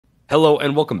Hello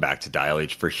and welcome back to Dial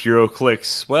H for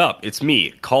Heroclix. Well, it's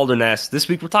me, Kalder and S. This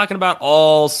week we're talking about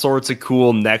all sorts of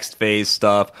cool next phase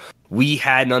stuff. We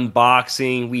had an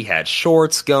unboxing, we had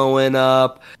shorts going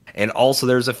up, and also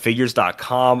there's a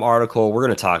figures.com article. We're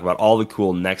going to talk about all the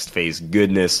cool next phase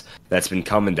goodness that's been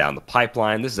coming down the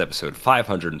pipeline. This is episode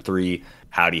 503.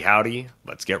 Howdy, howdy.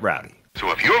 Let's get rowdy.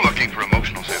 So if you're looking for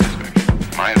emotional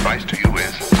satisfaction, my advice to you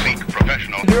is seek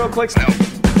professional Heroclix help.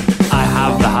 I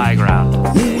have the high ground.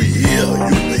 Ooh, yeah,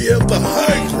 you may have the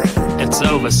high ground. It's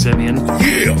over, Simeon.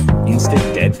 Yeah. Instant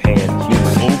deadpan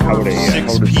humor. Over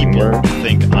six people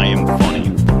think I am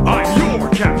funny. I'm your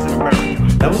Captain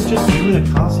America. That was just you in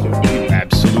a costume.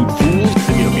 Absolute fools.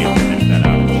 Simeon will be able to edit that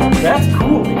out. That's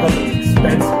cool because it's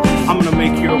expensive. I'm gonna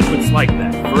make Heroclix like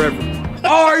that for everyone.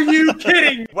 Are you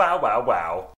kidding?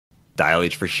 Wow. Dial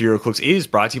H for Heroclix is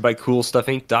brought to you by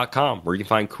CoolStuffInc.com, where you can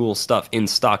find cool stuff in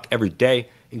stock every day,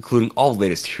 including all the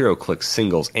latest Heroclix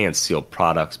singles and sealed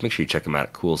products. Make sure you check them out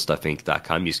at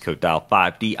CoolStuffInc.com. Use code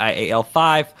DIAL5,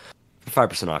 DIAL5, for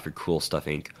 5% off your Cool Stuff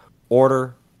Inc.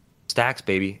 order. Stacks,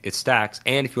 baby. It stacks.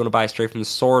 And if you want to buy straight from the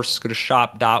source, go to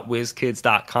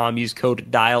shop.whizkids.com. Use code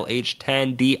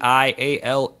DIALH10,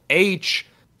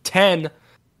 DIALH10,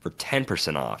 for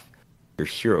 10% off your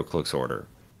Heroclix order.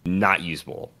 Not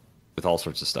usable, with all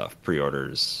sorts of stuff.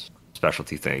 Pre-orders,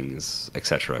 specialty things,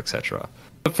 etc., etc.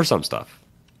 But for some stuff,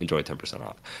 enjoy 10%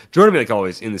 off. Joining me, like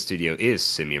always, in the studio is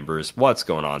Simeon Bruce. What's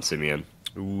going on, Simeon?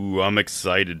 Ooh, I'm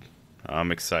excited. I'm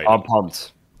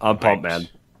pumped. I'm pumped, man.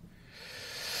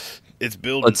 It's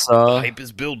building. Hype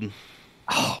is building.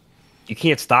 Oh, you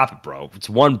can't stop it, bro. It's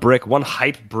one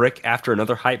hype brick after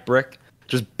another hype brick.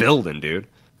 Just building, dude.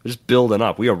 Just building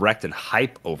up. We erecting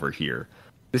hype over here.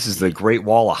 This is the Great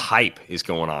Wall of Hype is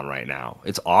going on right now.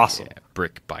 It's awesome. Yeah,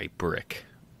 brick by brick,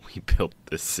 we built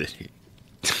this city.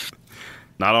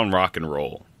 Not on rock and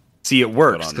roll. See, it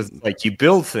works because like you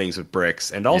build things with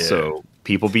bricks, and also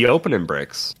people be opening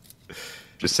bricks.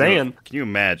 Just saying. Can you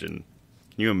imagine?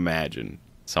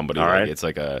 Somebody all like right. It's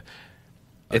like a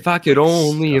if I could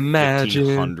only imagine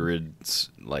 1500s,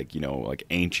 like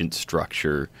ancient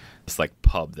structure. It's like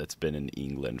pub that's been in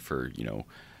England for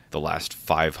the last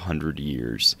 500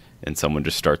 years, and someone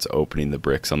just starts opening the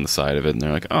bricks on the side of it, and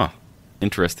they're like, "Oh,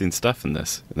 interesting stuff in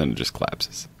this," and then it just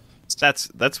collapses.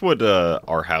 That's what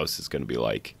our house is going to be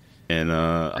like in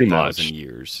 1,000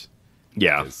 years.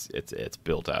 Yeah, it's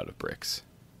built out of bricks.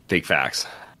 Big facts.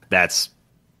 That's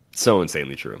so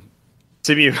insanely true.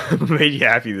 Simeon, made you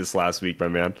happy this last week, my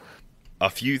man? A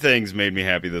few things made me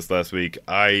happy this last week.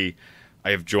 I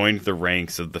have joined the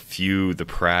ranks of the few, the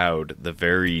proud, the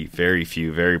very, very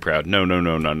few, very proud. No,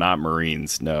 not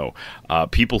Marines. No,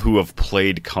 people who have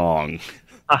played Kong.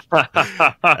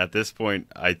 At this point,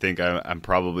 I think I'm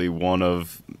probably one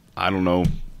of, I don't know,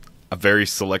 a very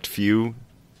select few.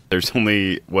 There's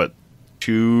only,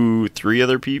 2-3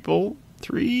 other people?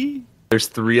 3? There's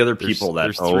 3 other people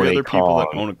that own a Kong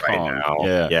right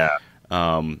now. Yeah.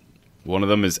 One of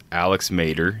them is Alex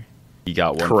Mader. He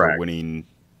got one Correct. for winning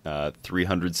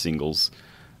 300 singles,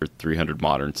 or 300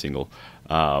 modern single.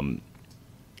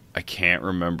 I can't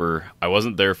remember. I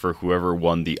wasn't there for whoever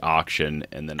won the auction,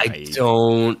 and then I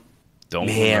don't.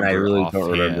 Man, I really don't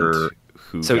remember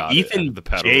who. So got Ethan it, the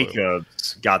Battle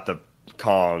Jacobs got the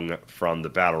Kong from the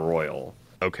Battle Royal.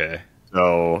 Okay.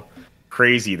 So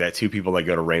crazy that 2 people that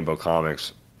go to Rainbow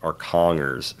Comics are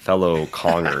Kongers, fellow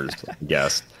Kongers, I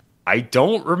guess. I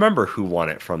don't remember who won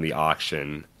it from the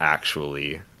auction.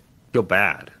 Actually, feel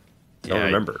bad. Don't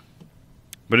remember.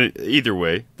 But either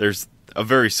way, there's a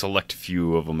very select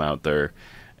few of them out there,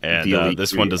 and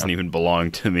this one doesn't even belong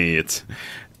to me. It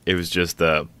was just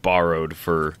borrowed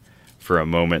for a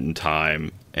moment in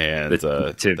time, and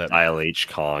to Dial H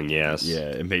Kong. Yes, yeah,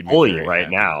 it made me holding very it right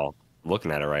happy. now.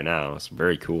 Looking at it right now, it's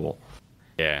very cool.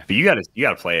 Yeah, but you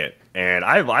gotta play it, and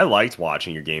I liked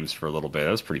watching your games for a little bit. It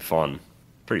was pretty fun,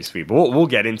 pretty sweet. But we'll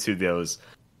get into those.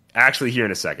 Actually, here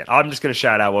in a second. I'm just going to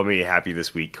shout out what made me happy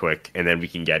this week quick, and then we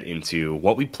can get into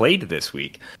what we played this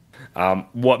week.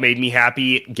 What made me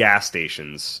happy? Gas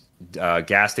stations.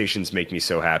 Gas stations make me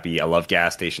so happy. I love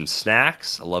gas station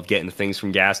snacks. I love getting things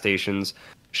from gas stations.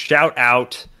 Shout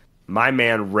out my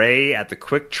man Ray at the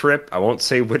Quick Trip. I won't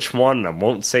say which one. I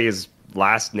won't say his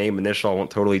last name initial. I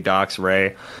won't totally dox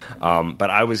Ray. But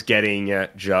I was getting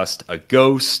just a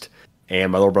Ghost,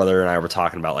 and my little brother and I were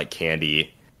talking about like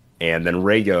candy. And then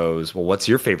Ray goes, "Well, what's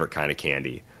your favorite kind of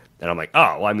candy?" And I'm like,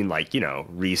 "Oh, well, I mean, like,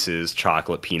 Reese's,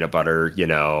 chocolate, peanut butter,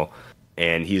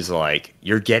 And he's like,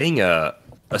 "You're getting a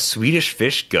Swedish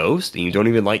Fish Ghost, and you don't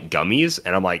even like gummies?"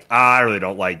 And I'm like, "I really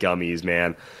don't like gummies,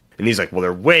 man." And he's like, "Well,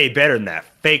 they're way better than that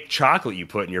fake chocolate you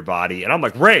put in your body." And I'm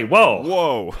like, "Ray,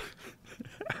 whoa.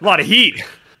 a lot of heat.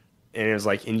 And it was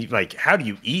like, and you like, how do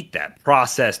you eat that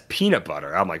processed peanut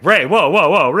butter? I'm like, Ray,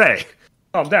 whoa, Ray,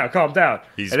 calm down.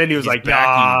 And then he was like,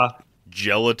 nah,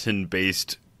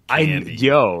 gelatin-based candy.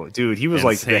 Dude, he was and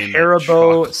like the saying that Haribo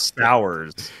chocolate-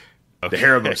 sours. Okay. The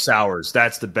Haribo sours,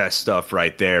 that's the best stuff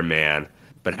right there, man.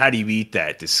 But how do you eat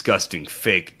that disgusting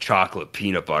fake chocolate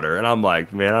peanut butter? And I'm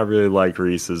like, man, I really like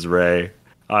Reese's, Ray.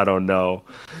 I don't know.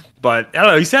 But I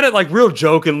don't know, he said it like real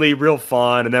jokingly, real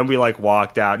fun, and then we like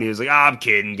walked out and he was like, I'm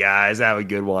kidding, guys, have a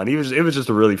good one. It was just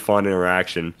a really fun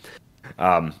interaction.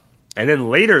 And then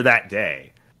later that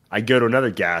day, I go to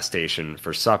another gas station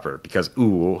for supper because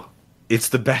it's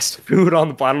the best food on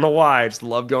the. I don't know why. I just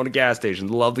love going to gas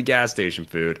stations. Love the gas station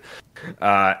food.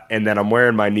 And then I'm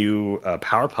wearing my new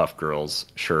Powerpuff Girls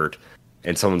shirt,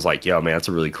 and someone's like, "Yo, man, that's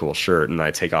a really cool shirt." And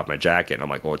I take off my jacket, and I'm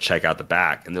like, "Well, check out the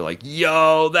back." And they're like,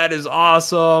 "Yo, that is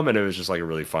awesome!" And it was just like a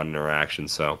really fun interaction.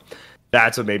 So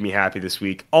that's what made me happy this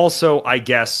week. Also, I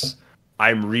guess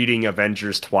I'm reading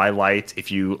Avengers Twilight.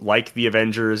 If you like the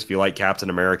Avengers, if you like Captain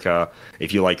America,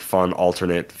 if you like fun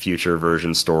alternate future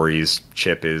version stories,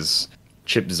 Chip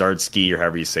Zdarsky, or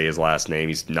however you say his last name,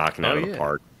 he's knocking it out of the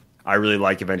park. I really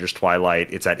like Avengers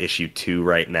Twilight. It's at issue 2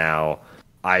 right now.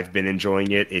 I've been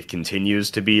enjoying it. It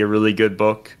continues to be a really good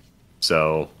book.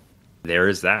 So there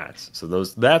is that. So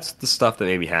that's the stuff that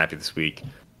made me happy this week.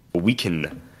 But we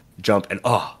can jump and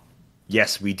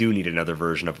yes, we do need another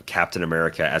version of Captain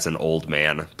America as an old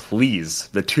man. Please.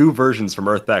 The 2 versions from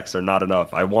Earth X are not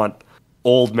enough. I want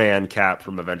old man Cap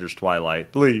from Avengers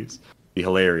Twilight. Please. Be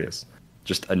hilarious.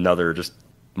 Just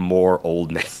more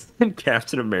old man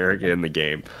Captain America in the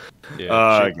game.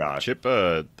 Yeah, gosh. Chip,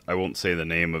 I won't say the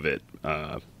name of it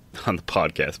on the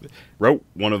podcast, but wrote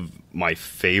one of my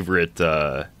favorite,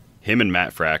 him and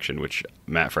Matt Fraction, which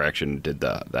Matt Fraction did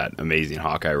that amazing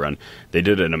Hawkeye run. They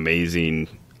did an amazing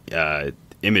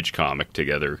Image comic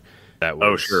together. That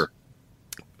was, sure.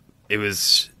 It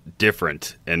was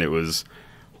different, and it was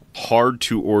hard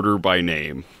to order by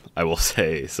name, I will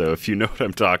say. So if you know what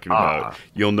I'm talking about,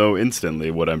 you'll know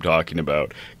instantly what I'm talking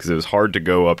about, because it was hard to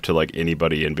go up to like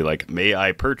anybody and be like, may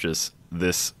I purchase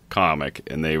this comic?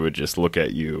 And they would just look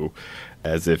at you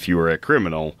as if you were a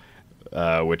criminal,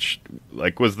 which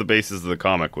like was the basis of the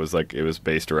comic, was like it was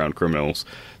based around criminals.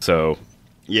 So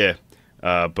yeah,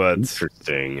 but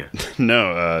interesting.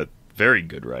 No, very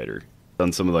good writer.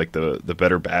 Done some of like the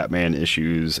better Batman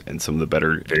issues and some of the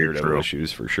better Daredevil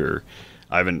issues for sure.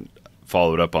 I haven't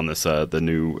followed up on this the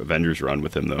new Avengers run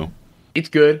with him though. It's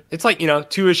good. It's like,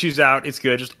 2 issues out. It's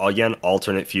good. Just again,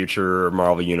 alternate future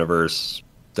Marvel Universe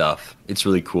stuff. It's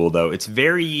really cool though. It's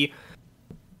very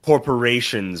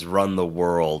corporations run the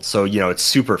world. So, it's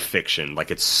super fiction.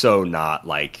 Like it's so not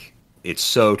like it's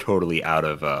so totally out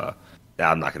of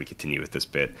I'm not going to continue with this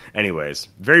bit. Anyways,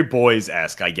 very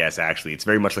boys-esque, I guess, actually. It's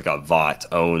very much like a Vought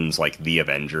owns, like, the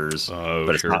Avengers.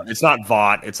 But it's not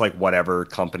Vought. It's, like, whatever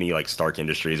company, like Stark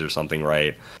Industries or something,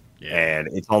 right? Yeah. And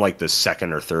it's on, like, the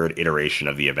second or third iteration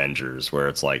of the Avengers, where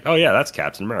it's like, oh, yeah, that's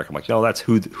Captain America. I'm like, no, that's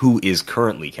who is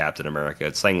currently Captain America.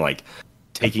 It's saying, like,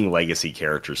 taking legacy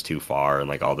characters too far and,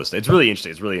 like, all this. It's really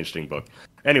interesting. It's a really interesting book.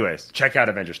 Anyways, check out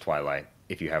Avengers Twilight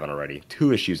if you haven't already.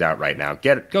 2 issues out right now.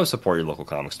 Go support your local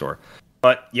comic store.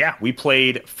 But yeah, we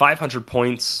played 500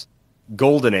 points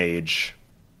Golden Age.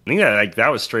 I think that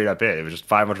was straight up it. It was just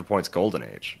 500 points Golden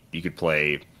Age. You could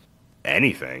play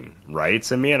anything, right,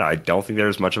 Simeon? I don't think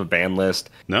there's much of a ban list.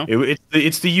 No,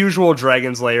 it's the usual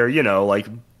Dragon's Lair. Like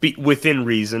be within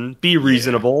reason, be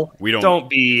reasonable. Yeah. Don't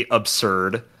be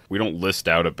absurd. We don't list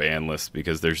out a ban list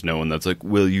because there's no one that's like,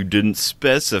 well, you didn't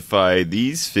specify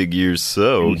these figures,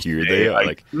 so here they are.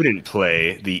 Like, you didn't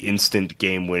play the instant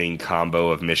game-winning combo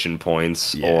of mission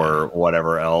points or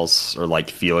whatever else, or like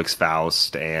Felix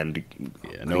Faust and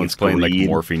no one's playing like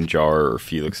Morphine Jar or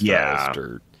Felix Faust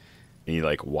or any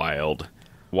like wild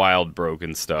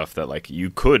broken stuff that like you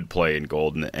could play in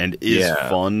Golden, and is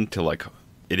fun to like.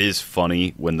 It is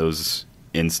funny when those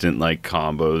instant like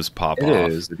combos pop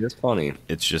off. It is funny.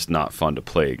 It's just not fun to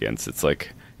play against. It's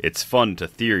like it's fun to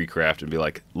theory craft and be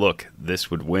like, look,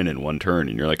 this would win in 1 turn,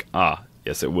 and you're like,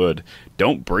 yes it would.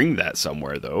 Don't bring that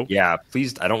somewhere though. Yeah,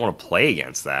 please. I don't want to play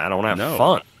against that. I don't want to have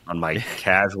fun on my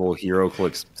casual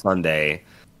Heroclix Sunday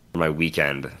on my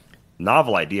weekend.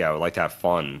 Novel idea. I would like to have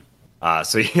fun.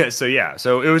 So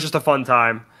it was just a fun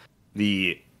time.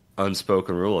 The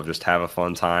unspoken rule of just have a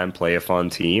fun time, play a fun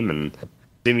team. And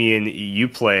Simeon, you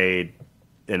played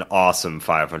an awesome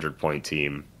 500-point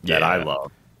team that I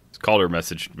love. Calder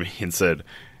messaged me and said,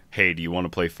 hey, do you want to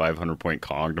play 500-point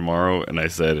Kong tomorrow? And I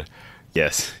said,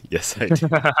 yes I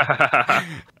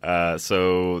do.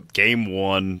 So game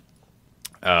 1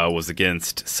 was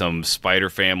against some Spider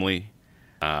Family.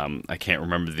 I can't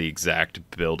remember the exact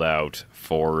build out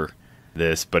for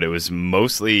this, but it was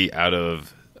mostly out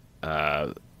of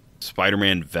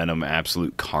Spider-Man, Venom,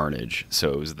 Absolute Carnage.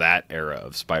 So it was that era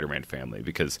of Spider-Man family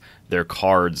because their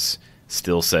cards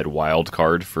still said wild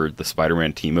card for the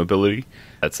Spider-Man team ability.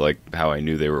 That's like how I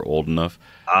knew they were old enough.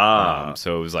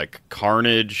 So it was like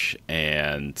Carnage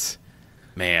and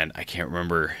man, I can't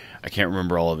remember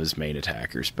all of his main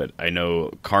attackers, but I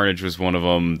know Carnage was one of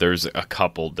them. There's a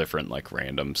couple different like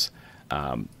randoms.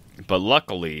 But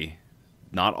luckily,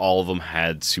 not all of them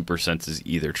had super senses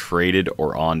either traded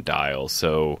or on dial.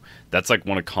 So that's like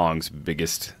one of Kong's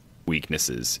biggest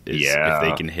weaknesses is if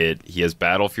they can hit. He has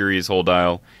Battle Fury his whole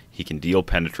dial. He can deal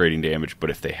penetrating damage, but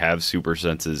if they have super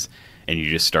senses and you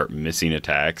just start missing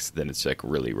attacks, then it's like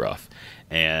really rough.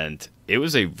 And it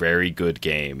was a very good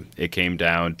game. It came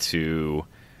down to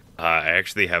I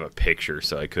actually have a picture,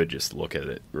 so I could just look at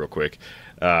it real quick.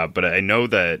 But I know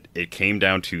that it came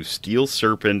down to Steel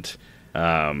Serpent,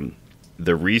 the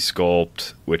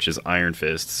Resculpt, which is Iron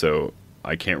Fist. So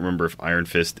I can't remember if Iron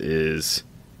Fist is...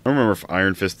 I don't remember if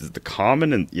Iron Fist is the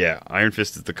common. And yeah, Iron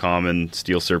Fist is the common.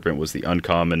 Steel Serpent was the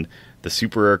uncommon. The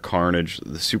Super Rare Carnage,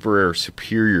 the Super Rare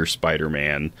Superior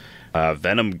Spider-Man,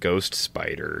 Venom Ghost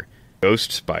Spider,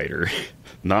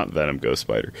 not Venom Ghost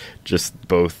Spider, just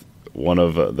both one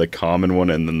of the common one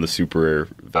and then the Super Rare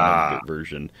Venom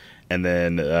version. And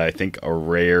then I think a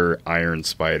rare Iron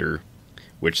Spider,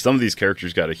 which some of these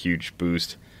characters got a huge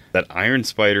boost. That Iron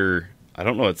Spider, I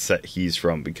don't know what set he's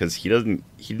from because he didn't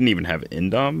even have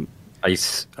Indom.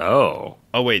 Oh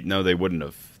wait, no, they wouldn't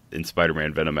have in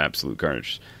Spider-Man Venom Absolute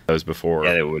Carnage. That was before.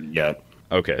 Yeah, they would. Yeah.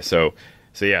 Okay, so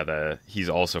yeah, he's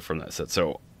also from that set.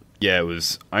 So yeah, it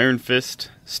was Iron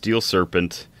Fist, Steel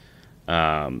Serpent,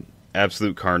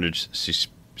 Absolute Carnage,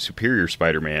 Superior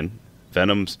Spider-Man,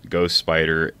 Venom's Ghost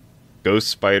Spider,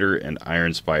 and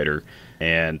Iron Spider.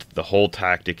 And the whole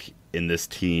tactic in this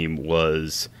team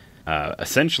was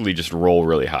essentially just roll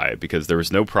really high because there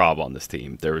was no prob on this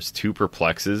team. There was 2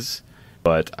 perplexes,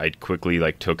 but I quickly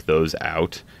took those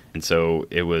out. And so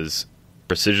it was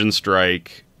Precision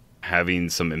Strike, having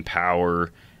some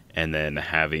Empower, and then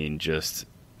having just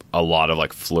a lot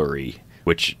of flurry,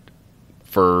 which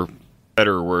for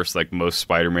better or worse, like most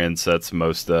Spider-Man sets,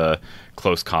 most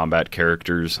close combat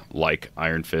characters like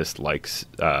Iron Fist, like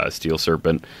Steel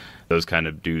Serpent, those kind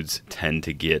of dudes tend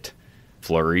to get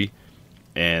flurry.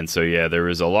 And so yeah, there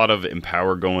was a lot of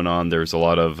Empower going on. There was a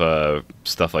lot of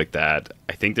stuff like that.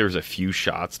 I think there was a few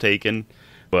shots taken,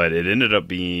 but it ended up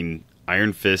being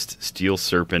Iron Fist, Steel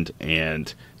Serpent,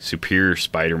 and Superior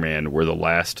Spider-Man were the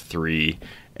last 3,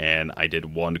 and I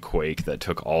did one Quake that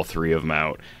took all 3 of them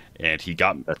out, and he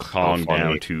got Kong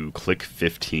down to Click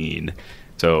 15.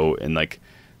 So in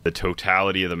the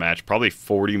totality of the match, probably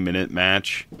 40-minute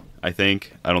match, I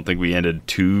think. I don't think we ended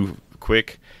too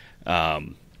quick.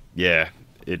 Yeah,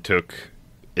 it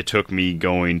took me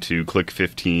going to Click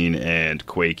 15 and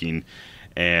quaking,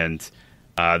 and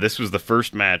this was the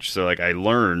first match. So I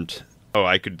learned,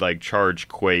 I could charge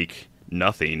Quake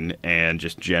nothing and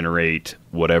just generate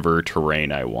whatever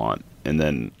terrain I want, and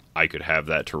then I could have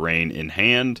that terrain in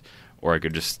hand, or I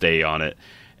could just stay on it.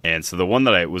 And so the one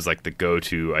that I was the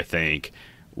go-to, I think,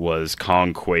 was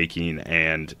Kong quaking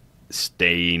and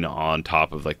staying on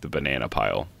top of the banana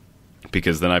pile,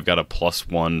 because then I've got a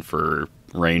 +1 for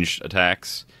ranged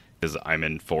attacks because I'm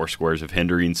in 4 squares of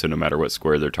hindering, so no matter what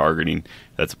square they're targeting,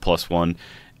 that's a +1.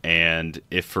 And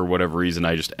if for whatever reason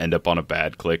I just end up on a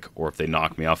bad click, or if they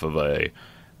knock me off of a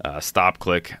stop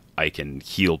click, I can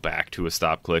heal back to a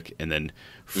stop click and then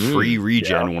free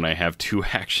regen when I have 2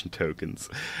 action tokens,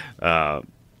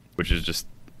 which is just,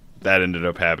 that ended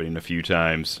up happening a few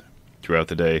times throughout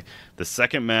the day. The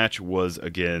second match was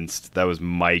that was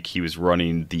Mike. He was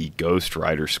running the Ghost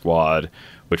Rider squad,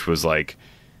 which was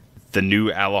the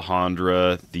new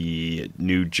Alejandra, the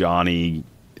new Johnny,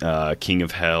 King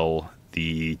of Hell,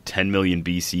 the 10 million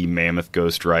BC Mammoth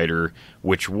Ghost Rider,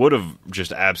 which would have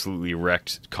just absolutely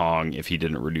wrecked Kong if he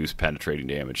didn't reduce penetrating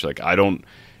damage.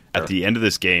 At the end of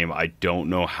this game, I don't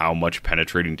know how much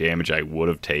penetrating damage I would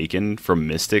have taken from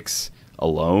Mystics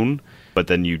alone, but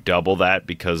then you double that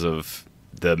because of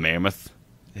the Mammoth,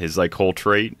 his whole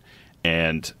trait,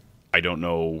 and I don't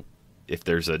know if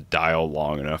there's a dial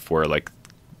long enough where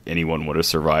anyone would have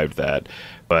survived that.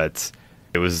 But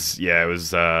it was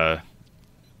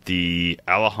the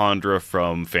Alejandra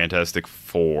from Fantastic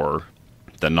Four,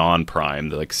 the non-prime,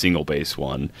 the single base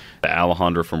one, the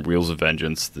Alejandra from Wheels of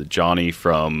Vengeance, the Johnny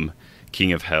from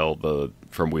King of Hell,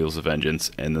 from Wheels of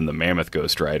Vengeance, and then the Mammoth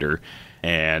Ghost Rider.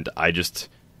 And I just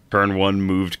turn 1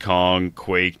 moved Kong,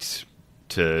 quaked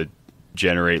to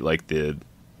generate the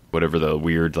whatever the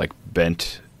weird like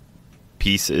bent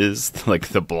piece is, like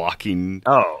the blocking.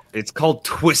 Oh, it's called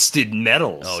Twisted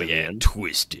Metal. Oh yeah, man.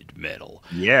 Twisted Metal.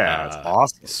 Yeah, it's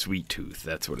awesome. Sweet Tooth,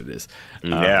 that's what it is.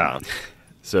 Yeah.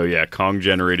 So yeah, Kong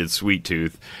generated Sweet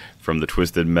Tooth from the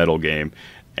Twisted Metal game,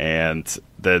 and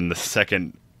then the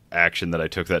second action that I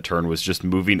took that turn was just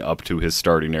moving up to his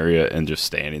starting area and just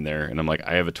standing there. And I'm like,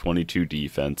 I have a 22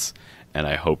 defense, and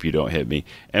I hope you don't hit me.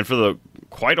 And for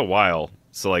quite a while,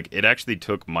 so like it actually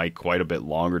took Mike quite a bit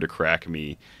longer to crack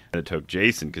me than it took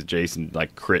Jason, because Jason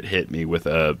like crit hit me with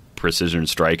a precision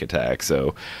strike attack.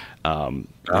 So it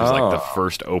was like the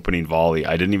first opening volley.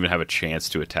 I didn't even have a chance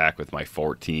to attack with my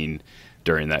 14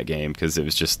 during that game because it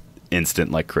was just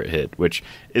instant like crit hit, which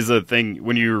is a thing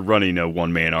when you're running a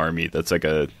one-man army. That's like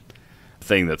a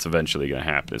thing that's eventually going to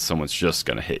happen, is someone's just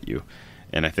going to hit you.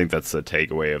 And I think that's the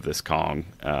takeaway of this Kong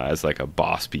as like a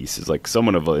boss piece, is like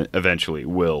someone eventually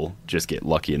will just get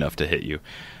lucky enough to hit you.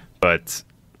 But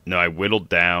no, I whittled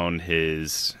down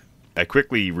his... I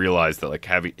quickly realized that like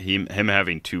him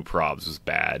having 2 probs was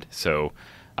bad, so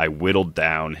I whittled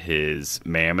down his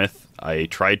mammoth. I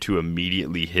tried to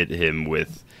immediately hit him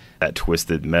with that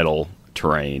Twisted Metal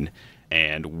terrain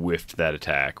and whiffed that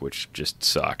attack, which just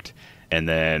sucked. And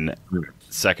then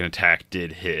second attack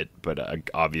did hit, but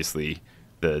obviously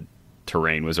the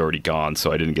terrain was already gone,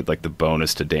 so I didn't get like the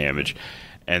bonus to damage.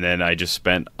 And then I just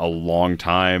spent a long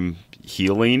time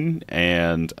healing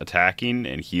and attacking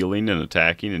and healing and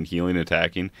attacking and healing and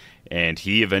attacking. And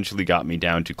he eventually got me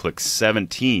down to Clix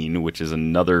 17, which is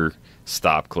another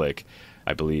stop click.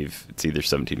 I believe it's either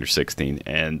 17 or 16.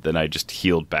 And then I just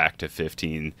healed back to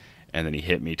 15. And then he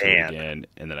hit me to it again,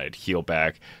 and then I'd heal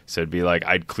back. So it'd be like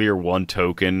I'd clear 1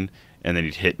 token, and then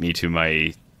he'd hit me to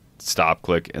my stop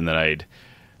click, and then I'd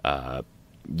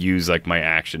use like my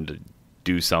action to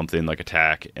do something like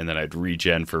attack, and then I'd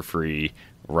regen for free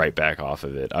right back off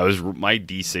of it. My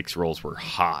D6 rolls were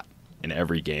hot in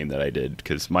every game that I did,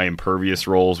 because my impervious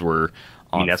rolls were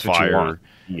on that's fire. What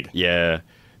you want. Yeah,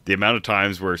 the amount of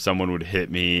times where someone would hit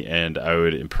me and I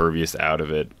would impervious out of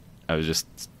it, I was just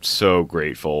so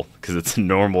grateful, because it's a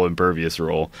normal impervious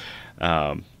roll.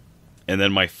 And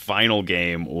then my final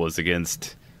game was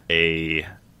against a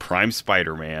Prime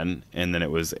Spider-Man, and then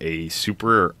it was a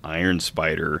Super Iron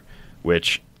Spider,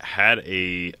 which had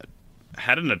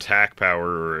an attack power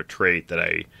or a trait that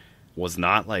I was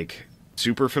not like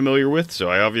super familiar with. So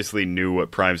I obviously knew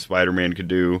what Prime Spider-Man could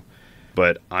do,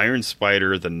 but Iron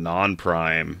Spider, the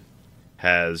non-Prime, he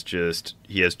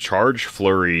has charge,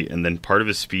 flurry, and then part of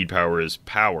his speed power is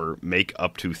power, make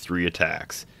up to 3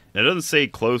 attacks. And it doesn't say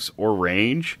close or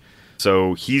range,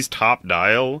 so he's top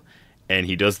dial, and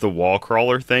he does the wall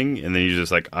crawler thing, and then he's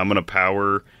just like, I'm gonna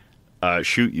power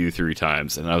shoot you 3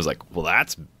 times. And I was like, well,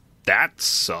 that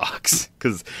sucks,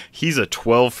 because he's a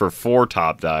 12 for 4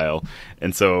 top dial,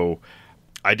 and so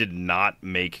I did not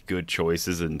make good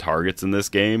choices in targets in this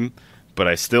game. But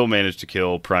I still managed to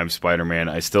kill Prime Spider-Man.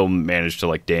 I still managed to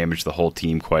like damage the whole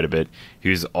team quite a bit. He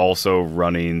was also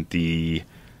running the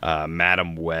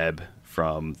Madam Web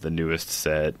from the newest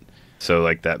set. So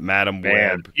like that Madam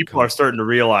Web. People are starting to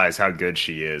realize how good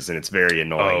she is, and it's very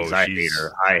annoying. Oh, I hate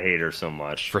her. I hate her so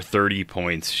much. For 30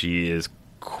 points, she is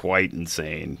quite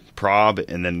insane. Prob,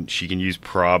 and then she can use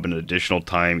Prob an additional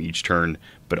time each turn,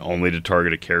 but only to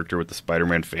target a character with the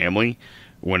Spider-Man family.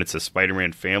 When it's a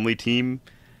Spider-Man family team,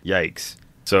 yikes.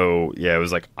 So yeah, it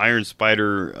was like Iron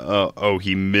Spider,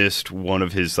 he missed one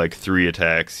of his like 3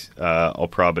 attacks, I'll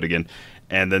prob it again.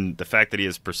 And then the fact that he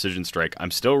has precision strike,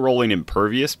 I'm still rolling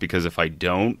impervious, because if I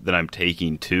don't, then I'm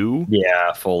taking 2.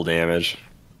 Yeah, full damage.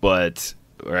 But,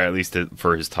 or at least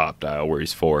for his top dial where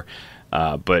he's 4.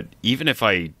 But even if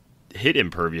I hit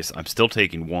impervious, I'm still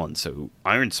taking 1. So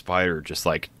Iron Spider just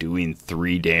like doing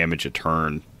 3 damage a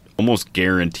turn, almost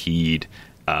guaranteed,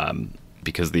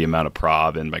 because of the amount of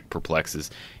prob and like perplexes.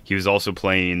 He was also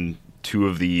playing 2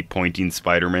 of the pointing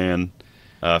Spider-Man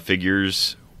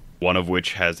figures, one of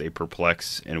which has a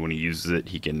perplex, and when he uses it,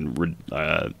 he can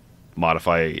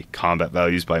modify combat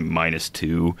values by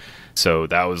 -2. So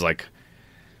that was like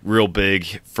real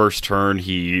big. First turn,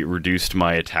 he reduced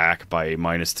my attack by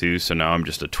 -2, so now I'm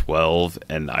just a 12,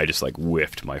 and I just like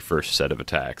whiffed my first set of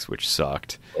attacks, which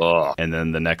sucked. Ugh. And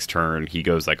then the next turn, he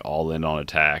goes like all in on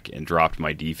attack and dropped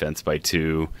my defense by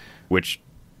 2, which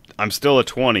I'm still a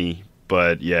 20,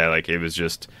 but yeah, like it was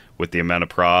just with the amount of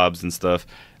probs and stuff.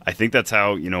 I think that's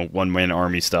how, one-man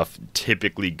army stuff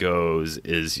typically goes,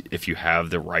 is if you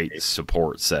have the right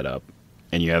support set up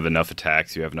and you have enough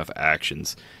attacks, you have enough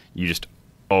actions, you just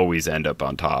always end up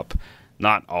on top.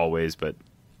 Not always, but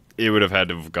it would have had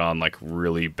to have gone like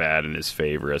really bad in his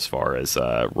favor as far as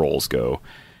rolls go.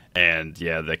 And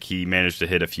yeah, like he managed to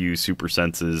hit a few super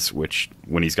senses, which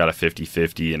when he's got a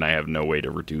 50-50 and I have no way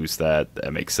to reduce that,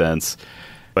 that makes sense.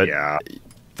 But Yeah.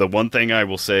 the one thing I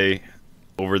will say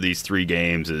over these 3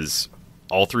 games is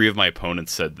all 3 of my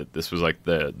opponents said that this was like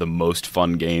the most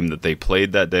fun game that they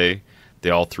played that day. They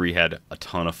all 3 had a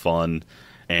ton of fun,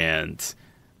 and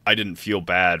I didn't feel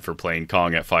bad for playing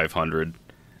Kong at 500.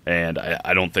 And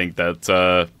I don't think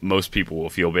that most people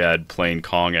will feel bad playing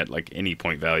Kong at like any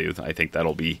point value. I think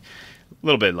that'll be a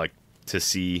little bit like to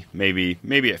see. Maybe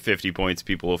at 50 points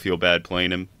people will feel bad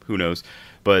playing him. Who knows?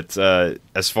 But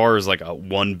as far as like a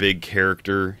one big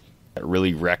character that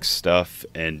really wrecks stuff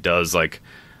and does like,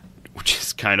 which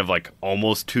is kind of like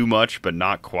almost too much but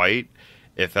not quite,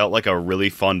 it felt like a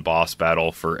really fun boss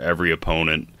battle for every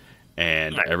opponent,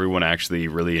 and everyone actually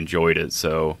really enjoyed it.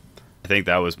 So I think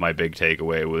that was my big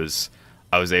takeaway, was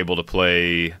I was able to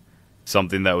play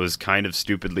something that was kind of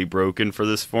stupidly broken for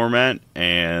this format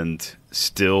and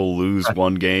still lose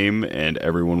one game, and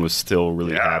everyone was still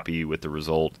really happy with the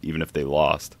result, even if they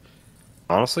lost.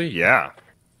 Honestly, yeah.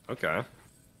 Okay.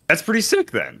 That's pretty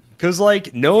sick then. Because,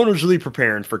 like, no one was really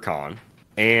preparing for Kong,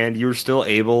 and you were still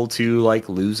able to, like,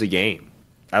 lose a game.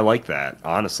 I like that,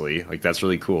 honestly. Like, that's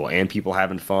really cool. And people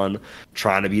having fun,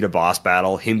 trying to beat a boss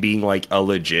battle, him being, like, a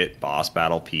legit boss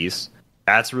battle piece.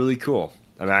 That's really cool.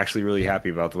 I'm actually really happy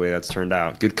about the way that's turned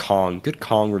out. Good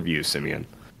Kong review, Simeon.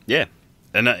 Yeah.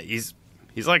 And he's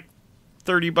like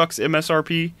 $30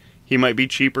 MSRP. He might be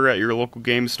cheaper at your local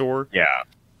game store. Yeah.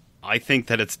 I think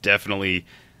that it's definitely...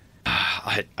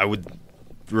 I would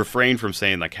refrain from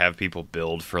saying, like, have people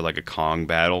build for, like, a Kong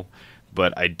battle,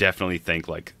 but I definitely think,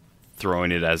 like,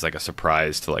 throwing it as, like, a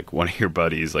surprise to, like, one of your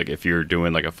buddies, like, if you're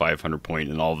doing, like, a 500 point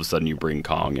and all of a sudden you bring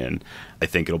Kong in, I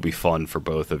think it'll be fun for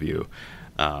both of you.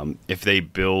 If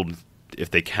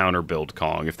they counter build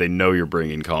Kong, if they know you're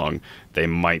bringing Kong, they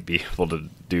might be able to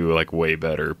do, like, way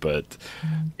better, but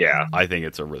Yeah. I think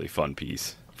it's a really fun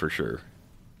piece, for sure.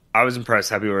 I was impressed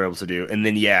how we were able to do. And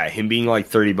then, yeah, him being like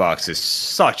 $30 is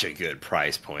such a good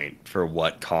price point for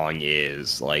what Kong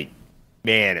is. Like,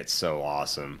 man, it's so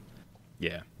awesome.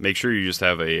 Yeah, make sure you just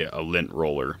have a lint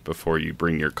roller before you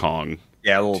bring your Kong.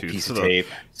 Yeah, a little piece of tape,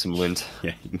 some lint.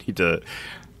 Yeah, you need to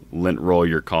lint roll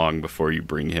your Kong before you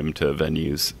bring him to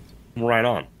venues. Right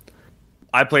on.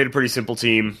 I played a pretty simple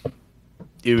team.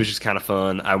 It was just kind of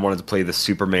fun. I wanted to play the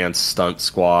Superman Stunt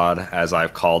Squad, as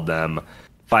I've called them.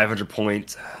 500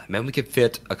 points. Man, we could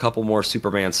fit a couple more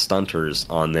Superman stunters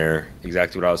on there.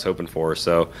 Exactly what I was hoping for.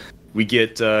 So we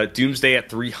get Doomsday at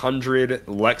 300,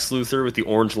 Lex Luthor with the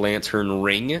Orange Lantern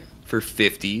ring for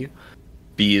 50,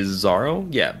 Bizarro?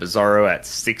 Yeah, Bizarro at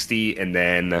 60, and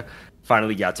then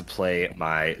finally got to play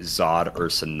my Zod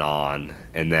Ursanon.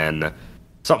 And then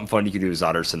something fun you can do with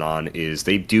Zod Ursanon is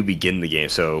they do begin the game.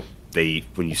 So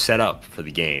when you set up for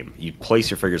the game, you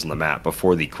place your figures on the map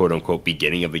before the quote-unquote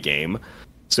beginning of the game.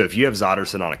 So if you have Zod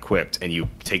Ursanon equipped and you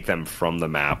take them from the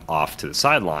map off to the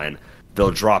sideline,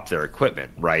 they'll drop their equipment,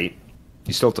 right?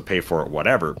 You still have to pay for it,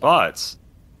 whatever. But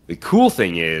the cool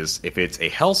thing is, if it's a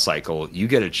Hell Cycle, you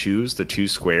get to choose the 2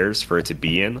 squares for it to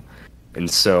be in.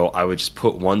 And so I would just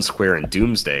put 1 square in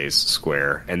Doomsday's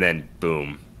square, and then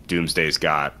boom, Doomsday's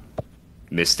got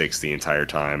Mystics the entire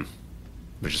time,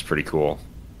 which is pretty cool.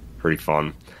 Pretty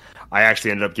fun. I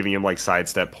actually ended up giving him like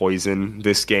sidestep poison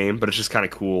this game, but it's just kind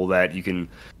of cool that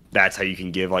that's how you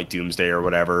can give like Doomsday or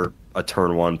whatever a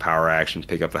turn 1 power action,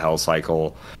 pick up the Hell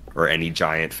Cycle or any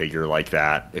giant figure like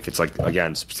that. If it's like,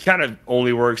 again, kind of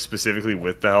only works specifically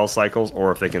with the Hell Cycles, or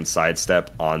if they can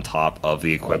sidestep on top of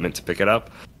the equipment to pick it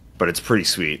up. But it's pretty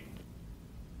sweet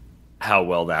how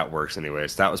well that works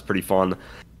anyways. That was pretty fun.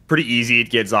 Pretty easy to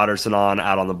get Zod Ursanon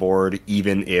out on the board,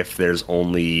 even if there's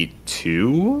only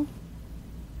 3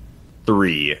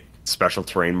 special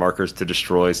terrain markers to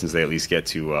destroy, since they at least get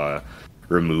to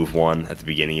remove 1 at the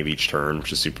beginning of each turn,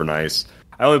 which is super nice.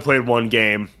 I only played 1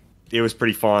 game. It was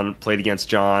pretty fun. Played against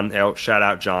John. Shout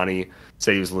out Johnny.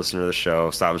 Said he was a listener to the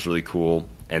show, so that was really cool.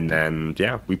 And then,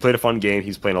 yeah, we played a fun game.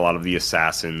 He's playing a lot of the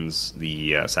Assassins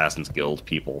Guild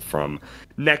people from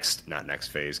not next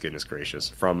phase, goodness gracious,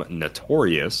 from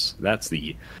Notorious. That's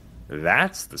the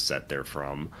set they're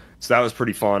from. So that was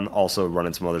pretty fun. Also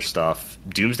running some other stuff.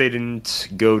 Doomsday didn't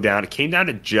go down. It came down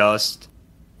to just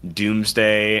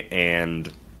Doomsday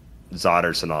and Zod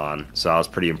Ursanon. So I was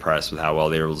pretty impressed with how well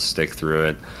they were able to stick through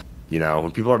it. You know,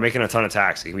 when people are making a ton of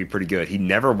attacks, it can be pretty good. He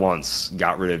never once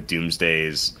got rid of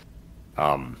Doomsday's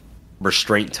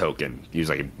restraint token. He was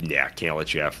like, yeah, can't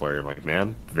let you have flurry. I'm like,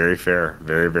 man, very fair.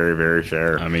 Very, very, very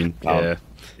fair. I mean, yeah.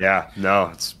 Yeah, no,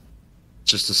 it's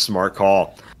just a smart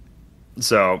call.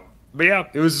 So But yeah,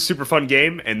 it was a super fun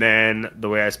game. And then the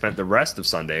way I spent the rest of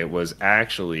Sunday was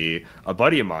actually a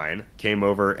buddy of mine came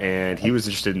over and he was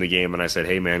interested in the game. And I said,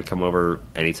 hey, man, come over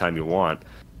anytime you want.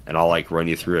 And I'll like run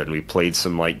you through it. And we played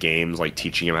some like games, like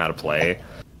teaching him how to play.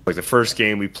 Like the first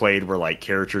game we played were like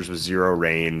characters with 0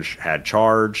 range had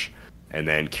charge. And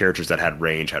then characters that had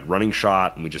range had running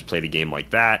shot. And we just played a game like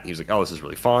that. He was like, oh, this is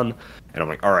really fun. And I'm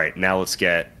like, all right, now let's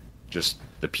get just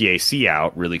the PAC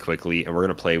out really quickly, and we're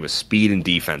going to play with speed and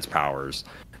defense powers.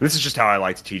 And this is just how I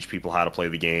like to teach people how to play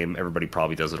the game. Everybody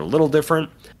probably does it a little different,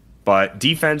 but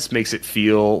defense makes it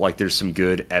feel like there's some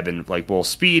good ebb and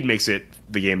speed makes it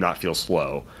the game not feel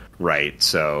slow, right?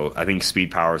 So I think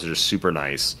speed powers are just super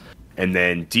nice, and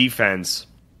then defense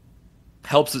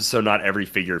helps it so not every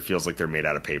figure feels like they're made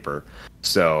out of paper.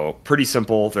 So pretty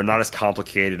simple. They're not as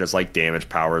complicated as like damage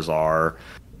powers are.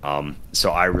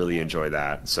 So I really enjoy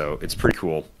that. So it's pretty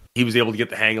cool. He was able to get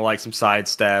the hang of like some side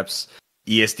steps,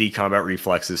 ESD combat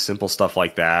reflexes, simple stuff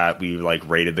like that. We like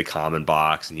rated the common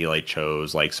box and he like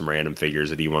chose like some random figures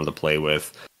that he wanted to play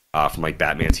with from like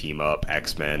Batman Team Up,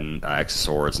 X-Men, X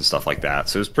Swords and stuff like that.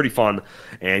 So it was pretty fun.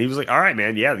 And he was like, all right,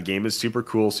 man, yeah, the game is super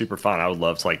cool, super fun. I would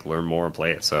love to like learn more and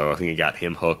play it. So I think it got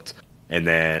him hooked. And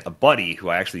then a buddy who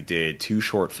I actually did 2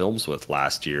 short films with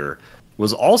last year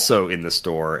was also in the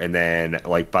store, and then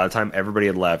like by the time everybody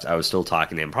had left, I was still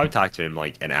talking to him. Probably talked to him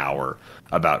like an hour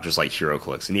about just like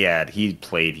Heroclix, and he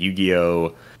played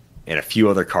Yu-Gi-Oh and a few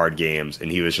other card games,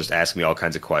 and he was just asking me all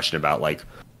kinds of questions about like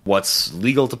what's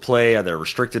legal to play, are there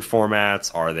restricted formats,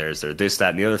 is there this,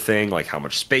 that, and the other thing, like how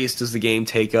much space does the game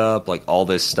take up, like all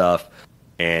this stuff.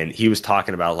 And he was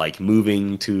talking about like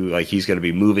moving to like he's going to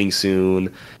be moving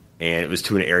soon. And it was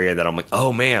to an area that I'm like,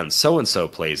 oh man, so-and-so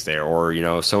plays there, or, you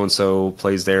know, so-and-so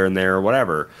plays there and there, or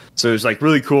whatever. So it was like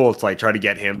really cool to like try to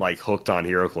get him like hooked on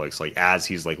Heroclix, like as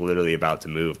he's like literally about to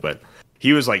move. But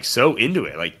he was like so into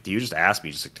it. Like he just asked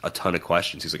me just like, a ton of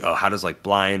questions. He's like, oh, how does like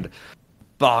blind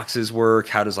boxes work?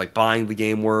 How does like buying the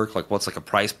game work? Like what's like a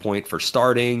price point for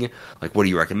starting? Like what do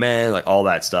you recommend? Like all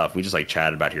that stuff. We just like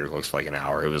chatted about Heroclix for like an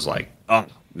hour. It was like, oh,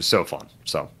 it was so fun.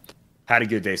 So had a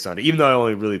good day Sunday, even though I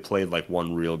only really played like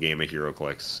 1 real game of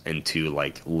Heroclix and 2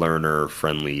 like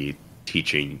learner-friendly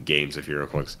teaching games of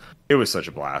Heroclix. It was such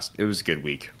a blast. It was a good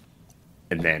week.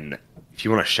 And then, if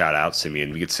you want to shout out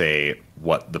Simeon, we could say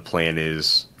what the plan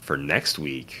is for next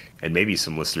week, and maybe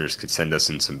some listeners could send us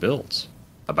in some builds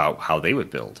about how they would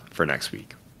build for next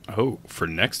week. Oh, for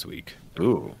next week?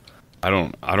 Ooh, I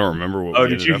don't remember what. Oh,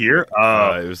 did you hear?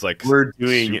 It was like we're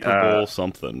doing Super Bowl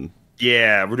something.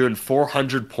 Yeah, we're doing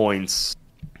 400 points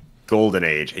Golden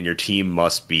Age, and your team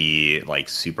must be like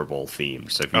Super Bowl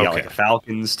themed. So if you got like a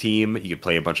Falcons team, you could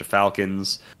play a bunch of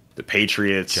Falcons. The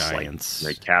Patriots, Giants,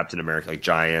 like Captain America, like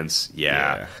Giants.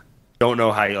 Yeah. Don't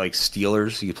know how you like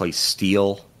Steelers. You could play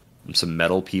Steel, some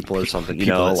metal people or something. You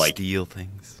know, like steal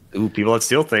things. Ooh, people that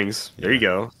steal things. Yeah. There you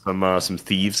go. Some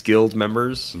Thieves Guild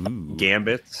members. Ooh.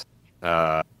 Gambit.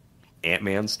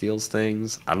 Ant-Man steals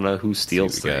things. I don't know who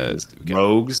steals things. We got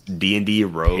Rogues, D&D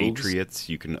rogues. Patriots,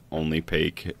 you can only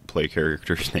play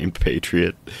characters named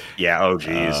Patriot. Yeah, oh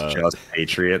geez, just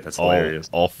Patriot. That's hilarious.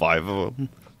 All 5 of them.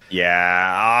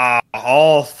 Yeah,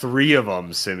 all 3 of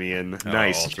them, Simeon.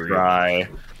 Nice try.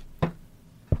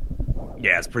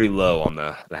 Yeah, it's pretty low on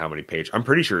the how many pages. I'm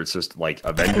pretty sure it's just like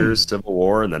Avengers, Civil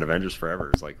War, and then Avengers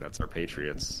Forever. It's like that's our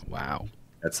Patriots. Wow,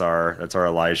 that's our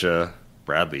Elijah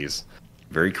Bradleys.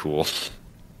 Very cool.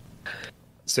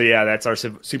 So yeah, that's our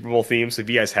Super Bowl theme. So if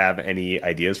you guys have any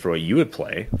ideas for what you would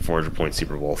play, 400-point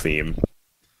Super Bowl theme,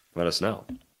 let us know.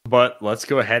 But let's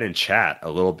go ahead and chat a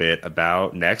little bit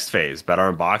about next phase, about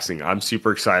our unboxing. I'm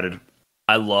super excited.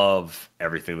 I love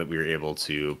everything that we were able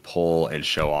to pull and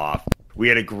show off. We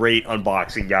had a great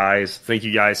unboxing, guys. Thank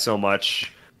you guys so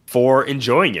much for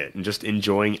enjoying it and just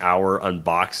enjoying our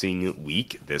unboxing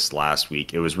week this last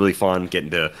week. It was really fun getting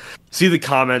to see the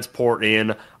comments pour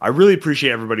in. I really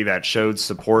appreciate everybody that showed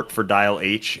support for Dial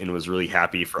H and was really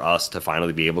happy for us to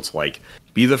finally be able to like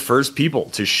be the first people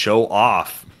to show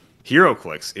off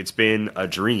Heroclix. It's been a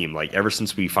dream. Like ever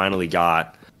since we finally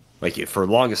got for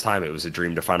the longest time, it was a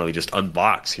dream to finally just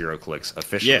unbox Heroclix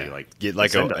officially. Yeah, like get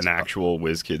like an actual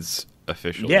WizKids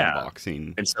official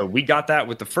unboxing. And so we got that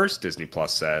with the first Disney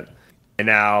Plus set, and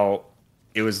now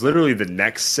it was literally the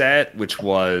next set, which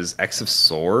was X of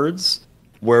Swords,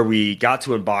 where we got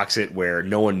to unbox it where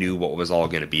no one knew what was all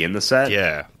going to be in the set.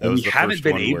 Yeah, that was the first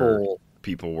one where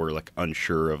people were like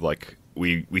unsure of like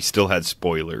we still had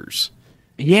spoilers.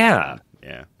 Yeah.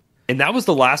 And that was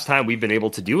the last time we've been able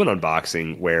to do an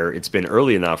unboxing where it's been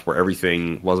early enough where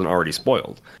everything wasn't already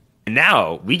spoiled. And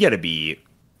now we get to be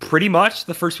pretty much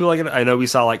the first people. I know we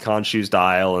saw like Khonshu's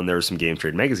Dial and there was some Game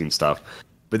Trade magazine stuff,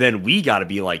 But then we got to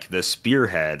be like the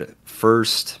spearhead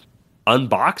first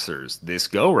unboxers this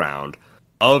go round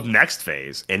of next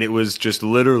phase, and it was just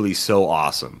literally so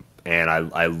awesome. And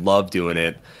I love doing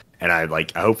it, and I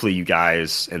hopefully you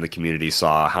guys in the community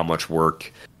saw how much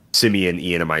work Simeon,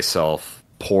 Ian, and myself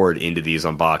poured into these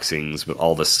unboxings with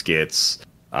all the skits,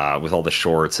 with all the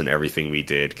shorts and everything we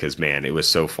did, because man, it was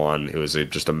so fun. It was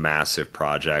just a massive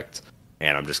project,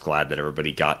 and I'm just glad that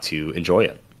everybody got to enjoy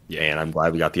it. Yeah, and I'm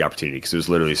glad we got the opportunity because it was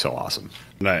literally so awesome.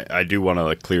 And I do want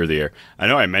to clear the air. I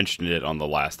know I mentioned it on the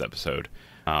last episode.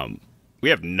 We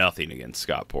have nothing against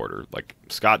Scott Porter. Like,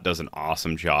 Scott does an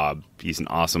awesome job. He's an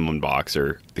awesome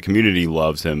unboxer. The community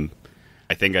loves him.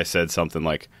 I think I said something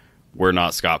like, "We're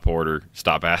not Scott Porter.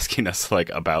 Stop asking us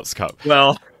about Scott."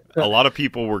 Well, a lot of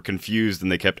people were confused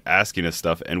and they kept asking us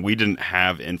stuff, and we didn't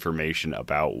have information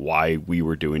about why we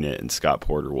were doing it and Scott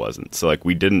Porter wasn't. So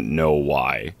we didn't know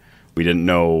why. We didn't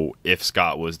know if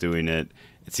Scott was doing it.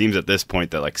 It seems at this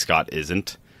point that Scott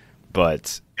isn't,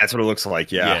 but that's what it looks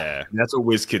like. Yeah. And that's what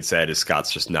WizKid said, is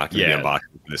Scott's just not going to be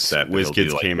unboxing this set.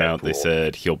 WizKids came out. They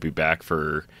said he'll be back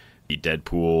for the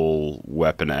Deadpool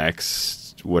Weapon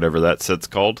X, whatever that set's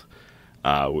called.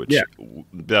 Which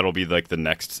that'll be the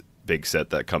next big set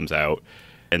that comes out.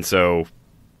 And so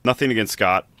nothing against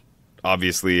Scott.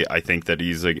 Obviously, I think that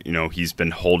he's he's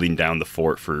been holding down the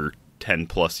fort for 10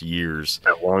 plus years,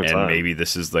 a long time. And maybe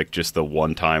this is just the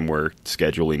one time where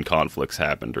scheduling conflicts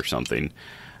happened or something.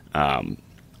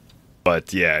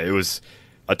 But yeah, it was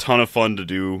a ton of fun to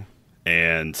do,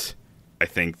 and I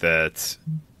think that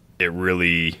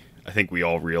I think we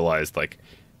all realized it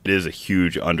is a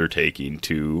huge undertaking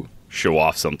to show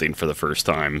off something for the first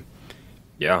time.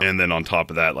 Yeah. And then on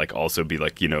top of that, also be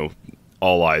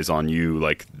all eyes on you.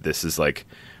 This is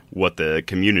what the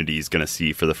community is going to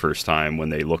see for the first time when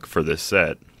they look for this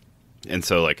set. And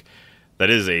so that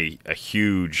is a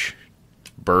huge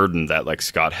burden that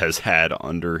Scott has had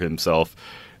under himself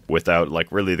without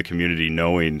really the community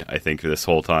knowing. I think this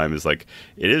whole time is it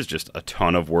is just a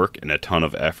ton of work and a ton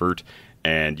of effort,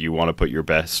 and you want to put your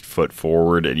best foot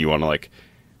forward, and you want to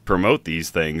promote these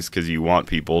things because you want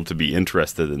people to be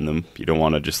interested in them. You don't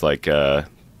want to just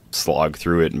slog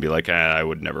through it and be I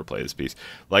would never play this piece,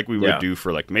 we would do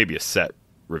for maybe a set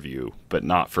review, but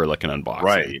not for an unboxing.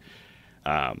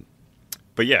 Right.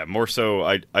 But yeah, more so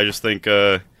I just think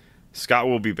Scott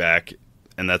will be back,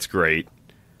 and that's great.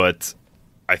 But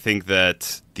I think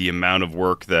that the amount of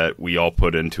work that we all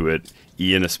put into it,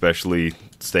 Ian especially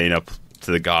staying up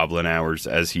to the goblin hours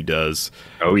as he does.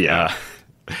 Oh yeah.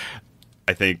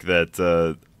 I think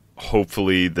that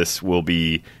hopefully this will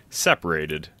be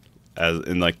separated as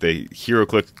in the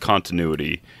Heroclix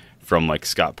continuity from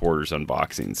Scott Porter's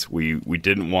unboxings. We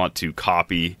didn't want to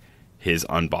copy his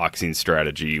unboxing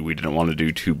strategy. We didn't want to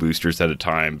do 2 boosters at a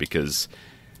time because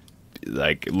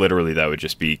literally that would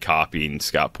just be copying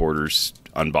Scott Porter's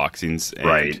unboxings. And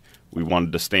right. We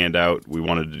wanted to stand out. We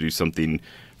wanted to do something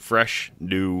fresh,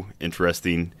 new,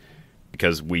 interesting,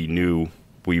 because we knew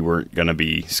we weren't going to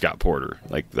be Scott Porter.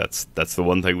 That's the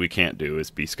one thing we can't do,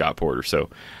 is be Scott Porter. So,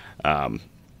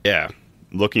 yeah,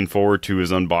 looking forward to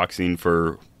his unboxing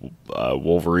for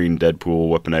Wolverine, Deadpool,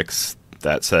 Weapon X,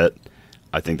 that set.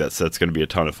 I think that set's going to be a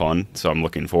ton of fun, so I'm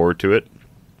looking forward to it.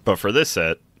 But for this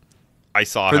set, I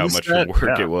saw how much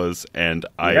work it was, and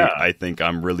I think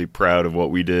I'm really proud of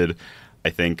what we did. I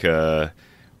think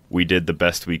we did the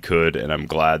best we could, and I'm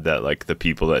glad that the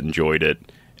people that enjoyed it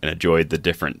and enjoyed the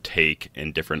different take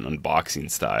and different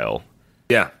unboxing style.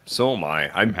 Yeah, so am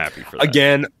I. I'm happy for that.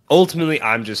 Again, ultimately,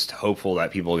 I'm just hopeful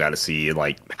that people got to see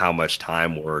how much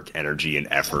time, work, energy, and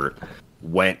effort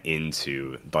went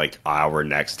into our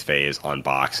next phase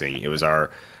unboxing. It was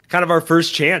our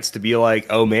first chance to be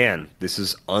oh man, this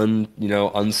is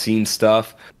unseen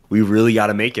stuff. We really got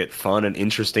to make it fun and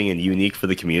interesting and unique for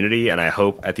the community. And I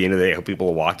hope at the end of the day, I hope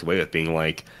people walked away with being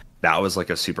that was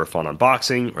a super fun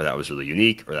unboxing, or that was really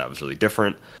unique, or that was really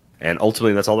different. And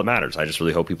ultimately, that's all that matters. I just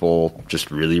really hope people just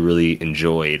really, really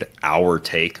enjoyed our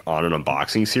take on an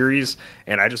unboxing series.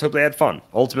 And I just hope they had fun.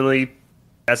 Ultimately,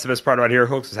 that's the best part about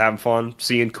Heroclix, is having fun,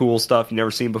 seeing cool stuff you've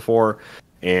never seen before.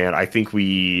 And I think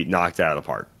we knocked it out of the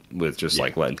park with just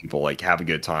letting people have a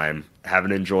good time, have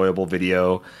an enjoyable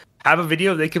video, have a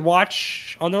video they could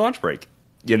watch on their lunch break,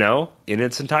 in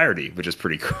its entirety, which is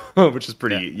pretty cool, which is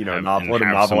pretty, novel, what a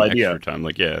novel idea. Extra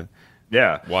time,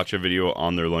 yeah. Watch a video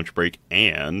on their lunch break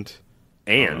and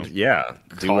do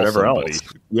whatever somebody. Else.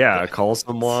 Yeah, call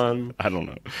someone. I don't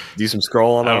know. Do some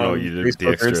scrolling on I don't know. You did Facebook the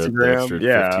extra, or Instagram.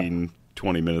 the extra 15,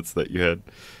 20 minutes that you had.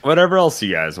 whatever else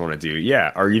you guys want to do.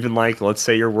 Yeah. Or even like, let's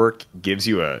say your work gives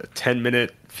you a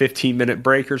 10-minute, 15-minute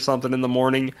break or something in the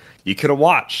morning. You could have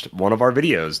watched one of our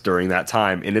videos during that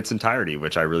time in its entirety,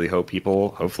 which I really hope people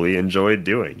hopefully enjoyed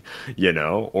doing,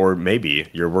 or maybe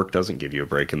your work doesn't give you a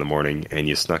break in the morning and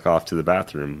you snuck off to the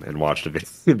bathroom and watched a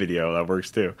video. That works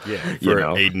too. Yeah. For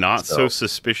a not so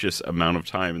suspicious amount of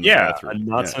time in the bathroom. A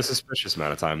not so suspicious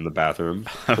amount of time in the bathroom.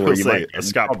 I will say, a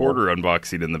Scott Porter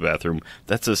unboxing in the bathroom,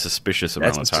 that's a suspicious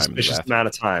amount of time. Suspicious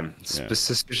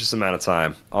amount of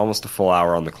time. Almost a full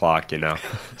hour on the clock,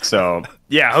 So,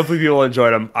 yeah, hopefully people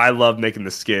enjoyed them. I love making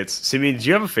the skits. Simeon, did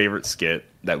you have a favorite skit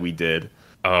that we did?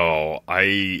 Oh,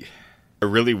 I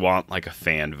really want like a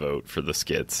fan vote for the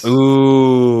skits.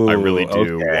 Ooh, I really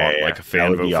do want like a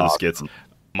fan vote for awesome. the skits.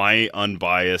 My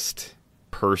unbiased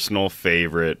personal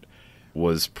favorite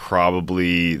was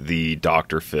probably the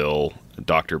Dr. Phil,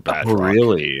 Dr. Batroc. Oh,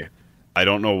 really? I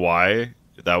don't know why.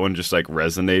 That one just like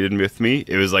resonated with me.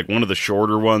 It was like one of the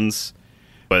shorter ones,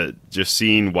 but just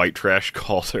seeing White Trash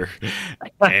Calder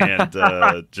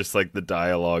and just like the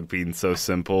dialogue being so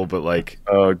simple, but like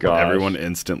everyone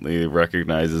instantly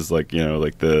recognizes like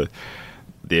like the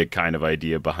kind of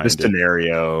idea behind the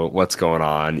scenario, what's going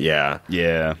on. Yeah,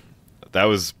 that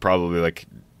was probably like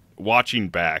watching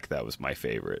back. That was my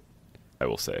favorite, I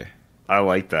will say. I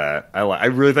like that. I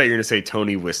really thought you were gonna say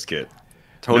Tony Wiskit.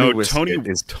 Tony Wiskit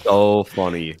is so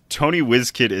funny. Tony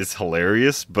Wiskit is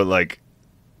hilarious, but like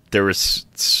there was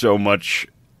so much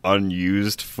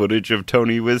unused footage of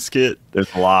Tony Wiskit.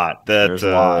 There's a lot.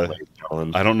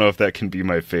 I don't know if that can be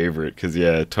my favorite because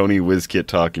Tony Wiskit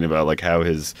talking about like how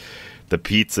the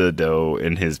pizza dough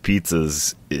in his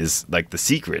pizzas is like the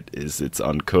secret is it's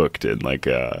uncooked and like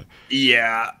that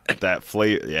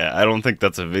flavor. Yeah, I don't think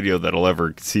that's a video that'll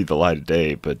ever see the light of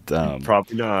day, but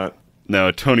probably not.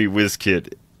 No, Tony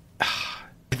Wiskit.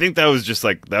 I think that was just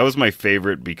like that was my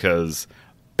favorite because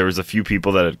there was a few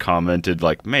people that had commented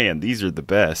like, "Man, these are the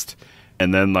best."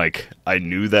 And then like I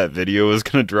knew that video was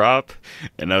going to drop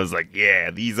and I was like,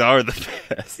 "Yeah, these are the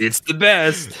best." It's the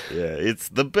best. Yeah, it's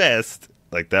the best.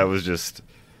 Like that was just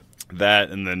that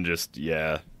and then just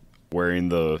wearing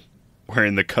the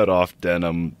cut-off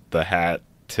denim, the hat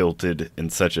tilted in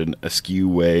such an askew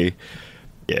way.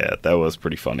 Yeah, that was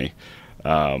pretty funny.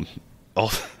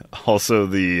 Also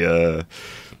the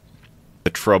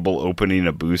trouble opening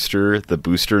a booster, the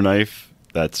booster knife.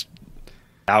 That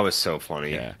was so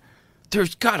funny. Yeah,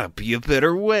 there's gotta be a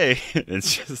better way.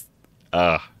 It's just,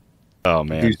 oh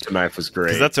man, booster knife was great.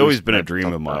 Because that's always been a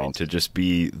dream of mine to just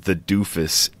be the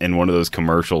doofus in one of those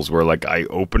commercials where like I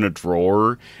open a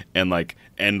drawer and like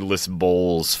endless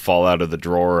bowls fall out of the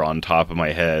drawer on top of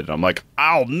my head. And I'm like,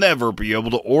 I'll never be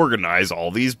able to organize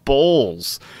all these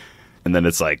bowls. And then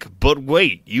it's like, but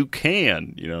wait, you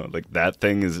can, like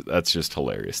that's just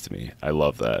hilarious to me. I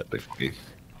love that.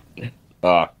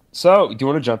 So do you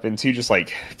want to jump into just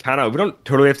like we don't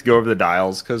totally have to go over the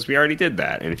dials because we already did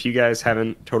that. And if you guys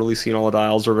haven't totally seen all the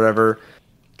dials or whatever,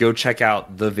 go check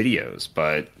out the videos.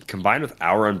 But combined with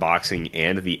our unboxing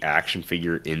and the Action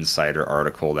Figure Insider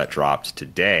article that dropped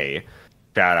today,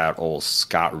 shout out old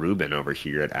Scott Rubin over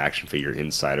here at Action Figure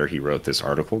Insider. He wrote this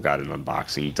article, got an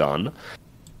unboxing done.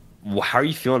 How are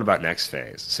you feeling about next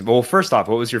phase? So, well, first off,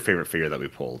 what was your favorite figure that we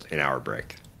pulled in our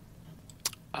brick?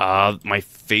 My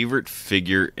favorite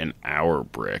figure in our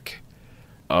brick.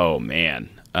 Oh man,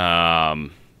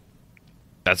 that's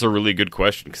a really good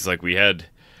question because like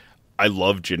I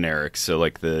love generics, so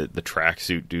like the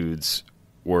tracksuit dudes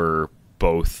were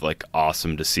both like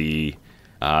awesome to see.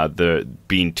 The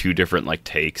being two different like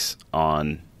takes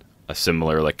on a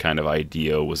similar like kind of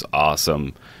idea was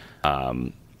awesome.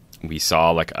 We saw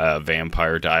like a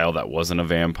vampire dial that wasn't a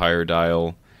vampire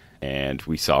dial, and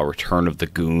we saw Return of the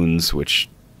Goons, which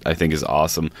I think is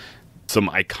awesome. Some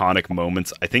iconic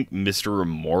moments. I think Mr.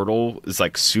 Immortal is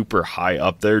like super high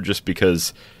up there just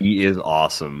because he is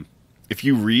awesome. If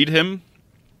you read him,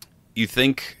 you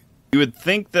would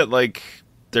think that like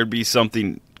there'd be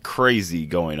something crazy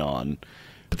going on,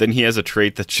 but then he has a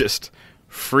trait that's just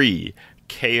free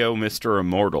KO Mr.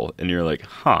 Immortal, and you're like,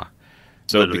 huh.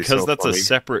 So literally because that's funny. A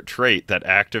separate trait that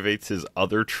activates his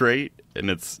other trait, and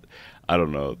it's, I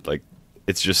don't know, like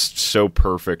it's just so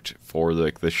perfect for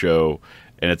like the show,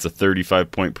 and it's a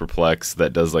 35-point perplex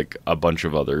that does like a bunch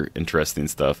of other interesting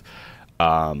stuff.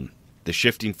 The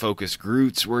shifting focus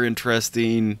Groots were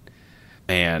interesting,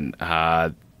 and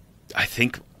I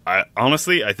think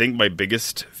my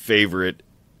biggest favorite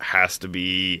has to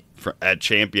be at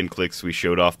Champion Clix. We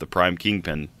showed off the Prime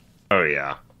Kingpin. Oh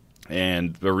yeah.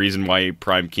 And the reason why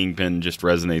Prime Kingpin just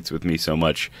resonates with me so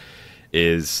much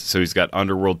is so he's got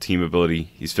Underworld team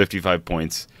ability. He's 55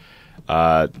 points.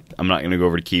 I'm not going to go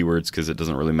over to keywords because it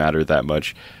doesn't really matter that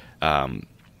much.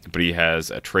 But he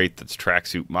has a trait that's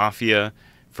Tracksuit Mafia.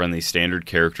 Friendly standard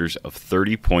characters of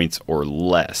 30 points or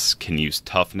less can use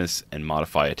toughness and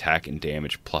modify attack and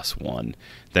damage +1.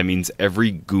 That means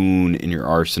every goon in your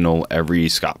arsenal, every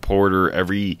Scott Porter,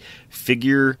 every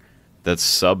figure that's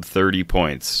sub 30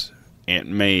 points, Aunt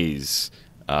May's,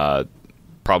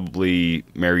 probably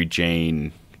Mary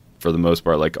Jane for the most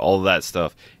part, like all of that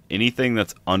stuff. Anything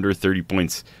that's under 30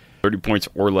 points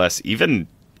or less, even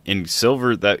in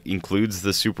silver, that includes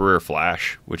the super rare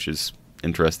Flash, which is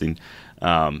interesting.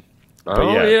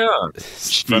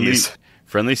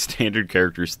 Friendly standard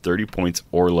characters 30 points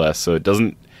or less, so it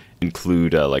doesn't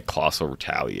include like Colossal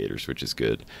Retaliators, which is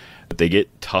good. But they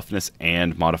get toughness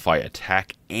and modify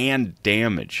attack and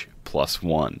damage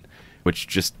 +1, which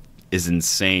just is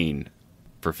insane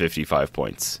for 55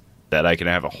 points. That I can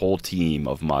have a whole team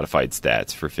of modified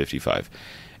stats for 55.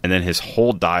 And then his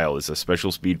whole dial is a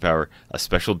special speed power, a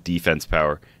special defense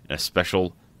power, and a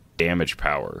special damage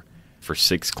power for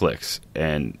 6 clicks.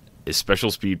 And his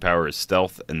special speed power is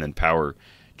stealth, and then power.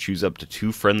 Choose up to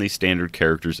 2 friendly standard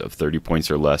characters of 30 points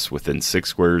or less within 6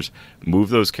 squares. Move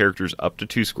those characters up to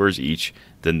 2 squares each.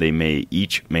 Then they may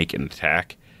each make an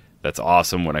attack. That's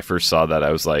awesome. When I first saw that,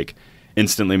 I was like,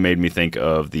 instantly made me think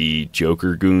of the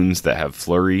Joker goons that have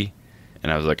flurry.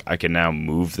 And I was like, I can now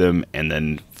move them and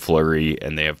then flurry,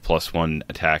 and they have +1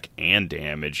 attack and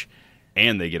damage,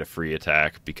 and they get a free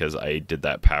attack because I did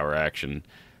that power action.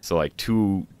 So like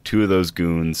two of those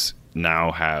goons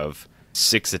now have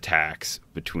 6 attacks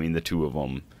between the 2 of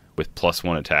them with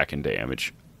 +1 attack and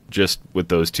damage, just with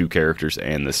those 2 characters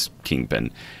and this Kingpin.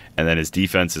 And then his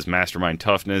defense is Mastermind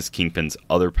Toughness. Kingpin's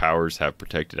other powers have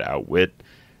Protected Outwit,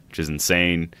 which is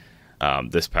insane.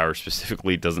 This power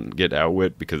specifically doesn't get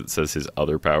Outwit because it says his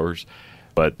other powers.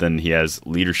 But then he has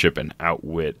Leadership and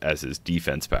Outwit as his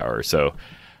defense power. So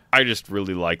I just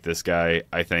really like this guy.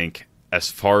 I think as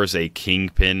far as a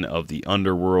Kingpin of the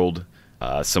underworld,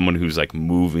 someone who's like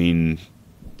moving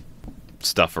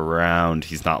stuff around,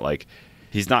 he's not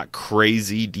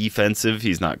crazy defensive.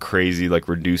 He's not crazy like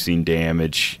reducing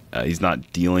damage. He's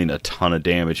not dealing a ton of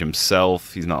damage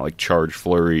himself. He's not like charge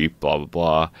flurry, blah, blah,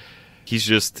 blah. He's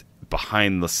just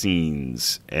behind the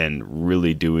scenes and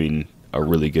really doing a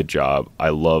really good job. I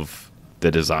love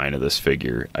the design of this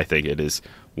figure. I think it is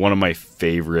one of my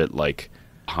favorite like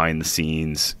behind the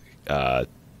scenes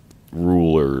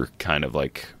ruler kind of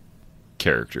like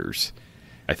characters.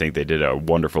 I think they did a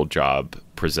wonderful job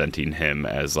presenting him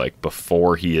as like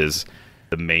before he is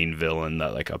the main villain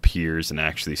that like appears and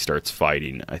actually starts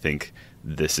fighting. I think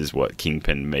this is what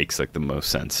Kingpin makes like the most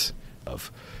sense of.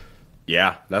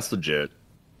 Yeah, that's legit.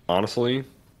 Honestly,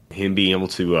 him being able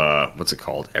to what's it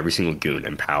called? Every single goon,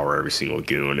 empower every single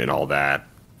goon and all that.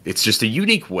 It's just a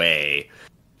unique way.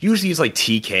 Usually it's like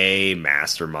TK,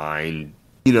 Mastermind,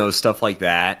 stuff like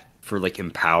that for like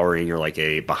empowering or like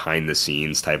a behind the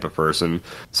scenes type of person.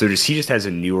 So he just has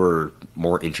a newer,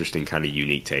 more interesting kind of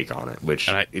unique take on it, which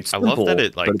it's simple, I love that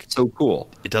it like but it's so cool.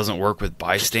 It doesn't work with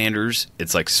bystanders.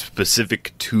 It's like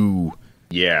specific to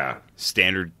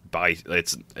standard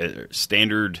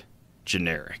standard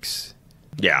generics.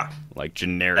 Yeah, like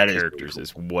generic characters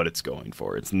is what it's going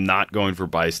for. It's not going for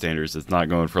bystanders. It's not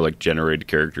going for like generated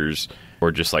characters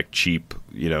or just like cheap,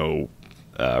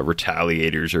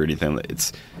 retaliators or anything.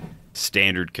 It's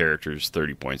standard characters,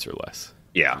 30 points or less.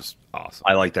 Yeah, which is awesome.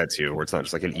 I like that too, where it's not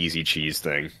just like an easy cheese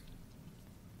thing.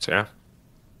 So yeah,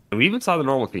 and we even saw the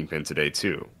normal Kingpin today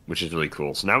too, which is really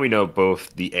cool. So now we know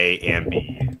both the A and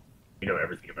B. We know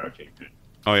everything about Kingpin.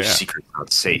 Oh yeah, secret's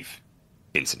not safe.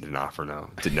 Vincent D'Onofrio,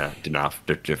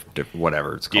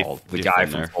 whatever it's called. The guy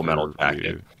from Full Metal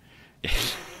Jacket.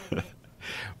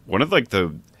 One of like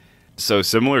so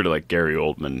similar to like Gary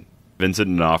Oldman, Vincent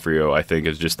D'Onofrio, I think,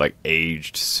 has just like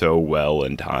aged so well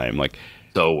in time. Like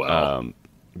so well.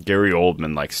 Gary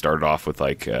Oldman like started off with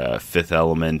like Fifth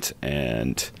Element,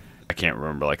 and I can't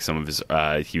remember like some of his.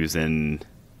 He was in,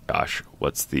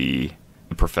 what's the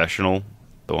Professional,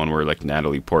 the one where like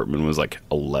Natalie Portman was like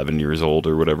 11 years old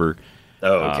or whatever.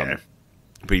 Oh, okay.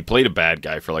 But he played a bad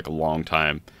guy for like a long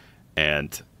time,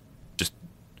 and just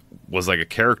was like a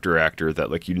character actor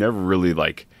that like you never really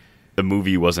like. The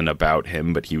movie wasn't about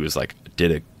him, but he was like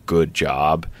did a good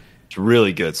job. It's a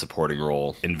really good supporting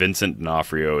role. And Vincent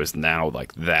D'Onofrio is now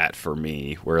like that for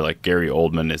me, where like Gary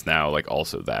Oldman is now like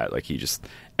also that. Like he just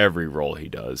every role he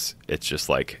does, it's just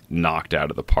like knocked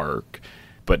out of the park.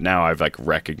 But now I've like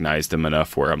recognized him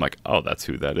enough where I'm like, oh, that's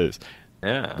who that is.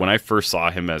 Yeah. When I first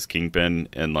saw him as Kingpin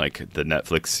in like the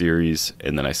Netflix series,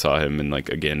 and then I saw him in like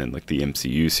again in like the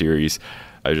MCU series,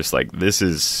 I was just like, this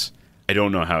is. I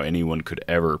don't know how anyone could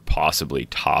ever possibly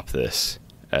top this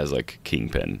as like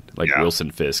Kingpin. Like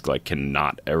Wilson Fisk like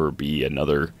cannot ever be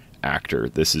another actor.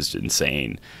 This is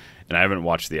insane. And I haven't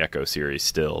watched the Echo series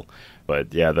still,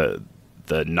 but yeah, the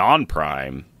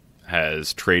non-Prime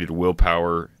has traded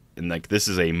willpower, and like this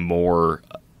is a more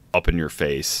up in your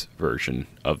face version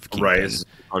of Kingpin. Right, it's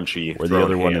punchy. Where the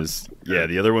other one is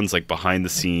the other one's like behind the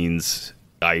scenes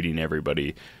guiding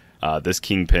everybody. This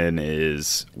Kingpin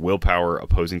is willpower.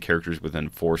 Opposing characters within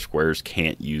 4 squares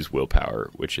can't use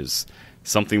willpower, which is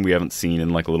something we haven't seen in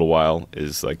like a little while.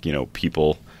 Is like, you know,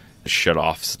 people shut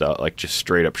off stuff, like just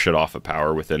straight up shut off a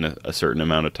power within a certain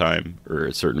amount of time or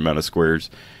a certain amount of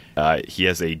squares. He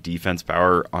has a defense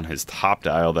power on his top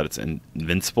dial that it's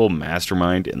invincible,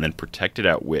 mastermind, and then protected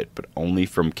outwit, but only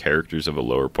from characters of a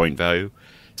lower point value.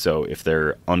 So if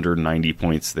they're under 90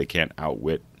 points, they can't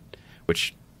outwit,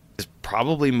 which is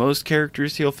probably most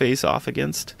characters he'll face off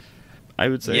against, I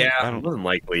would say. Yeah, more than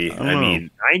likely. I mean,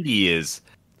 90 is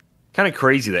kind of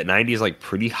crazy that 90 is like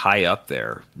pretty high up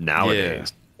there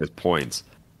nowadays with points.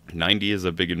 90 is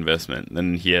a big investment.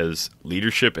 Then he has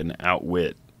leadership and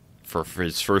outwit for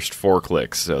his first 4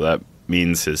 clicks. So that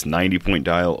means his 90-point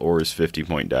dial or his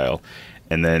 50-point dial.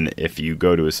 And then if you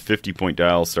go to his 50-point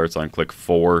dial, starts on click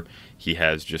 4, he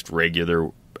has just regular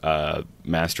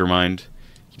mastermind.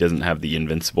 He doesn't have the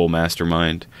invincible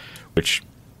mastermind, which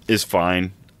is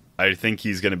fine. I think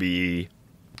he's going to be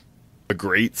a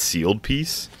great sealed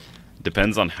piece.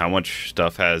 Depends on how much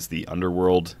stuff has the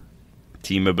underworld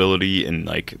team ability and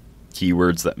like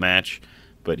keywords that match.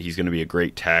 But he's going to be a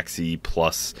great taxi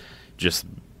plus just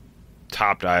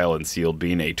top dial and sealed,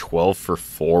 being a 12 for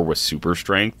 4 with super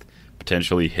strength,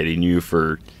 potentially hitting you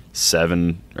for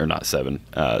 5,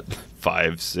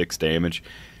 6 damage.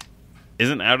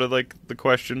 Isn't out of like the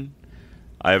question.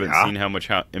 I haven't seen how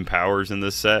much empowers in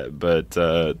this set, but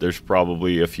there's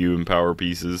probably a few empower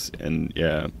pieces, and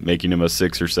making him a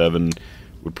 6 or 7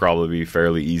 would probably be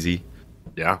fairly easy.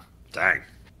 Yeah, dang.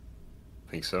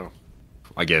 I think so.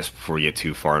 I guess before we get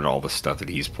too far into all the stuff that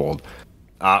he's pulled,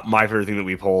 my favorite thing that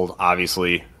we pulled,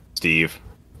 obviously, Steve.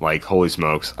 Like, holy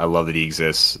smokes, I love that he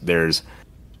exists. There's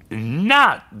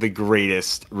not the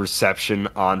greatest reception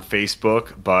on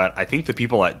Facebook, but I think the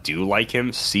people that do like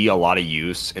him see a lot of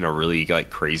use in a really like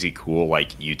crazy cool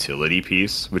like utility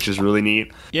piece, which is really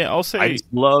neat. Yeah, I'll say I just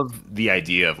love the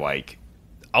idea of like.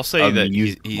 I'll say that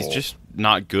he's just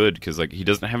not good because like he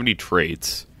doesn't have any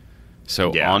traits.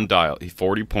 So on dial,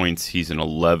 40 points. He's an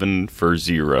 11 for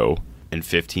 0 and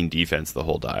 15 defense the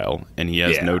whole dial, and he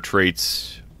has no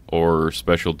traits or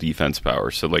special defense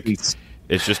power. So like.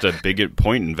 It's just a big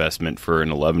point investment for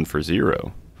an 11 for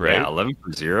 0, right? Yeah, 11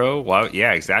 for 0. Wow,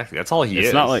 yeah, exactly. That's all he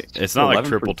is. It's not like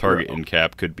triple target in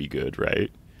cap could be good, right?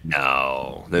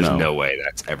 No, there's no way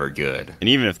that's ever good. And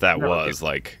even if that was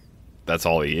like, that's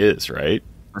all he is, right?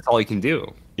 That's all he can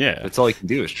do. Yeah, that's all he can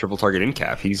do is triple target in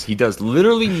cap. He does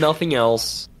literally nothing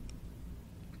else.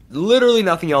 Literally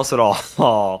nothing else at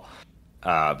all,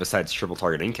 besides triple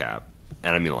target in cap.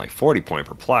 And I mean, like 40-point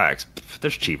perplex.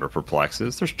 There's cheaper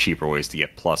perplexes. There's cheaper ways to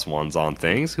get +1s on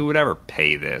things. Who would ever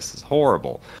pay this? It's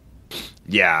horrible.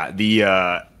 Yeah,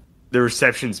 the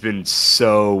reception's been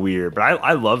so weird, but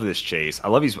I love this chase. I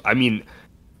love I mean,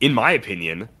 in my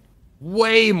opinion,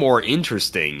 way more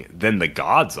interesting than the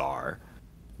gods are.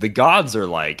 The gods are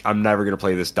like, I'm never gonna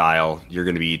play this dial. You're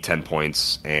gonna be 10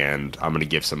 points, and I'm gonna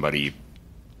give somebody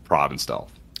prob and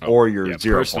stealth. Or your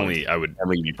 0 personally, points. I'm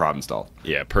going to be prob installed.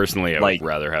 Yeah, personally, I would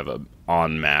rather have a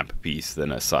on-map piece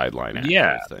than a sideline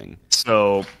active thing.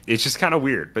 So it's just kind of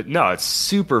weird. But no, it's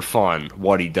super fun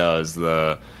what he does.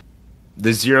 The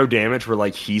 0 damage where,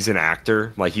 like, he's an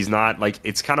actor. Like, he's not, like,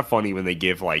 it's kind of funny when they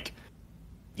give, like,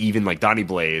 even, like, Donnie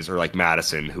Blaze or, like,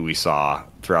 Madison, who we saw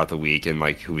throughout the week and,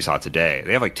 like, who we saw today.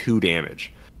 They have, like, 2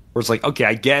 damage. Where it's like, okay,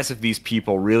 I guess if these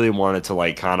people really wanted to,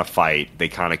 like, kind of fight, they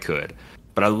kind of could.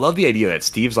 But I love the idea that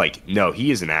Steve's like, no,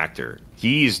 he is an actor.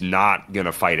 He's not going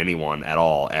to fight anyone at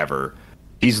all, ever.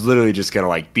 He's literally just going to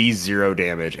like be 0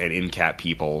 damage and in-cap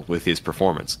people with his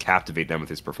performance, captivate them with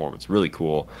his performance. Really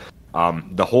cool.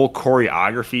 The whole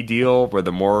choreography deal where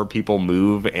the more people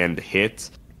move and hit,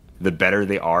 the better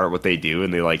they are at what they do,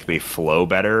 and they flow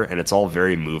better, and it's all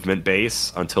very movement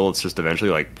based until it's just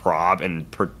eventually like prob and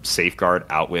safeguard,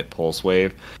 outwit, pulse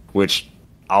wave, which,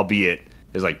 albeit,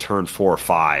 is like turn 4 or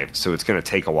 5, so it's going to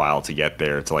take a while to get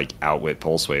there to like outwit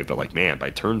pulse wave. But like, man, by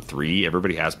turn 3,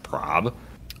 everybody has prob.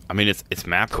 I mean, it's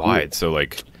map wide, so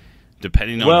like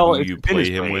depending on who you play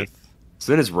him with, it's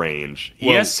in his range. He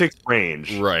has 6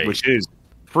 range, right? Which is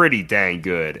pretty dang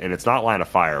good, and it's not line of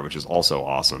fire, which is also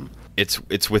awesome.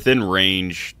 It's within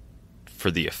range for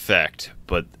the effect,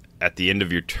 but at the end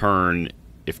of your turn,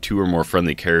 if 2 or more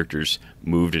friendly characters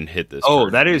moved and hit this. Oh,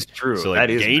 turn. that is true. So that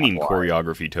is gaining why.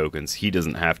 choreography tokens, he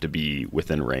doesn't have to be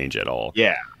within range at all.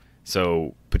 Yeah.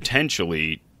 So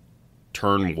potentially,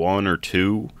 turn 1 or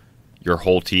 2, your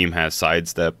whole team has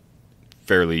sidestep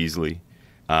fairly easily.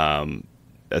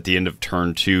 At the end of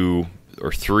turn 2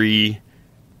 or 3,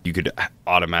 you could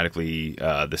automatically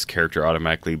this character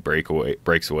automatically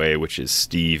breaks away, which is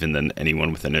Steve, and then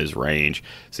anyone within his range.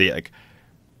 So yeah, like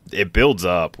it builds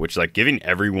up, which like giving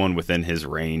everyone within his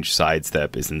range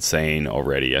sidestep is insane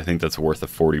already. I think that's worth of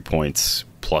 40 points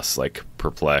plus like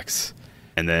perplex.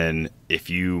 And then if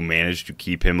you manage to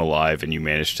keep him alive and you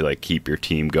manage to like keep your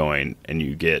team going, and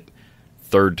you get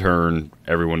third turn,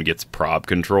 everyone gets prob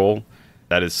control.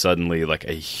 That is suddenly like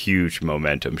a huge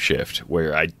momentum shift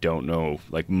where I don't know,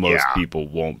 like most people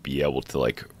won't be able to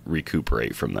like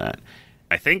recuperate from that.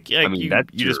 I think you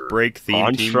just break theme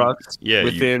constructs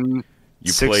within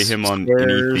you play him on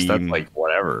any theme. That's like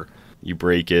whatever. You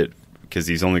break it because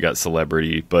he's only got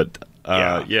celebrity, but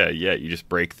you just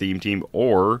break theme team.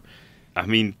 Or, I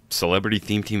mean, celebrity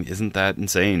theme team isn't that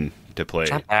insane to play.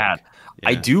 It's not bad. Yeah.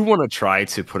 I do want to try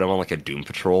to put him on like a Doom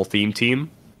Patrol theme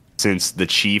team, since the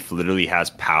Chief literally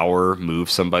has power, move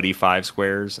somebody 5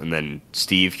 squares, and then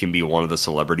Steve can be one of the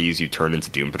celebrities you turn into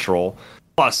Doom Patrol.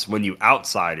 Plus, when you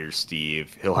outsider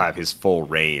Steve, he'll have his full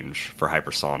range for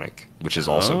hypersonic, which is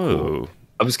also cool.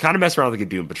 I was kind of messing around with like a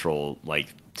Doom Patrol like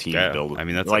team build. I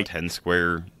mean, that's like a 10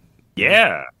 square.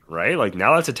 Yeah, right? Like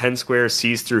now that's a 10 square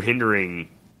sees through hindering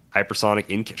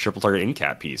hypersonic triple target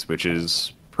in-cap piece, which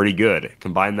is pretty good.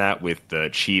 Combine that with the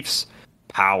Chief's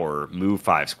power, move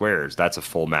 5 squares, that's a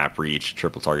full map reach,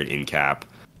 triple target in cap.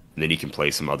 And then you can play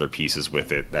some other pieces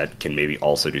with it that can maybe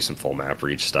also do some full map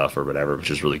reach stuff or whatever, which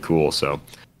is really cool. So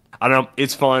I don't know,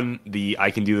 it's fun. The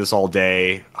I can do this all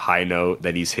day high note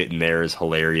that he's hitting there is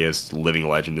hilarious. Living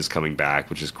Legend is coming back,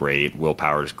 which is great.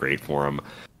 Willpower is great for him.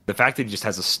 The fact that he just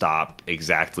has a stop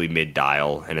exactly mid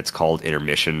dial and it's called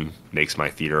intermission makes my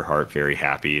theater heart very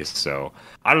happy. So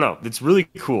I don't know, it's really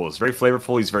cool. It's very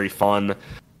flavorful. He's very fun.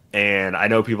 And I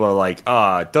know people are like,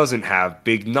 it doesn't have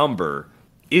big number,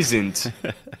 isn't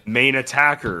main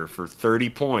attacker for 30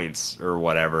 points or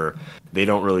whatever. They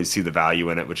don't really see the value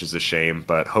in it, which is a shame.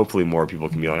 But hopefully more people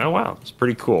can be like, oh, wow, it's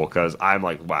pretty cool. Because I'm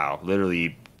like, wow,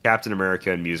 literally Captain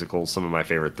America and musicals, some of my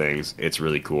favorite things. It's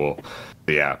really cool.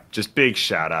 But yeah, just big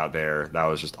shout out there. That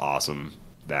was just awesome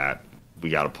that we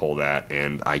got to pull that.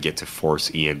 And I get to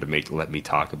force Ian to let me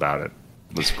talk about it.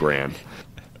 It was grand.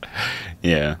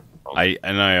 Yeah. I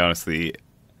honestly,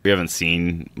 we haven't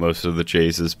seen most of the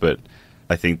chases, but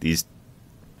I think these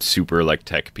super like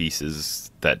tech pieces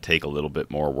that take a little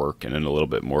bit more work and a little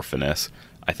bit more finesse,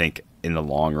 I think in the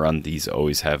long run these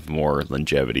always have more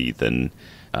longevity than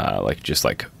like just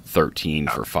like 13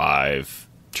 for 5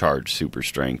 charge super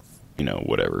strength,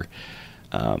 whatever.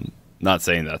 Not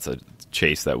saying that's a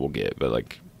chase that we'll get, but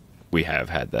like we have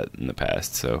had that in the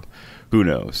past, so who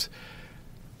knows.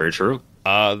 Very true.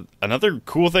 Another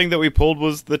cool thing that we pulled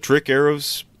was the trick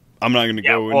arrows. I'm not going to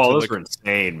go into those were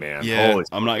insane, man. Yeah,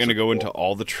 I'm not going to go into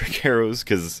all the trick arrows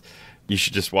because you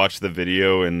should just watch the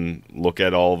video and look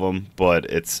at all of them. But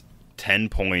it's 10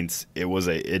 points. There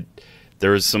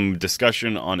was some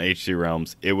discussion on HC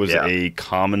Realms. It was a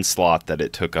common slot that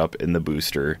it took up in the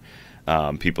booster.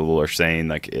 People are saying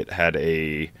like it had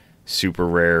a super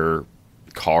rare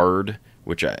card,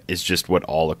 which is just what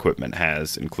all equipment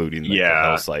has, including the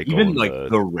Hell Cycle. Even like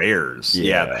the rares.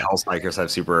 Yeah, the Hell Cycles have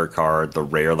super rare card. The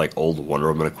rare like old Wonder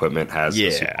Woman equipment has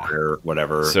a super rare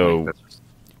whatever. So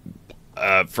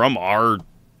from our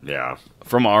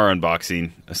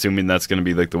unboxing, assuming that's going to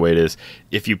be like the way it is,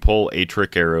 if you pull a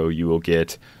trick arrow, you will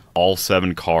get all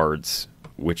 7 cards,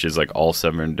 which is like all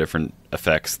 7 different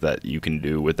effects that you can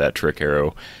do with that trick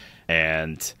arrow.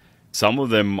 And some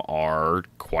of them are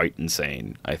quite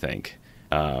insane, I think.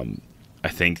 I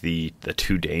think the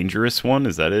too dangerous one,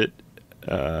 is that it?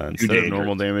 Instead of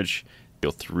normal damage,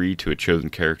 deal 3 to a chosen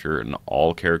character and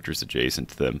all characters adjacent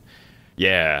to them.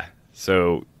 Yeah,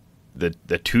 so the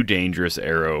too dangerous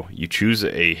arrow, you choose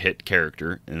a hit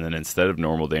character, and then instead of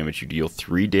normal damage, you deal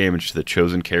 3 damage to the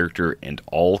chosen character and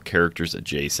all characters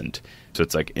adjacent. So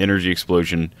it's like energy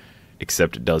explosion,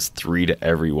 except it does 3 to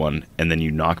everyone, and then you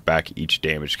knock back each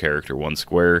damaged character 1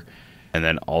 square. And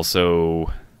then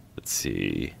also, let's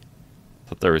see, I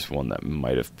thought there was one that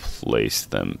might have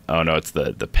placed them. Oh no, it's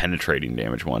the penetrating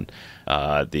damage one.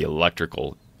 The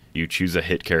electrical, you choose a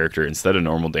hit character, instead of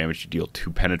normal damage, you deal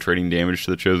 2 penetrating damage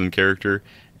to the chosen character,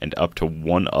 and up to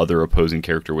 1 other opposing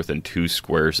character within 2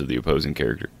 squares of the opposing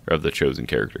character, of the chosen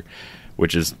character,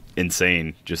 which is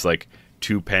insane. Just like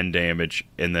 2 pen damage,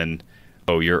 and then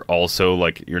oh, you're also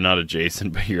like, you're not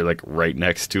adjacent, but you're like right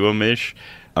next to him ish,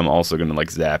 I'm also gonna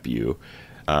like zap you.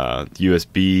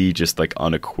 USB just like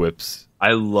unequips.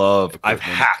 I've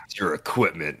hacked your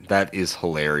equipment. That is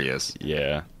hilarious.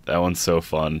 Yeah, that one's so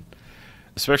fun.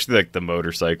 Especially like the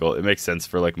motorcycle. It makes sense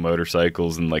for like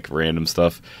motorcycles and like random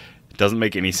stuff. It doesn't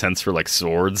make any sense for like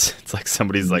swords. It's like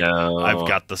somebody's like, No. I've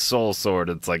got the soul sword.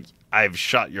 It's like, I've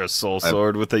shot your soul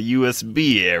sword with a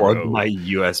USB arrow. Or my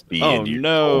USB. Oh into your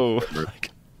no! soul.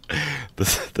 Like,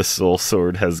 the soul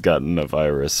sword has gotten a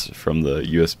virus from the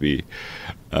USB.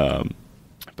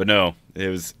 But no, it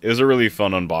was a really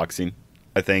fun unboxing.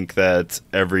 I think that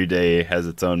every day has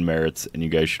its own merits, and you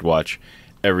guys should watch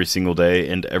every single day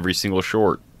and every single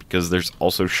short, because there's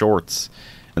also shorts.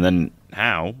 And then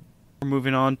now we're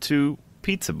moving on to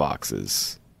pizza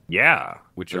boxes. Yeah,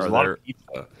 Which there's are a lot their, of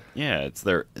pizza. yeah, it's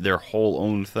their whole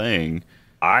own thing.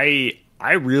 I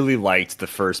really liked the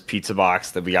first pizza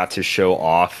box that we got to show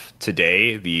off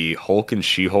today. The Hulk and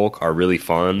She-Hulk are really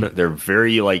fun. They're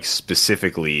very like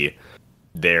specifically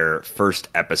their first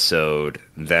episode,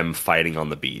 them fighting on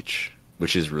the beach,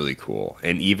 which is really cool.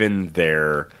 And even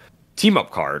their team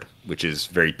up card, which is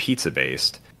very pizza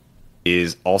based,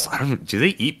 is also, I don't know, do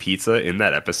they eat pizza in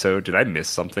that episode? Did I miss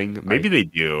something? Maybe they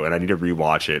do, and I need to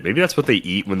rewatch it. Maybe that's what they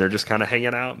eat when they're just kind of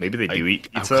hanging out. Maybe they do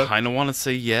eat pizza. I kind of want to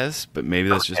say yes, but maybe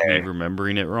that's just me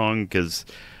remembering it wrong, because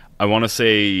I want to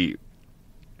say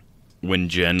when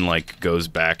Jen like goes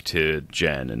back to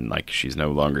Jen and like she's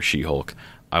no longer She-Hulk,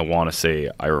 I want to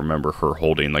say I remember her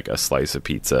holding like a slice of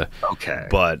pizza. Okay.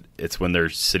 But it's when they're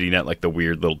sitting at like the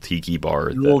weird little tiki bar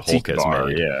that Little Hulk tiki has bar,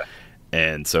 made. yeah.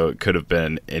 And so it could have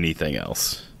been anything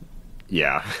else.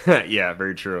 Yeah. Yeah,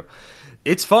 very true.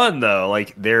 It's fun though.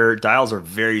 Like their dials are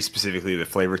very specifically, the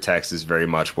flavor text is very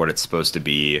much what it's supposed to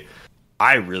be.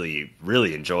 I really,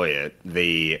 really enjoy it.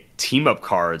 The team up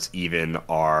cards even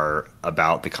are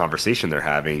about the conversation they're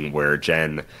having, where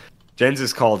Jen's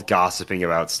is called Gossiping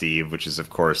About Steve, which is of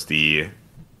course the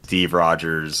Steve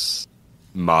Rogers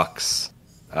Mux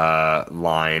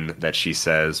line that she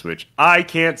says, which I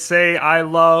can't say I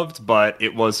loved, but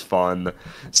it was fun.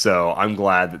 So I'm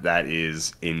glad that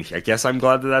is in. I guess I'm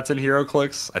glad that that's in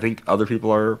Heroclix. I think other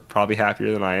people are probably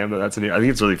happier than I am that that's in here. I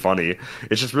think it's really funny.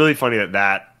 It's just really funny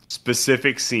that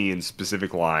specific scene,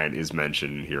 specific line is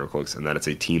mentioned in Heroclix, and that it's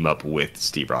a team up with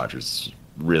Steve Rogers.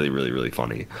 Really, really, really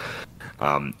funny.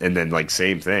 And then like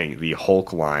same thing, the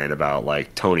Hulk line about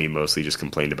like Tony mostly just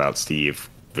complained about Steve,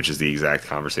 which is the exact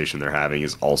conversation they're having,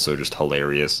 is also just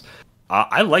hilarious.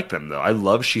 I like them though. I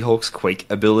love She-Hulk's Quake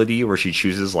ability, where she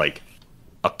chooses like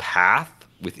a path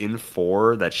within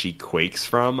 4 that she quakes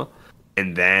from,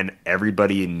 and then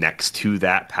everybody next to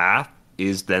that path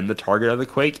is then the target of the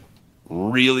quake.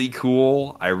 Really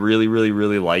cool. I really, really,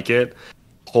 really like it.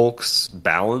 Hulk's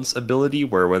balance ability,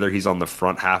 where whether he's on the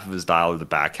front half of his dial or the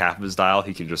back half of his dial,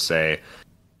 he can just say,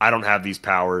 I don't have these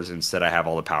powers, instead I have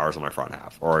all the powers on my front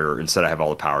half, or instead I have all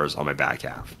the powers on my back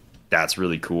half. That's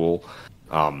really cool.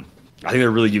 I think they're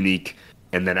really unique.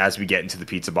 And then as we get into the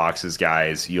pizza boxes,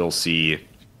 guys, you'll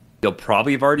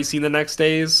probably have already seen the next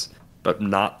days, but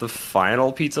not the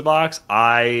final pizza box.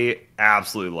 I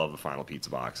absolutely love the final pizza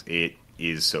box. It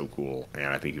is so cool, and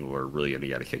I think people are really going to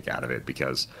get a kick out of it,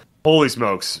 because holy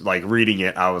smokes, like reading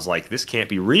it, I was like, this can't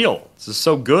be real. This is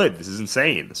so good. This is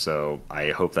insane. So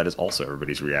I hope that is also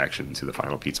everybody's reaction to the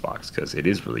final pizza box, because it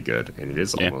is really good, and it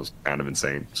is almost kind of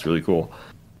insane. It's really cool.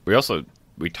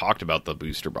 We talked about the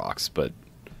booster box, but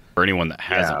for anyone that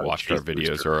hasn't watched our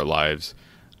videos or our lives,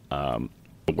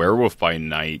 Werewolf by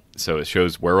Night, so it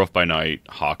shows Werewolf by Night,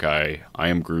 Hawkeye, I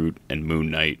Am Groot, and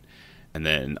Moon Knight. And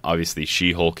then obviously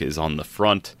She-Hulk is on the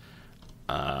front.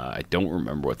 I don't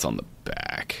remember what's on the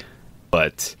back.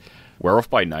 But Werewolf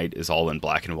by Night is all in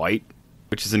black and white,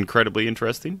 which is incredibly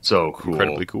interesting. So cool.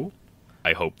 Incredibly cool.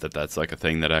 I hope that that's like a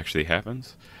thing that actually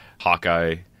happens.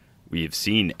 Hawkeye, we've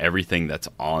seen everything that's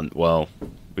on... Well,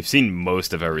 we've seen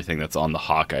most of everything that's on the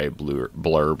Hawkeye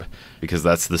blurb, because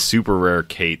that's the super rare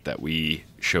Kate that we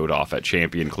showed off at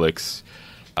Champion Clix.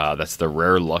 That's the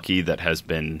rare Lucky that has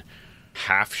been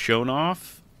half shown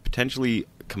off, potentially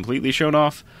completely shown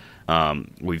off.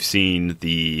 We've seen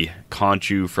the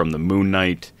Conchu from the Moon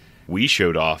Knight. We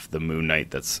showed off the Moon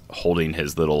Knight that's holding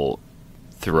his little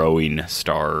throwing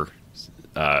star,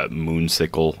 moon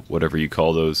sickle, whatever you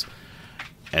call those.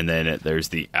 And then there's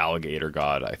the alligator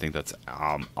god. I think that's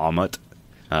Ammit.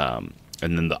 And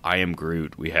then the I Am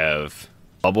Groot. We have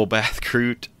Bubble Bath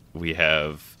Groot. We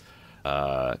have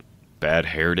Bad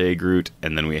Hair Day Groot.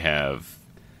 And then we have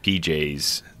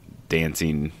PJ's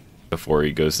dancing before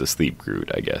he goes to sleep Groot,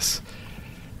 I guess.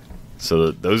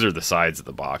 So those are the sides of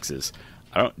the boxes.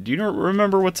 Do you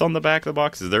remember what's on the back of the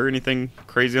box? Is there anything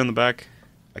crazy on the back?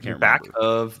 I can't Back remember.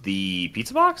 of the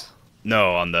pizza box?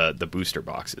 No, on the booster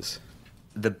boxes.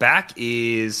 The back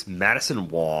is Madison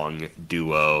Wong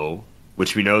duo,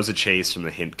 which we know is a chase from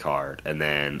the hint card, and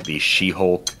then the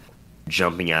She-Hulk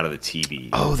jumping out of the TV.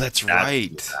 Oh, that's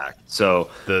right. the back. So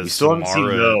The we still haven't seen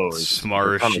those.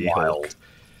 Samara They're kinda She-Hulk wild.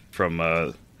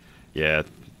 from yeah.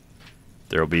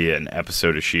 There'll be an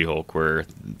episode of She-Hulk where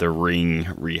the ring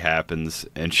rehappens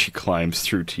and she climbs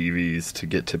through TVs to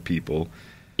get to people.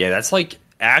 Yeah, that's like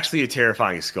actually a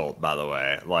terrifying sculpt, by the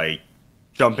way. Like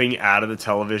jumping out of the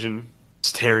television,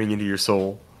 staring into your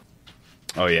soul.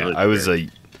 Oh yeah, Really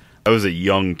I was a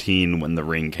young teen when The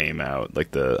Ring came out,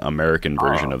 like the American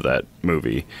version of that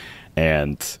movie,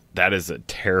 and that is a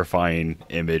terrifying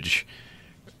image,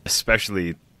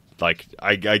 especially like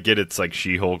I get it's like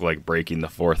She-Hulk like breaking the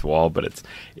fourth wall, but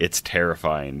it's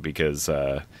terrifying because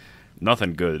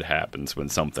nothing good happens when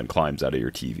something climbs out of your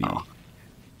TV.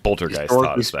 Poltergeist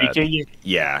taught us that.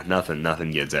 Yeah,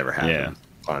 nothing good's ever happened. Yeah.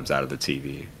 Climbs out of the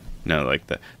TV. No, like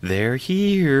they're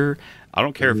here. I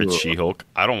don't care if it's Ugh. She-Hulk.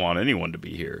 I don't want anyone to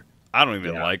be here. I don't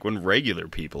even like when regular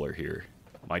people are here.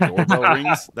 My doorbell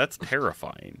rings. That's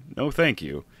terrifying. No, thank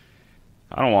you.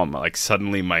 I don't want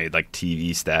suddenly my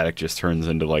TV static just turns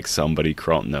into like somebody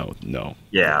crawling. No.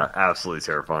 Yeah, absolutely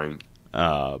terrifying.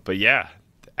 But yeah,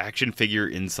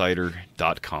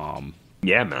 actionfigureinsider.com.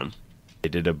 Yeah, man. They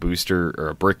did a booster or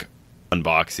a brick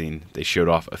unboxing. They showed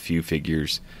off a few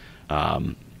figures.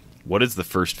 What is the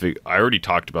first figure? I already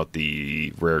talked about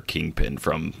the rare Kingpin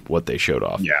from what they showed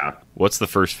off. Yeah. What's the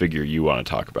first figure you want to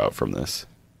talk about from this?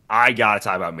 I gotta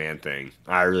talk about Man-Thing.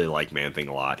 I really like Man-Thing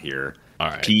a lot here. All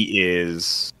right. He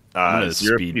is I'm gonna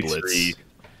 0 speed P3.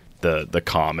 blitz the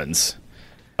commons.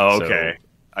 Oh, okay.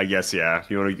 I guess yeah.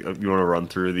 You want to run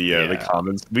through the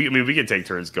commons? We can take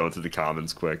turns going through the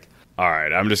commons quick. All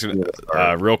right. I'm just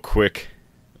gonna real quick.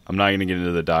 I'm not gonna get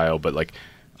into the dial, but the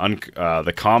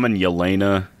common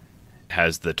Yelena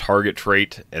has the target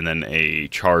trait and then a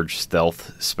charge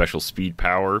stealth special speed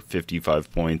power,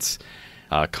 55 points.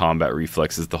 Combat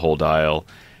reflexes the whole dial.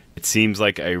 It seems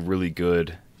like a really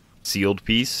good sealed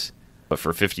piece, but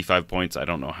for 55 points, I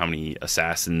don't know how many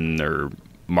assassin or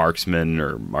marksman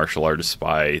or martial artist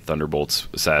spy, thunderbolts,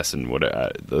 assassin, what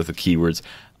the keywords.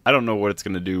 I don't know what it's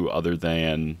going to do other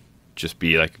than just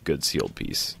be like a good sealed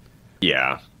piece.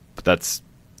 Yeah. But that's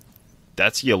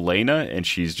Yelena, and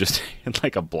she's just in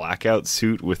like a blackout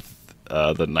suit with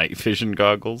the night vision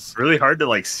goggles. Really hard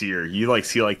to see her. You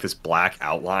see this black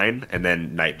outline, and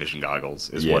then night vision goggles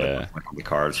is what it looks like on the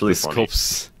card. It's really funny.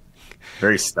 Sculpt's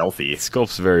Very stealthy.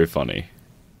 Sculpt's very funny.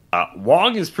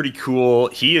 Wong is pretty cool.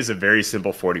 He is a very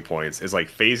simple 40 points. It's like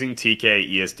phasing TK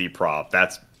ESD prop.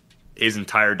 That's his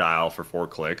entire dial for 4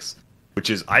 clicks,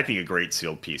 which is, I think, a great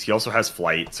sealed piece. He also has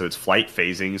flight, so it's flight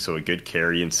phasing, so a good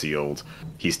carry and sealed.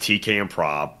 He's TK and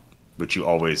prop, which you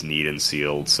always need in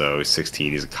sealed, so he's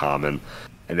 16, he's a common.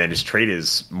 And then his trait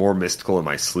is more mystical in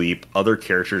my sleep. Other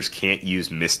characters can't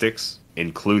use mystics,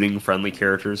 including friendly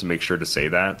characters. Make sure to say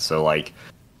that. So,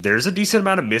 there's a decent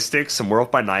amount of mystics. Some Werewolf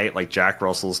by Night, like Jack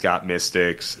Russell's got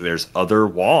mystics. There's other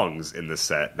Wongs in the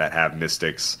set that have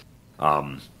mystics.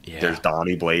 There's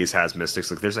Donnie Blaze has mystics.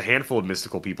 There's a handful of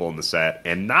mystical people in the set,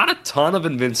 and not a ton of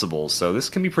invincibles. So this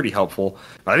can be pretty helpful.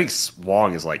 But I think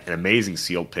Wong is an amazing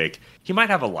sealed pick. He might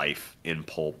have a life in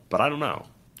Pulp, but I don't know.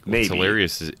 Maybe. What's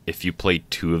hilarious is if you play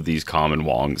 2 of these common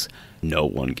Wongs, no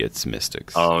one gets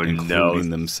mystics. Oh, including no.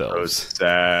 themselves. So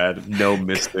sad. No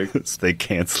mystics. They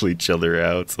cancel each other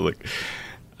out. So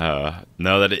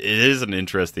no, that it is an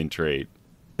interesting trait.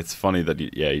 It's funny that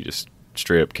you just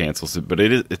straight up cancels it, but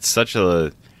it's such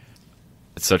a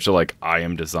I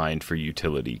am designed for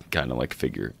utility kind of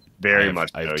figure. Very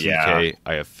much. I have TK, yeah.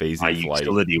 I have phasing flight,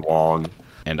 utility Wong,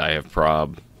 and I have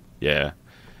prob. Yeah,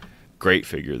 great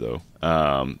figure though.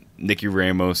 Nikki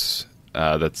Ramos,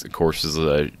 that's of course is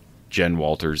a Jen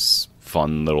Walters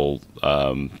fun little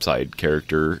side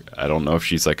character. I don't know if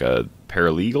she's a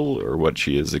paralegal or what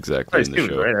she is exactly in the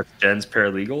show. Right? That's Jen's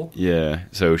paralegal. Yeah,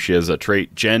 so she has a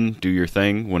trait, Jen, do your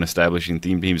thing. When establishing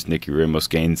theme teams, Nikki Ramos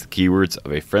gains the keywords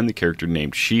of a friendly character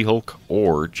named She-Hulk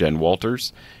or Jen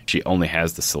Walters. She only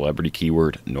has the celebrity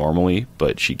keyword normally,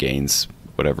 but she gains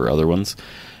whatever other ones.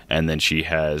 And then she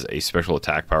has a special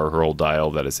attack power hurl dial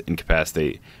that is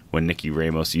incapacitate. When Nikki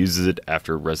Ramos uses it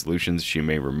after resolutions, she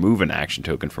may remove an action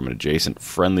token from an adjacent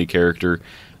friendly character,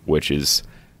 which is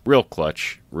real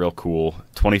clutch, real cool.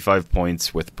 25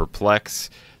 points with Perplex.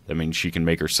 That means she can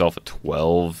make herself a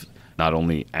 12, not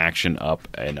only action up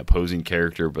an opposing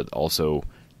character, but also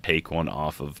take one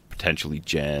off of potentially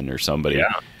Jen or somebody.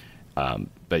 Yeah.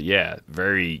 But yeah,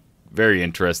 very, very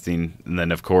interesting. And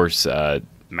then, of course,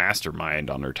 Mastermind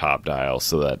on her top dial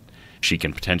so that she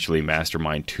can potentially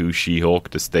Mastermind 2 She-Hulk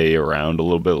to stay around a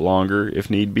little bit longer if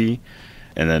need be.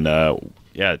 And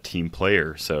then, Team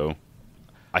Player. So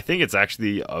I think it's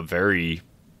actually a very,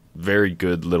 very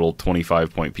good little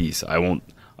 25-point piece.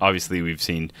 Obviously, we've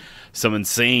seen some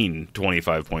insane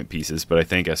 25-point pieces, but I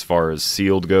think as far as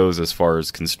sealed goes, as far as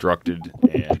constructed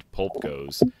and pulp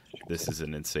goes, this is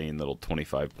an insane little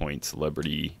 25-point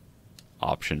celebrity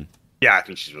option. Yeah, I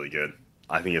think she's really good.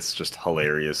 I think it's just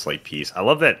hilarious, piece. I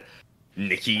love that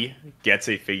Nikki gets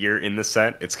a figure in the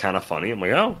set. It's kind of funny. I'm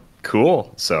like, oh,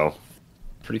 cool. So,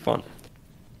 pretty fun.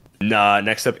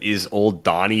 Next up is old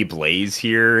Donnie Blaze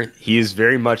here. He is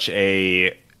very much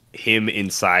him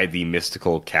inside the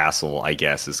mystical castle, I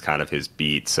guess, is kind of his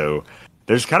beat. So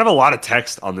there's kind of a lot of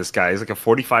text on this guy. He's like a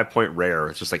 45-point rare.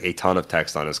 It's just a ton of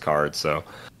text on his card. So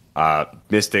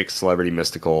mystic, celebrity,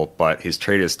 mystical, but his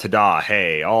trait is tada,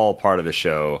 hey, all part of the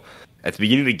show. At the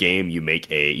beginning of the game,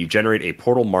 you generate a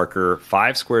portal marker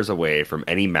 5 squares away from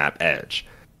any map edge.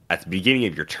 At the beginning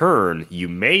of your turn, you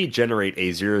may generate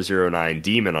a 009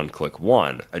 demon on click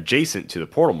 1, adjacent to the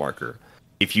portal marker.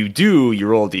 If you do, you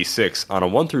roll a d6. On a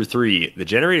 1 through 3, the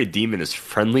generated demon is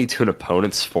friendly to an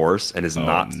opponent's force and is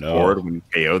not scored when you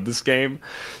KO'd this game.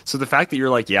 So the fact that you're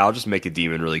like, I'll just make a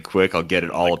demon really quick. I'll get it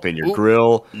all up in your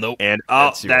grill. Nope. And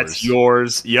that's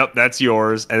yours. Yep, that's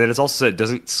yours. And then it's also said it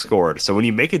doesn't score. So when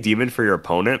you make a demon for your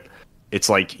opponent, it's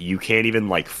like you can't even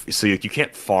you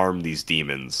can't farm these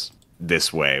demons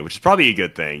this way, which is probably a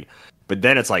good thing. But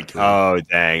then it's like, oh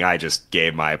dang, I just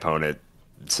gave my opponent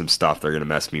some stuff they're gonna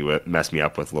mess me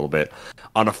up with a little bit.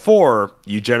 On a 4,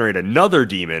 you generate another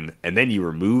demon, and then you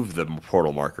remove the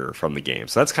portal marker from the game.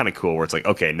 So that's kind of cool. Where it's like,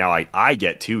 okay, now I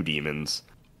get 2 demons,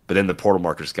 but then the portal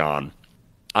marker's gone.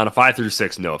 On a 5 through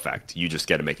 6, no effect. You just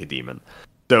get to make a demon.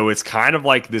 So it's kind of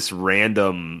like this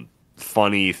random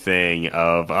funny thing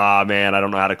of, man, I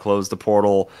don't know how to close the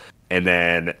portal. And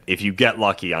then if you get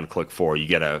lucky on click 4, you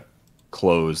get to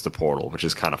close the portal, which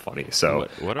is kind of funny. So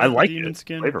what are I like demons it.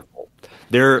 again? Flavorful.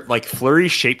 They're like flurry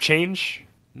shape change.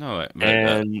 No,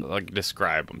 and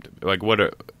describe them.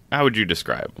 How would you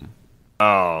describe them?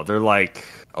 Oh, they're like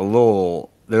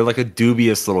a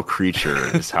dubious little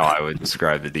creature is how I would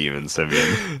describe the demon,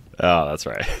 Simeon. Oh, that's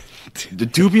right. The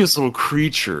dubious little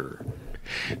creature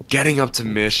getting up to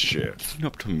mischief.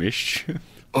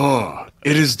 Oh,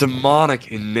 it is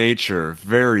demonic in nature,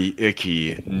 very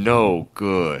icky, no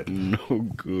good. No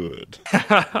good.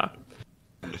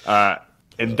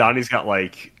 And Donnie's got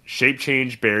shape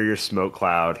change, barrier, smoke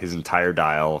cloud, his entire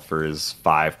dial for his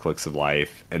 5 clicks of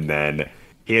life, and then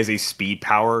he has a speed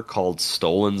power called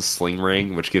Stolen Sling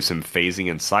Ring, which gives him phasing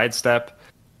and sidestep.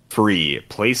 Free.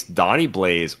 Place Donnie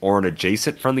Blaze or an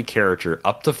adjacent friendly character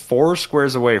up to 4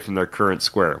 squares away from their current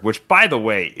square, which, by the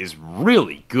way, is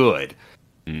really good.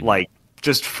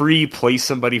 Just free, place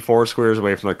somebody 4 squares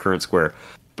away from their current square.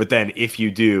 But then if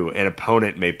you do, an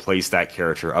opponent may place that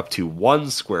character up to 1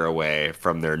 square away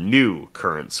from their new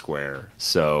current square.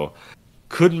 So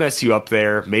could mess you up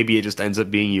there. Maybe it just ends up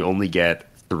being you only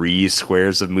get 3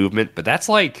 squares of movement. But that's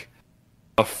like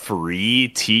a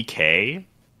free TK.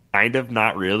 Kind of,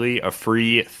 not really. A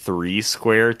free 3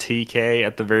 square TK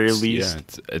at the very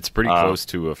least. Yeah, it's pretty close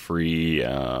to a free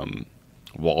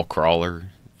wall crawler.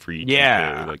 Free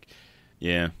TK.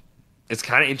 Yeah. It's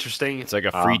kind of interesting. It's like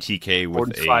a free TK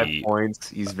with 45 points.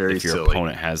 He's very if your silly.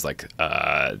 opponent has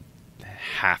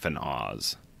half an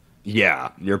Oz.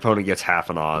 Yeah, your opponent gets half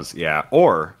an Oz. Yeah,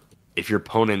 or if your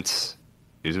opponent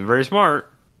isn't very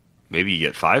smart, maybe you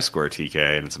get 5 square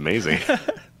TK and it's amazing.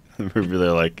 Maybe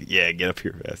they're like, yeah, get up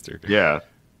here faster. Yeah,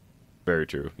 very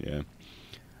true. Yeah.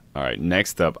 All right,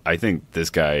 next up, I think this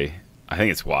guy. I think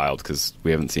it's wild because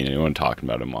we haven't seen anyone talking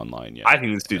about him online yet. I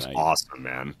think this dude's awesome,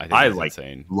 man. I think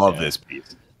insane. Love this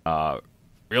piece.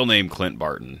 Real name Clint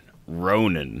Barton.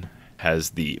 Ronan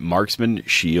has the marksman,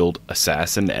 shield,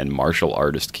 assassin, and martial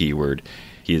artist keyword.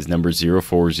 He is number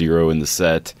 040 in the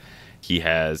set. He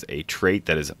has a trait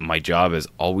that is, my job has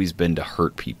always been to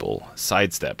hurt people.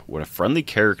 Sidestep. When a friendly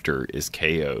character is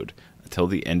KO'd, until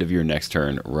the end of your next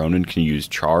turn, Ronan can use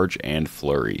charge and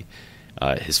flurry.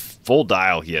 His full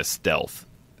dial, he has stealth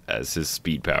as his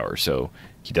speed power, so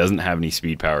he doesn't have any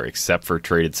speed power except for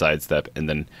traded sidestep, and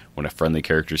then when a friendly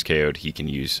character is KO'd, he can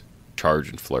use charge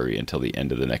and flurry until the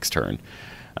end of the next turn,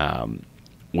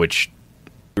 which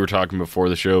we were talking before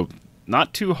the show,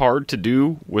 not too hard to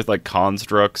do with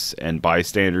constructs and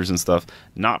bystanders and stuff,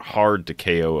 not hard to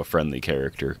KO a friendly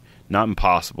character, not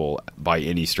impossible by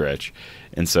any stretch,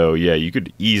 and so yeah, you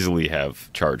could easily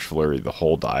have charge flurry the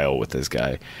whole dial with this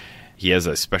guy. He has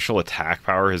a special attack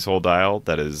power, his whole dial,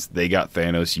 that is, they got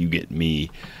Thanos, you get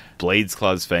me. Blades,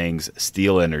 Claws, Fangs,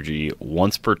 Steel Energy.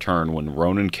 Once per turn, when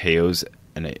Ronan KOs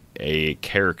a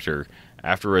character,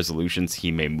 after resolutions,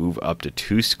 he may move up to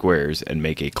 2 squares and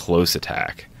make a close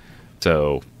attack.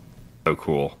 So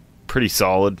cool. Pretty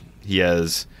solid. He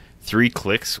has 3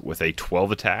 Clix with a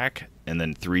 12 attack, and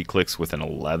then 3 Clix with an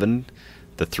 11.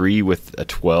 The 3 with a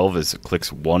 12 is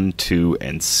Clix 1, 2,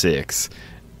 and 6.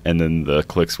 And then the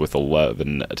Clix with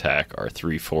 11 attack are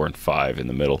 3, 4, and 5 in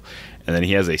the middle. And then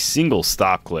he has a single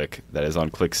stop click that is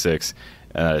on Click 6.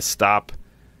 Stop,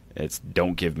 it's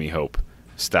Don't Give Me Hope.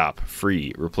 Stop,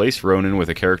 free. Replace Ronan with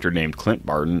a character named Clint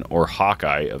Barton or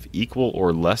Hawkeye of equal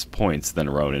or less points than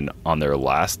Ronan on their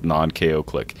last non-KO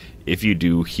click. If you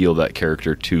do, heal that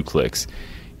character 2 clicks.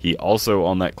 He also,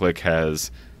 on that click, has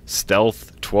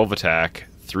Stealth, 12 attack,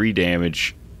 3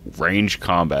 damage, range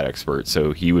combat expert.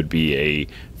 So he would be a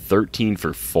 13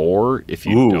 for 4 if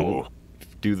you don't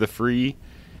do the free.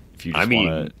 If you just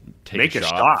want to take a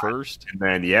shot first. And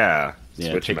then, yeah,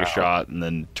 take a shot and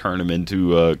then turn him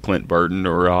into Clint Barton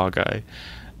or a Hawkeye.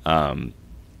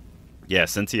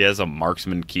 Since he has a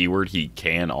marksman keyword, he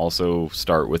can also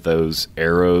start with those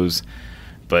arrows.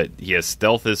 But he has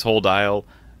stealth his whole dial.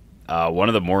 One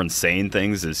of the more insane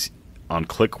things is on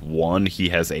click 1, he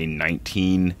has a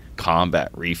 19 combat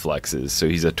reflexes. So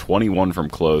he's a 21 from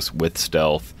close with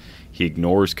stealth. He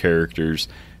ignores characters,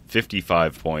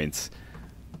 55 points.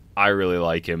 I really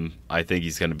like him. I think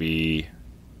he's going to be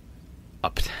a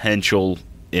potential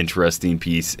interesting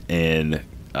piece in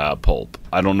Pulp.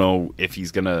 I don't know if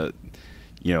he's going to,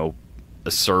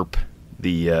 usurp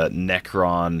the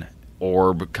Necron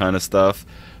orb kind of stuff,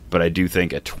 but I do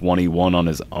think a 21 on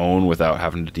his own without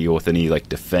having to deal with any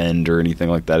defend or anything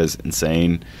like that is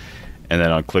insane. And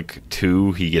then on click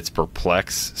 2, he gets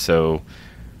perplex, so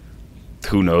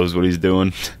who knows what he's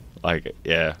doing. I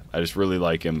just really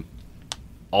like him.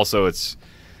 Also, it's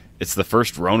the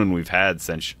first Ronin we've had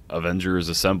since Avengers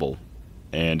Assemble,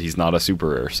 and he's not a super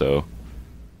rare, so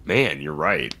man, you're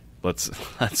right. Let's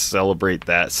celebrate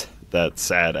that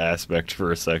sad aspect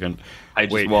for a second.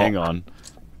 Hang on.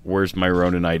 Where's my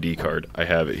Ronin ID card? I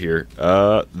have it here.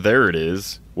 There it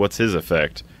is. What's his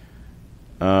effect?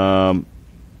 Clint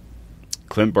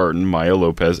Barton, Maya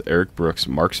Lopez, Eric Brooks,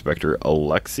 Mark Spector,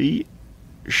 Alexei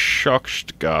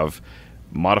Shokhtgov.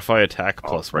 Modify attack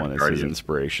 +1 as his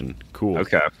inspiration. Cool.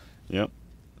 Okay. Yep.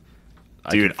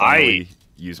 Dude, I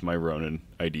use my Ronin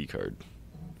ID card.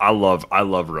 I love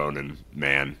Ronin,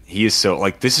 man. He is so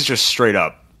this is just straight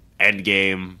up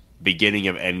Endgame, beginning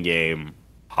of Endgame,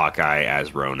 Hawkeye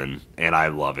as Ronin, and I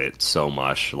love it so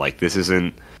much. This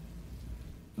isn't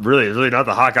really not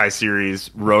the Hawkeye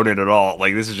series Ronin at all.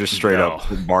 This is just straight up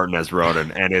Martin as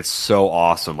Ronin, and it's so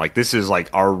awesome. This is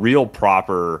our real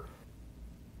proper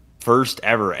first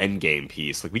ever Endgame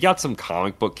piece. We got some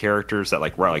comic book characters that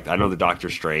I know the Doctor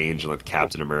Strange and the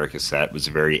Captain America set was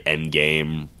very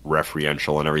Endgame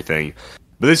referential and everything,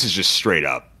 but this is just straight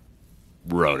up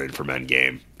Ronin from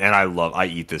Endgame, and I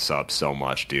eat this up so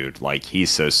much, dude.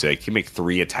 He's so sick. He can make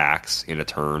 3 attacks in a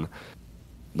turn.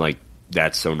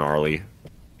 That's so gnarly.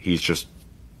 He's just,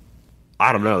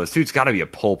 I don't know. This dude's got to be a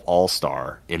Pulp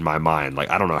all-star in my mind.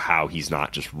 I don't know how he's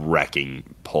not just wrecking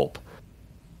Pulp.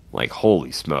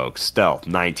 Holy smokes. Stealth,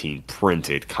 19,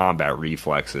 printed, combat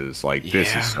reflexes.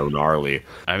 This is so gnarly.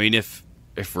 I mean, if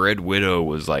Red Widow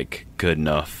was, good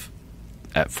enough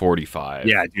at 45.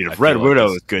 Yeah, dude, if Red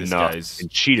Widow is good enough,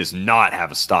 and she does not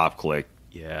have a stop click.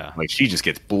 Yeah. She just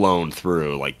gets blown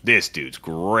through. This dude's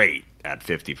great at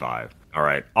 55. All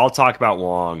right, I'll talk about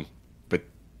Wong, but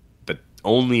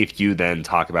only if you then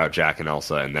talk about Jack and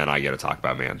Elsa, and then I get to talk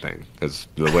about Man-Thing. Because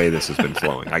the way this has been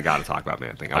flowing, I got to talk about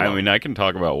Man-Thing. I can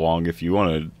talk about Wong if you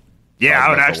want to. Yeah, I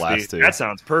would actually. That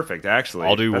sounds perfect, actually.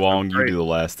 I'll do Wong, you do the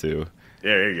last 2.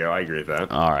 Yeah, there you go. I agree with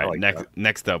that. All right,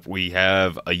 next up, we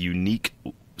have a unique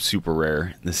super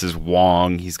rare. This is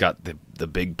Wong. He's got the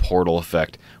big portal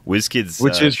effect. WizKids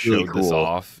which is showed really cool. this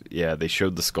off. Yeah, they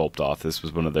showed the sculpt off. This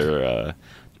was one of their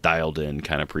dialed in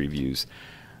kind of previews.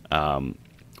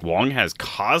 Wong has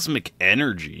cosmic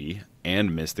energy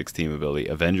and Mystics team ability,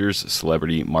 Avengers,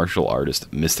 celebrity, martial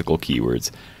artist, mystical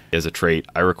keywords. As a trait,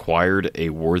 I required a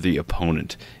worthy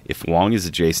opponent. If Wong is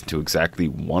adjacent to exactly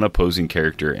one opposing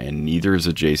character and neither is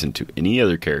adjacent to any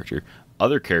other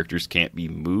characters can't be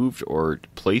moved or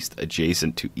placed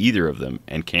adjacent to either of them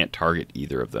and can't target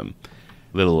either of them.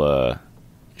 Little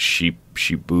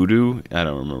Shibudu, I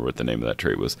don't remember what the name of that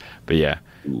trait was, but yeah.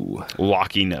 Ooh.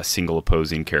 Locking a single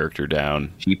opposing character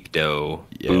down. Sheepdo.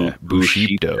 Yeah,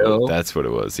 Bushipdo. That's what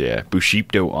it was, yeah.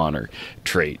 Bushipdo honor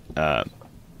trait.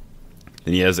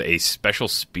 Then he has a special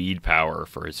speed power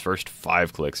for his first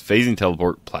 5 clicks. Phasing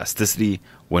Teleport, Plasticity.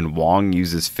 When Wong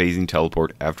uses Phasing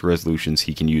Teleport after resolutions,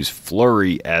 he can use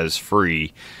Flurry as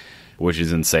free, which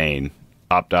is insane.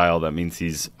 Top dial, that means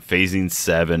he's phasing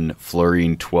 7,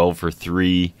 flurrying 12 for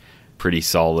 3. Pretty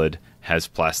solid. Has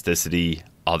Plasticity.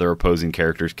 Other opposing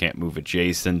characters can't move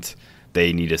adjacent.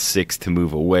 They need a 6 to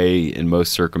move away in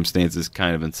most circumstances.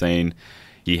 Kind of insane.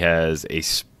 He has a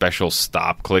special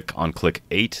stop click on click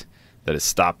 8. That is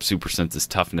stop Super Sense's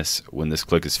toughness. When this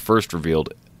click is first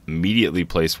revealed, immediately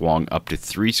place Wong up to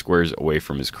 3 squares away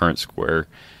from his current square,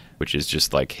 which is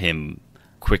just like him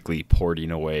quickly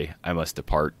porting away. I must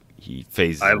depart. He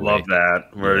phases I away. love that.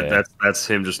 Where Yeah. that's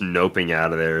him just noping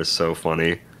out of there is so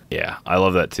funny. Yeah, I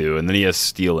love that too. And then he has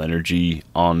Steel Energy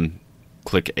on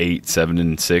click 8, 7,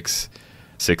 and 6.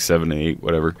 6, 7, and 8,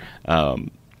 whatever.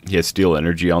 He has Steel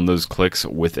Energy on those clicks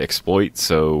with Exploit,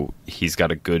 so he's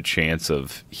got a good chance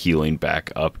of healing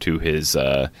back up to his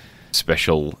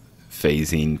special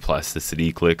phasing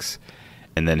Plasticity clicks.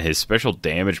 And then his special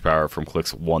damage power from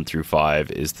clicks 1 through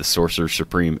 5 is the Sorcerer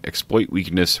Supreme Exploit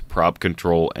Weakness, Prob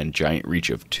Control, and Giant Reach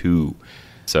of 2.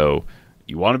 So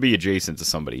you want to be adjacent to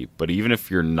somebody, but even if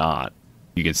you're not,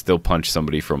 you can still punch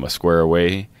somebody from a square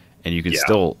away, and you can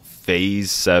still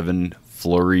phase 7,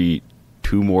 flurry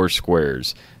 2 more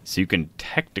squares. So you can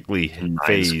technically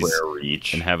phase square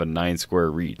reach. and have a 9 square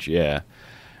reach,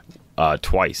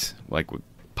 twice, like with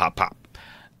pop pop.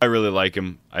 I really like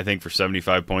him. I think for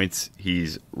 75 points,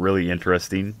 he's really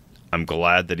interesting. I'm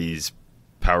glad that he's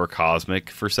Power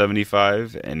Cosmic for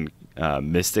 75 and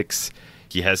Mystics.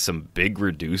 He has some big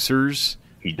reducers.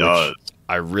 He does. which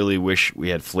I really wish we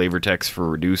had flavor text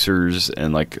for reducers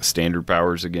and like standard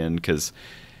powers again, because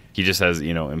he just has,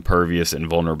 impervious,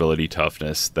 invulnerability,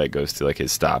 toughness that goes to like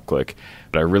his stop click.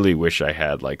 But I really wish I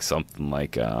had like something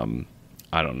like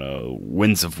I don't know,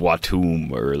 Winds of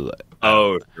Watum, or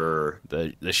Oh, sure.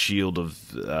 the Shield of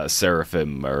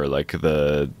Seraphim, or like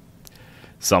the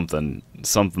something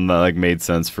that like made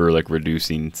sense for like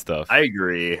reducing stuff. I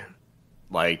agree.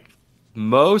 Like,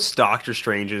 most Doctor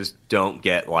Stranges don't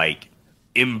get like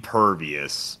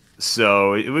impervious,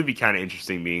 so it would be kind of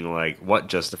interesting being like, what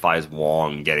justifies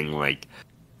Wong getting like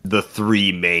the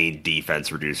 3 main defense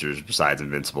reducers besides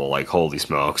Invincible? Like, holy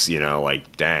smokes,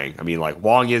 like, dang. I mean, like,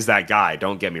 Wong is that guy,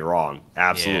 don't get me wrong,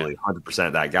 absolutely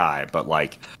 100% that guy, but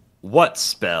like, what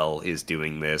spell is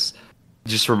doing this?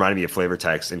 Just reminded me of flavor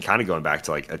text, and kind of going back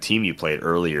to like a team you played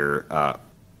earlier,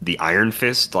 the Iron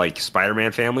Fist, like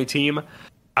Spider-Man family team.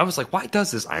 I was like, why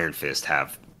does this Iron Fist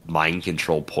have mind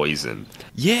control poison?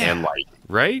 And like,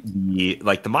 right?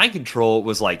 The mind control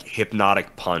was like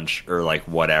hypnotic punch or like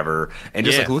whatever, and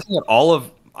just Yeah. like looking at all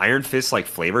of Iron Fist's like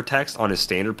flavor text on his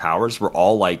standard powers were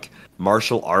all like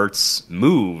martial arts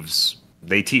moves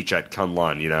they teach at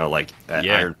Kunlun, like that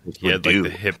Iron Fist he would had do.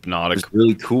 like the hypnotic It's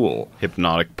really cool.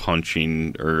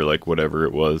 punching, or like whatever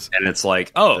it was. And it's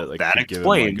like, oh, like, that could give him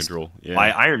mind explains control. Yeah. why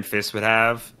Iron Fist would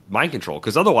have mind control.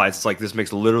 Because otherwise, it's like, this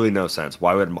makes literally no sense.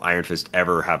 Why would Iron Fist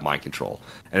ever have mind control?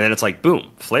 And then it's like,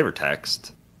 boom, flavor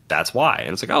text. That's why.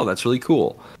 And it's like, oh, that's really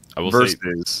cool. I will say,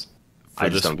 Versus, for I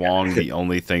just this don't get Wong, it. the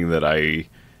only thing that I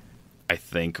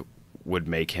think would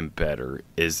make him better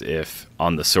is if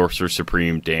on the Sorcerer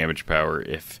Supreme damage power,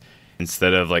 if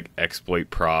instead of like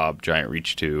Exploit Prob, Giant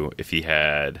Reach 2, if he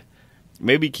had,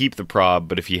 maybe keep the Prob,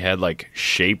 but if he had like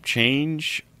Shape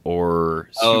Change or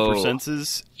Super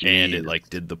Senses, and it like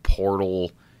did the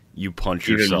portal, you punch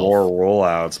Even yourself. more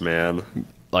rollouts, man.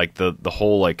 Like the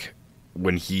whole, like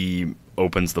when he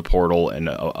opens the portal and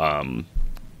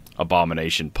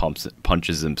Abomination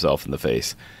punches himself in the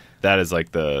face. That is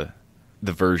like the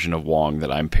version of Wong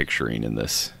that I'm picturing in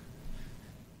this.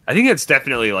 I think it's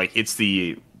definitely like, it's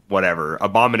the whatever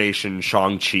Abomination,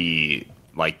 Shang-Chi,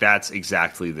 like that's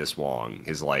exactly this Wong,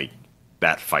 is like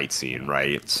that fight scene,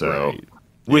 right? So Right.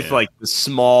 with Yeah. like the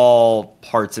small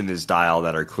parts in his dial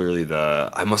that are clearly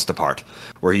the I must depart,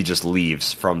 where he just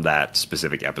leaves from that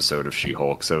specific episode of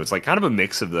She-Hulk. So it's like kind of a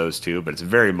mix of those two, but it's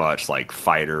very much like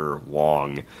fighter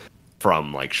Wong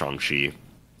from like Shang-Chi.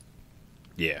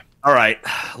 Yeah. All right,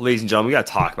 ladies and gentlemen, we got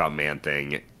to talk about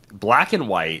Man-Thing. Black and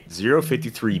White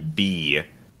 053B.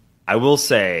 I will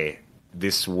say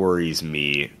this worries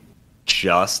me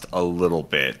just a little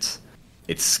bit.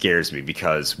 It scares me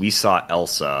because we saw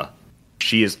Elsa.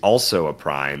 She is also a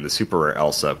Prime, the super rare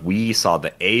Elsa. We saw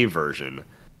the A version,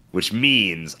 which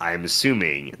means I'm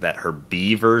assuming that her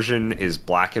B version is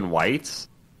black and white,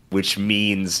 which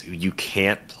means you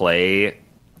can't play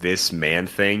this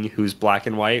Man-Thing who's black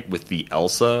and white with the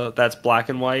Elsa that's black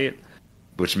and white,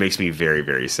 which makes me very,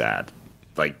 very sad.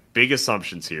 Like, big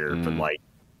assumptions here, but like,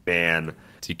 man,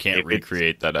 So you can't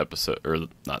recreate that episode, or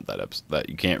not that episode. That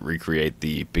you can't recreate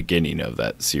the beginning of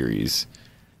that series.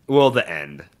 Well, the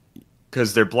end,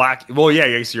 because they're black. Well, yeah,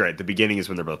 I guess you're right. The beginning is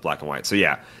when they're both black and white. So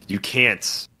yeah, you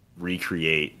can't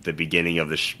recreate the beginning of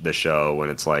the show when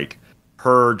it's like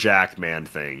her Jack Man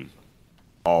thing,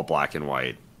 all black and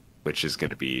white, which is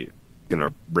gonna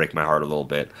break my heart a little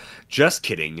bit. Just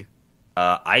kidding.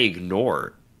 I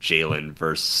ignore Jalen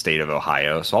versus State of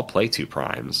Ohio, so I'll play 2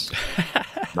 primes.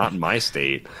 Not in my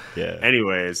state. Yeah.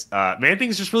 Anyways, Man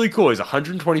Thing's just really cool. He's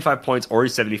 125 points, or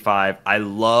he's 75. I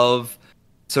love.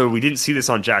 So we didn't see this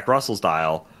on Jack Russell's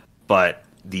dial, but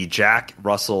the Jack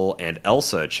Russell and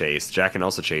Elsa chase,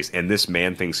 and this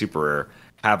Man Thing super rare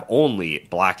have only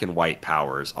black and white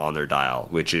powers on their dial,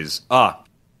 which is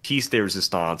piece de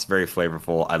resistance, very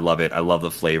flavorful. I love it. I love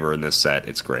the flavor in this set.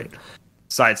 It's great.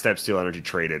 Sidestep, steal energy,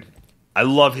 traded. I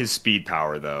love his speed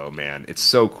power though, man. It's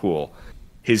so cool.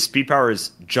 His speed power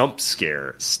is jump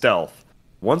scare, stealth.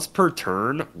 Once per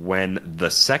turn, when the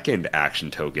second action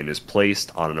token is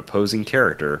placed on an opposing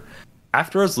character,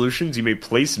 after resolutions, you may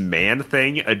place Man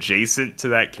Thing adjacent to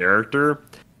that character.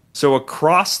 So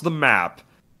across the map,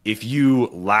 if you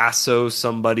lasso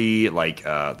somebody, like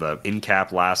the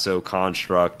in-cap lasso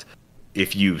construct,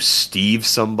 if you Steve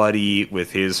somebody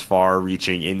with his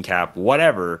far-reaching in-cap,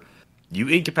 whatever, you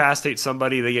incapacitate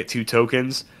somebody, they get 2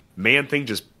 tokens, Man Thing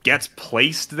just gets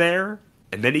placed there,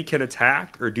 and then he can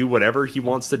attack or do whatever he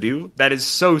wants to do. That is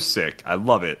so sick. I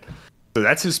love it. So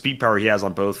that's his speed power he has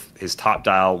on both his top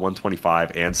dial,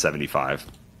 125 and 75.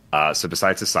 So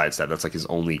besides his sidestep, that's like his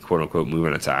only quote-unquote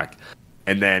movement attack.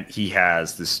 And then he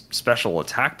has this special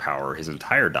attack power, his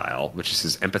entire dial, which is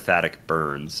his empathetic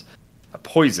burns. A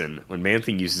poison, when Man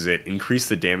Thing uses it, increase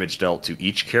the damage dealt to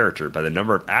each character by the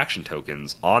number of action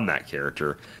tokens on that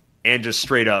character. And just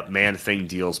straight up, Man Thing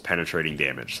deals penetrating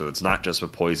damage. So it's not just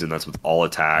with poison, that's with all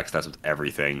attacks, that's with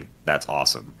everything. That's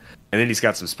awesome. And then he's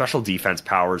got some special defense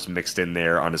powers mixed in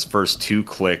there on his first 2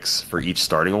 clicks for each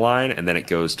starting line, and then it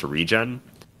goes to regen.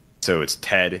 So it's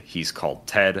Ted, he's called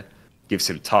Ted. Gives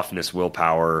him toughness,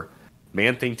 willpower.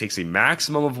 Man Thing takes a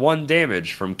maximum of 1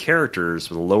 damage from characters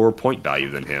with a lower point value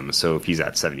than him. So if he's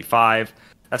at 75,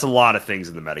 that's a lot of things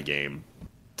in the metagame,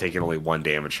 taking only 1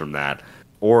 damage from that.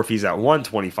 Or if he's at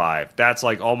 125, that's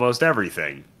like almost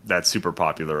everything that's super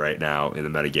popular right now in the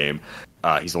metagame.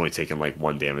 He's only taking like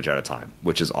 1 damage at a time,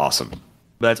 which is awesome.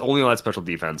 But that's only on that special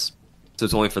defense. So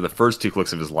it's only for the first 2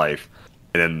 clicks of his life.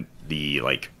 And then the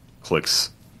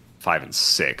clicks 5 and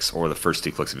 6, or the first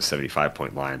 2 clicks of his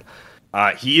 75-point line.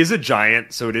 He is a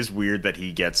giant, so it is weird that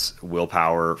he gets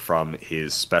willpower from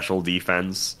his special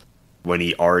defense when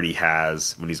he's already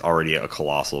a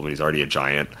colossal, when he's already a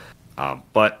giant.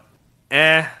 But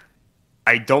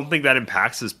I don't think that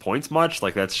impacts his points much.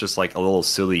 Like, that's just like a little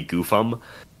silly goofum,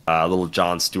 a little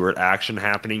Jon Stewart action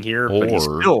happening here. But he's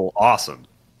still awesome.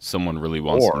 Someone really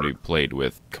wants him to be played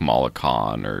with Kamala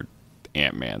Khan or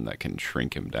Ant-Man that can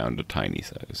shrink him down to tiny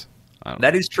size.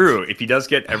 That is true. If he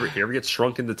does ever gets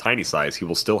shrunk into tiny size, he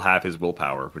will still have his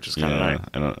willpower, which is kind of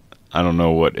nice. I don't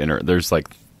know what there's like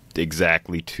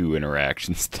exactly 2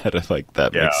 interactions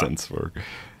that makes sense for.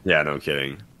 Yeah, no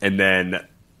kidding. And then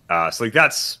so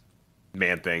that's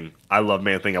Man Thing. I love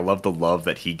Man Thing. I love the love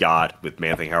that he got with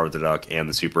Man Thing, Howard the Duck, and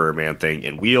the Super Man Thing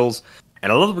in Wheels.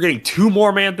 And I love that we're getting 2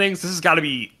 more Man Things. There's going to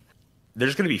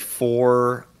be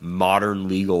 4 modern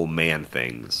legal Man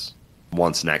Things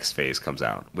once next phase comes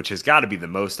out, which has got to be the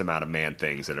most amount of Man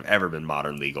Things that have ever been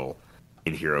modern legal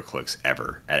in Heroclix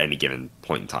ever at any given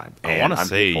point in time. I want to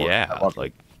say,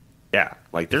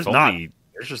 there's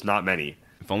just not many.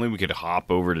 If only we could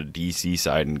hop over to DC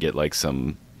side and get like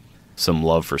some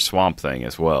love for Swamp Thing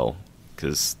as well,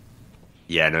 because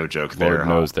no joke. Lord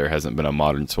knows there hasn't been a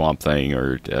modern Swamp Thing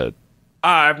or.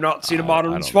 I've not seen a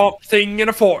modern Swamp Thing in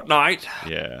a fortnight.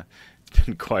 Yeah, it's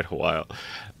been quite a while.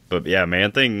 But yeah,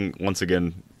 Man Thing, once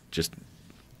again, just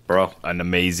an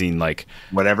amazing,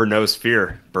 whatever knows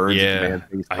fear burns Man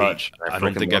Thing's touch. I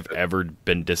don't think I've ever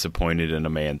been disappointed in a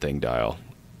Man Thing dial.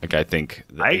 Like, I think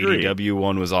the ADW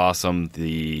one was awesome.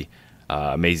 The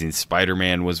Amazing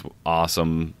Spider-Man was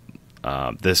awesome.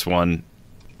 This one,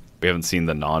 we haven't seen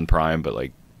the non-prime, but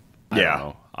I don't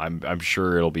know. I'm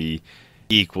sure it'll be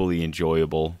equally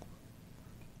enjoyable.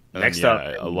 And Next up,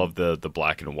 I love the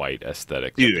black and white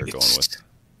aesthetic dude, that they're going with.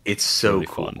 It's so really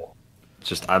cool.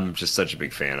 Fun. I'm just such a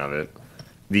big fan of it.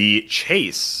 The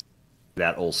chase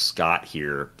that old Scott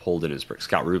here pulled in his brick.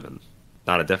 Scott Rubin,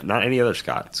 not any other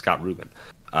Scott. Scott Rubin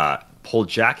pulled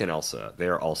Jack and Elsa. They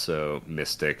are also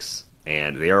mystics,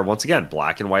 and they are once again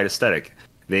black and white aesthetic.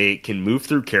 They can move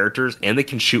through characters and they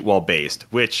can shoot while based.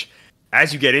 Which,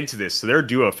 as you get into this, so they're a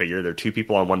duo figure. They're 2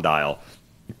 people on 1 dial.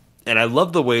 And I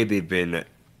love the way they've been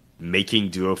making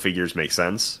duo figures make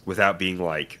sense without being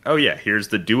like, oh yeah, here's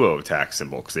the duo attack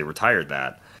symbol, because they retired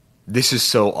that. This is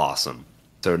so awesome.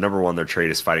 So number one, their trait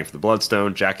is fighting for the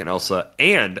Bloodstone. Jack and Elsa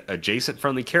and adjacent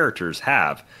friendly characters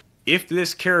have, if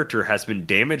this character has been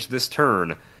damaged this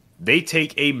turn, they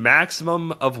take a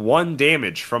maximum of 1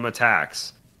 damage from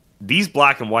attacks. These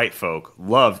black and white folk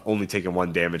love only taking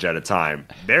 1 damage at a time.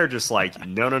 They're just like,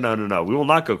 no. We will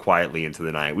not go quietly into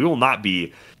the night. We will not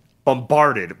be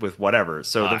bombarded with whatever.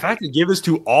 So the fact to give this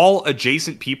to all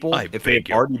adjacent people, if they've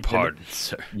already pardon,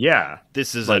 sir. Yeah.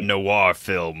 This is a noir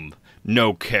film.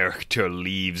 No character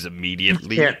leaves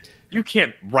immediately. You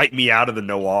can't write me out of the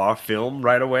noir film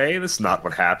right away. That's not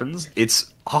what happens.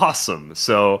 It's awesome.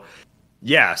 So,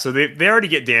 yeah, so they already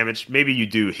get damaged. Maybe you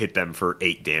do hit them for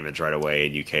 8 damage right away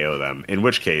and you KO them. In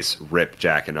which case, rip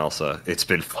Jack and Elsa. It's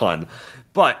been fun.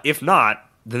 But if not,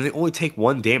 then they only take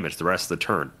 1 damage the rest of the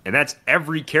turn. And that's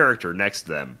every character next to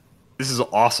them. This is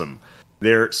awesome.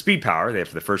 Their speed power, they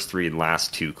have the first 3 and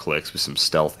last 2 clicks with some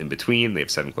stealth in between. They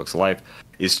have 7 clicks of life.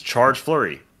 Is Charge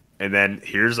Flurry. And then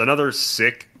here's another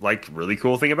sick, really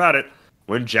cool thing about it.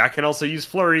 When Jack and Elsa use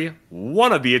Flurry,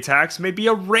 one of the attacks may be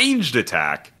a ranged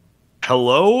attack.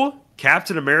 Hello?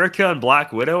 Captain America and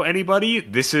Black Widow, anybody?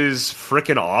 This is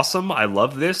freaking awesome. I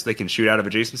love this. They can shoot out of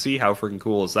adjacency. How freaking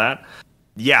cool is that?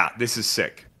 Yeah, this is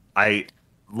sick. I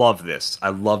love this. I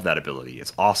love that ability.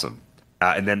 It's awesome.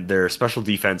 And then their special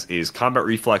defense is combat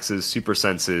reflexes, super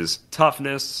senses,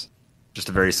 toughness. Just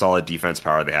a very solid defense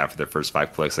power they have for their first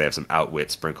 5 clicks. They have some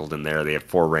outwit sprinkled in there. They have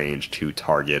 4 range, 2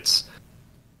 targets.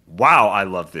 Wow, I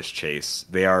love this chase.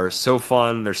 They are so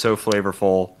fun. They're so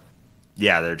flavorful.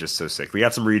 Yeah, they're just so sick. We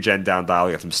got some regen down dial.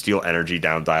 We got some steel energy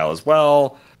down dial as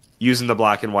well. Using the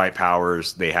black and white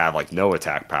powers, they have no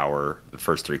attack power the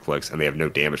first 3 clicks, and they have no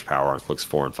damage power on clicks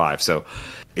 4 and 5. So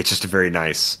it's just a very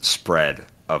nice spread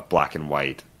of black and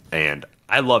white, and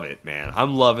I love it, man.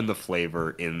 I'm loving the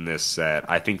flavor in this set.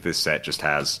 I think this set just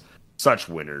has such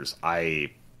winners.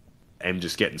 I am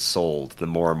just getting sold the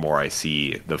more and more I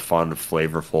see the fun,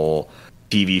 flavorful,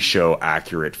 TV show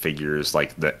accurate figures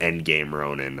like the Endgame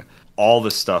Ronin. All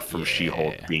the stuff from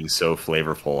She-Hulk being so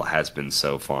flavorful has been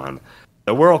so fun.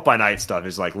 The Werewolf by Night stuff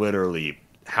is literally,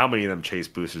 how many of them chase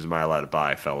boosters am I allowed to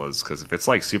buy, fellas? Because if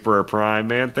it's Super Rare Prime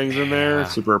Man-Thing's in there,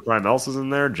 Super Rare Prime Elsa's in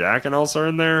there, Jack and Elsa are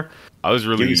in there, I was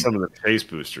really give me some of the chase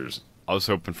boosters. I was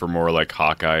hoping for more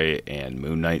Hawkeye and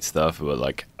Moon Knight stuff,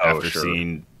 but after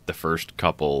seeing the first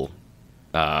couple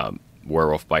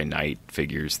Werewolf by Night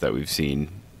figures that we've seen,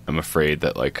 I'm afraid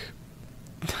that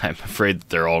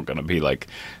they're all gonna be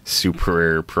super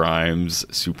rare primes,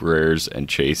 super rares, and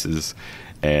chases,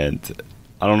 and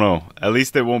I don't know. At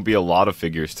least there won't be a lot of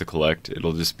figures to collect.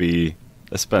 It'll just be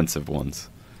expensive ones.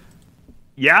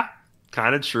 Yeah,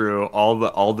 kind of true. All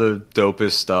the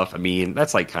dopest stuff. I mean,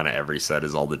 that's kind of every set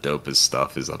is all the dopest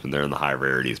stuff is up in there in the high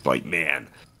rarities. But man,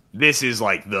 this is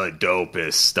the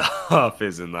dopest stuff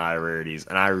is in the high rarities,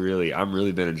 and I'm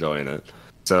really been enjoying it.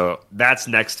 So that's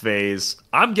next phase.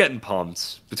 I'm getting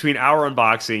pumped. Between our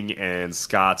unboxing and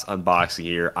Scott's unboxing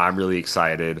here, I'm really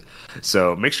excited.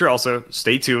 So make sure also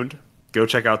stay tuned. Go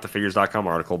check out the figures.com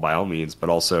article by all means, but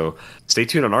also stay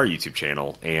tuned on our YouTube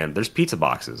channel. And there's pizza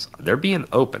boxes. They're being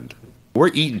opened. We're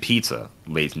eating pizza,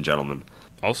 ladies and gentlemen.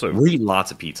 Also, we're eating lots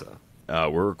of pizza.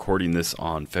 We're recording this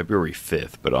on February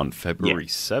 5th, but on February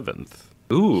 7th,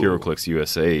 Ooh. Heroclix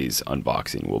USA's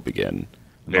unboxing will begin.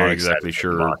 I'm not exactly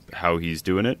sure how he's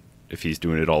doing it. If he's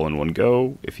doing it all in one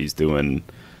go, if he's doing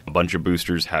a bunch of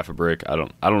boosters, half a brick, I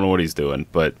don't know what he's doing,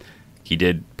 but he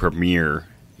did premiere.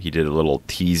 He did a little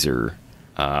teaser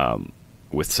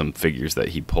with some figures that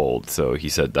he pulled. So he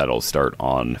said that'll start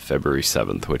on February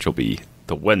 7th, which will be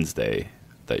the Wednesday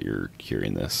that you're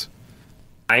hearing this.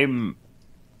 I'm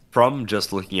from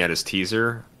just looking at his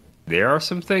teaser. There are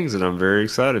some things that I'm very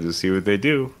excited to see what they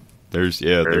do. There's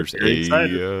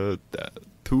 2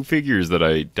 figures that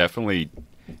I definitely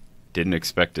didn't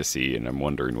expect to see, and I'm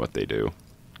wondering what they do.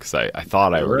 Because I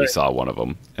thought I already saw one of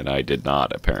them, and I did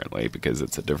not, apparently, because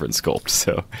it's a different sculpt.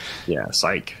 So yeah,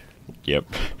 psych. Yep.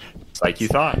 Psych you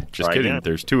thought. Just kidding. Again.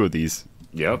 There's 2 of these.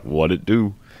 Yep. What it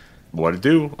do?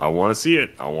 I want to see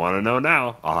it. I want to know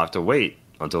now. I'll have to wait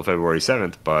until February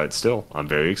 7th, but still, I'm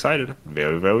very excited.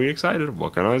 Very, very excited.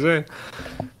 What can I say?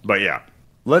 But yeah.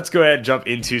 Let's go ahead and jump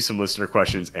into some listener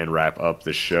questions and wrap up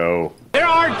the show. There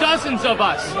are dozens of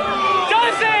us.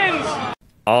 Dozens!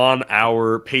 On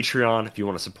our Patreon, if you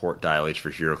want to support Dial H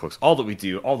for Heroclix, all that we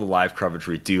do, all the live coverage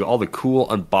we do, all the cool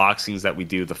unboxings that we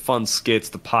do, the fun skits,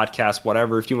 the podcast,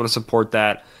 whatever, if you want to support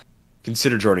that,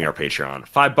 consider joining our Patreon.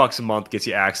 $5 a month gets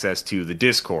you access to the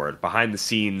Discord, behind the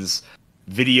scenes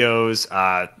videos,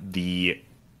 the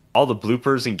all the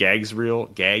bloopers and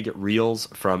gag reels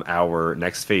from our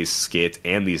next phase skit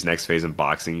and these next phase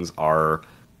unboxings are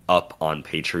up on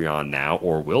Patreon now,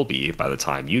 or will be by the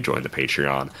time you join the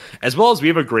Patreon. As well as we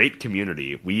have a great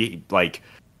community. We like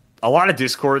a lot of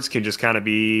Discords can just kind of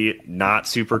be not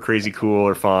super crazy cool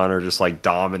or fun or just like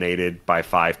dominated by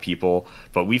 5 people.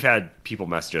 But we've had people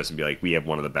message us and be like, we have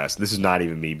one of the best. This is not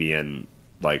even me being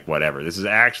like whatever. This is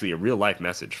actually a real life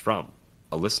message from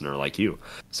a listener like you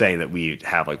saying that we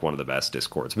have like one of the best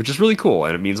Discords, which is really cool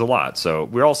and it means a lot. So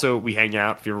we hang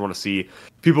out. If you ever want to see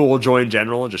people, will join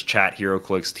general and just chat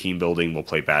Heroclix team building. We'll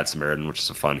play Bad Samaritan, which is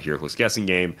a fun Heroclix guessing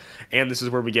game. And this is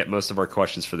where we get most of our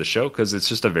questions for the show because it's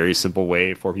just a very simple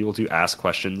way for people to ask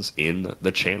questions in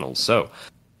the channel. So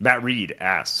Matt Reed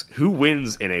asks, who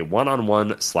wins in a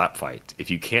one-on-one slap fight? If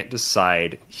you can't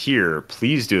decide here,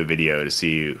 please do a video to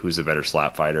see who's a better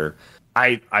slap fighter.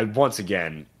 I once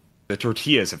again, the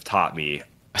tortillas have taught me.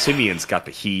 Simeon's got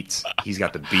the heat. He's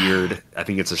got the beard. I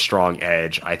think it's a strong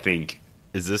edge. I think.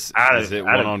 Is it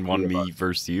one-on-one me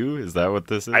versus you? Is that what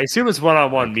this is? I assume it's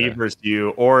one-on-one me versus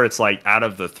you, or it's like out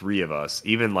of the 3 of us,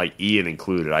 even like Ian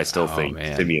included. I still think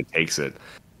Simeon takes it.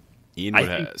 Ian would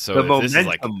have, so if this is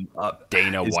like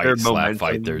Dana White slap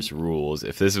fight, there's rules.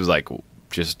 If this was like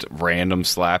just random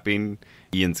slapping,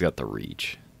 Ian's got the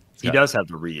reach. He does have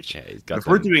the reach. Yeah, he's got if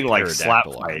we're doing like slap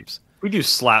arms. fights, we do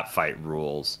slap fight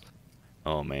rules.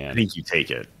 Oh man, I think you take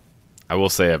it. I will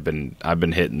say I've been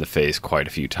hit in the face quite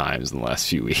a few times in the last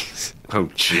few weeks. Oh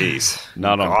jeez,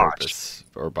 not on purpose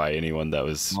or by anyone that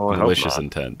was malicious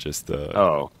intent. Just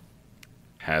the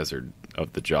hazard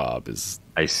of the job is.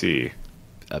 I see.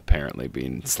 Apparently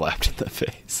being slapped in the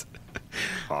face.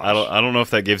 I don't know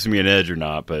if that gives me an edge or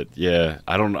not, but yeah,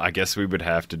 I guess we'd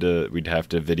have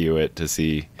to video it to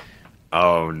see.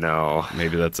 Oh no,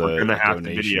 maybe that's We're gonna have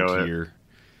donation to video tier. it.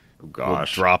 Oh,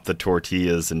 gosh, we'll drop the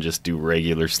tortillas and just do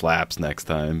regular slaps next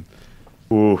time.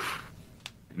 Oof,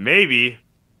 maybe.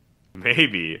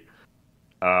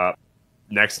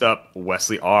 Next up,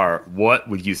 Wesley R. What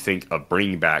would you think of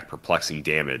bringing back perplexing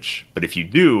damage? But if you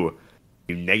do,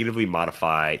 you negatively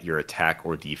modify your attack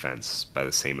or defense by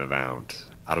the same amount.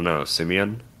 I don't know,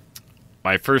 Simeon?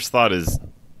 My first thought is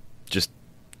just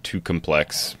too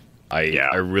complex.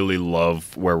 I really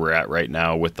love where we're at right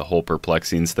now with the whole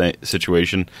perplexing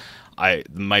situation.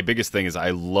 My biggest thing is I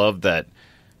love that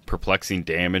perplexing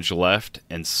damage left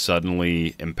and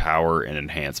suddenly empower and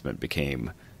enhancement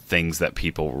became things that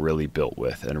people really built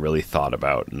with and really thought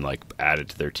about and like added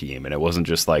to their team. And it wasn't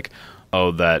just like,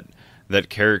 oh, that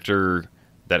character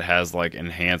that has like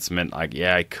enhancement, like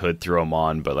I could throw them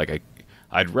on, but like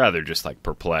I'd rather just like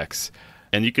perplex.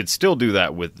 And you could still do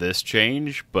that with this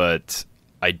change, but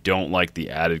I don't like the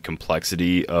added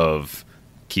complexity of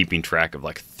keeping track of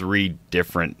like 3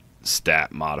 different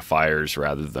stat modifiers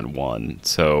rather than 1.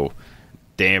 So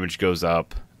damage goes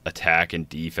up, attack and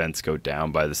defense go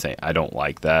down by the same. I don't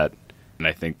like that. And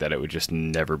I think that it would just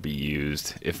never be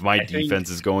used. If my defense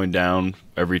is going down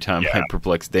every time I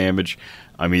perplex damage,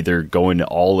 I'm either going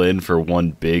all in for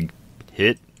one big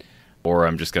hit, or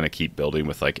I'm just going to keep building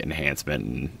with like enhancement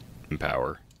and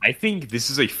empower. I think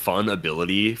this is a fun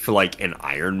ability for like an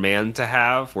Iron Man to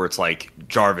have, where it's like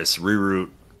Jarvis reroute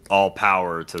all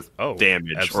power to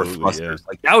damage or thrusters.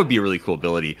 Like that would be a really cool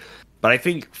ability. But I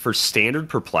think for standard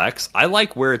perplex, I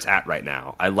like where it's at right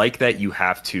now. I like that you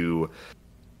have to,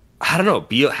 I don't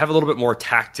know, have a little bit more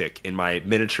tactic in my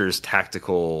miniatures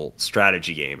tactical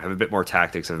strategy game. Have a bit more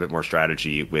tactics, have a bit more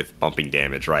strategy with bumping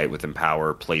damage, right? With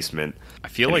empower, placement. I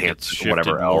feel like it's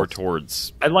shifted more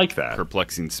towards I like that.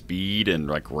 Perplexing speed and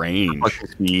like range.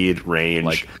 Perplexing speed, range.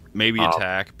 Like maybe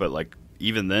attack, but like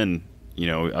even then, you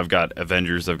know, I've got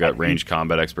Avengers, I've got Range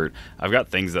Combat Expert. I've got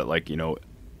things that like, you know,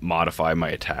 modify my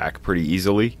attack pretty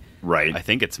easily. Right. I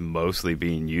think it's mostly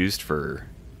being used for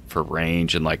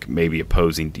range and like maybe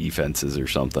opposing defenses or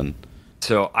something.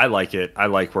 So I like it. I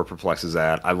like where Perplex is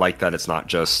at. I like that it's not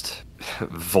just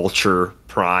Vulture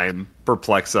Prime,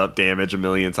 Perplex up damage a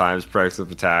million times, Perplex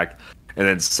up attack, and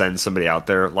then send somebody out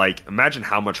there. Like, imagine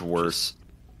how much worse.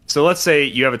 So let's say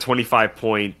you have a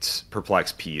 25-point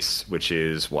Perplex piece, which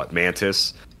is what,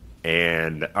 Mantis?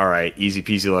 And all right, easy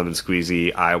peasy lemon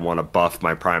squeezy. I want to buff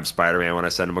my Prime Spider-Man when I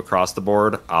send him across the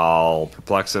board. I'll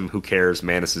perplex him. Who cares?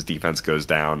 Mantis's defense goes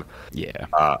down. Yeah.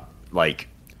 Like,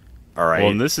 all right.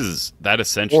 Well, and that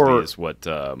essentially is what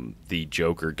the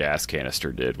Joker gas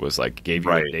canister did. Was like gave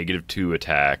you a -2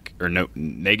 attack or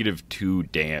 -2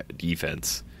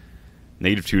 defense,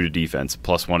 -2 to defense,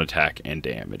 +1 attack and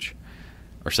damage,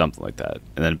 or something like that,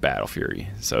 and then Battle Fury.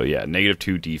 So yeah,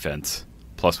 -2 defense.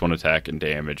 +1 attack and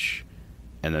damage,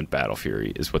 and then Battle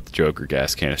Fury is what the Joker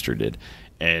gas canister did.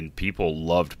 And people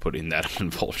loved putting that on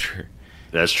Vulture.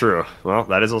 That's true. Well,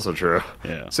 that is also true.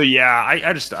 Yeah. So yeah,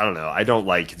 I don't know. I don't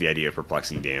like the idea of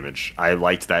perplexing damage. I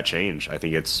liked that change. I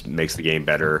think it's makes the game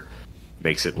better,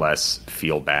 makes it less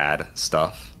feel bad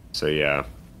stuff. So yeah.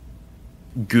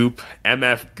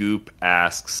 MF Goop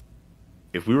asks,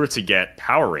 if we were to get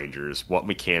Power Rangers, what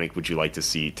mechanic would you like to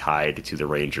see tied to the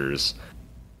Rangers?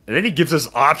 And then he gives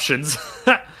us options.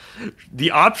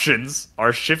 The options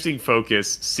are shifting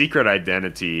focus, secret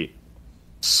identity,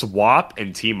 swap,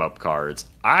 and team up cards.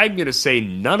 I'm going to say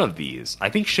none of these. I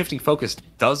think shifting focus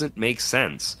doesn't make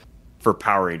sense for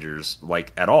Power Rangers,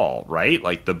 like, at all, right?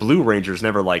 Like, the Blue Rangers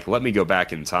never, like, let me go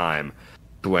back in time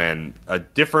when a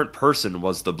different person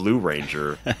was the Blue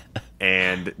Ranger,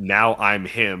 and now I'm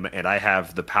him, and I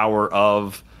have the power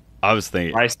of I was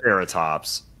thinking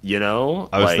Triceratops, you know?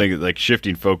 I was thinking, like,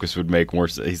 shifting focus would make more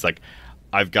sense. He's like,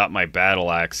 I've got my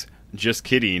battle axe. Just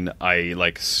kidding. I,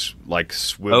 like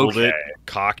swiveled it,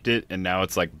 cocked it, and now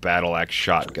it's, like, battle axe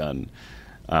shotgun.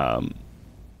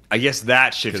 I guess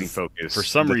that shifting focus. For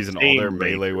some reason, all their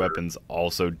melee weapons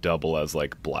also double as,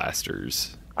 like,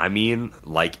 blasters. I mean,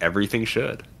 like everything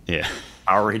should. Yeah.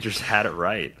 Power Rangers had it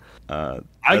right. I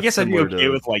guess I'd be okay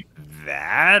with, like,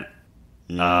 that.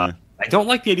 Yeah. I don't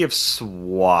like the idea of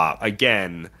swap.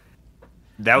 Again,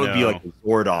 that would be like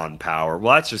Zordon power.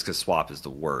 Well, that's just because swap is the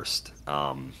worst.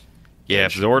 Yeah,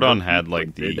 if Zordon had,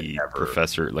 like, the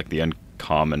professor, like, the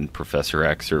uncommon Professor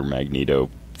X or Magneto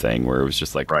thing, where it was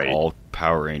just, like, all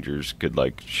Power Rangers could,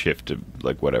 like, shift to,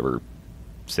 like, whatever,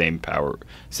 same power,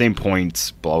 same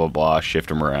points, blah, blah, blah, shift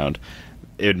them around.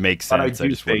 It would make sense. I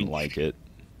just wouldn't like it.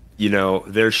 You know,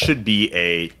 there should be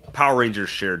a Power Rangers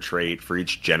shared trait for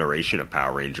each generation of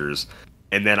Power Rangers.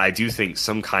 And then I do think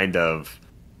some kind of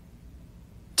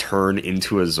turn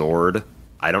into a Zord.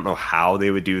 I don't know how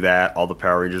they would do that. All the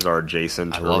Power Rangers are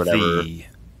adjacent or whatever.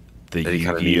 The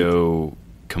Yu-Gi-Oh!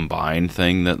 Combine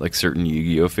thing that, like, certain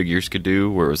Yu-Gi-Oh! Figures could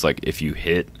do, where it was like, if you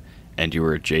hit and you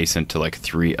were adjacent to, like,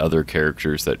 3 other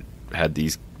characters that had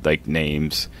these, like,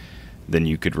 names, then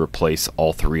you could replace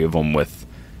all 3 of them with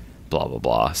blah, blah,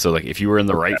 blah. So, like, if you were in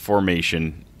the right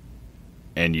formation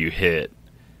and you hit,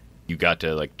 you got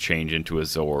to, like, change into a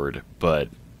Zord, but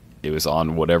it was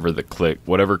on whatever click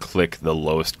the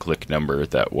lowest click number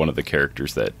that one of the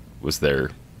characters that was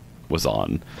there was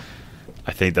on.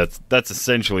 I think that's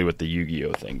essentially what the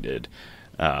Yu-Gi-Oh! Thing did,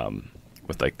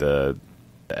 with, like, the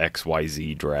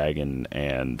XYZ Dragon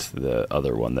and the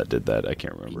other one that did that. I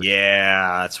can't remember.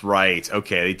 Yeah, that's right.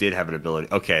 Okay, they did have an ability.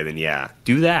 Okay, then yeah,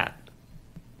 do that.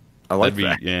 I like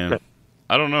that. Yeah,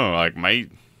 I don't know. Like,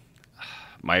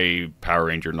 my Power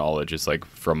Ranger knowledge is, like,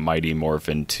 from Mighty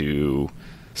Morphin to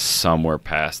somewhere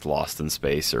past Lost in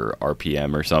Space or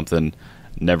RPM or something.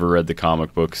 Never read the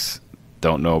comic books.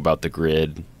 Don't know about the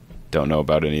grid. Don't know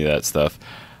about any of that stuff.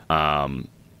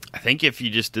 I think if you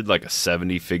just did, like, a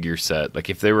 70-figure set, like,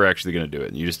 if they were actually going to do it,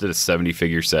 and you just did a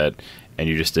 70-figure set, and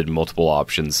you just did multiple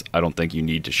options, I don't think you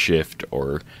need to shift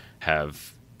or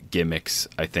have gimmicks.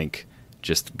 I think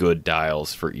just good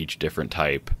dials for each different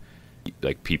type,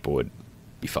 like, people would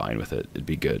be fine with it. It'd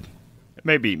be good.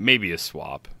 Maybe a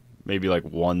swap. Maybe, like,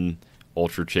 one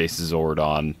Ultra Chase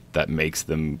Zordon that makes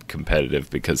them competitive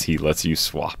because he lets you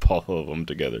swap all of them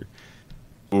together.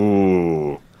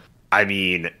 Ooh. I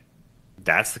mean,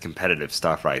 that's the competitive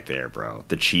stuff right there, bro.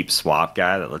 The cheap swap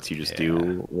guy that lets you just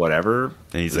do whatever.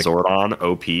 And he's Zordon, like,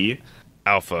 OP.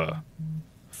 Alpha,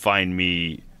 find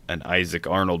me an Isaac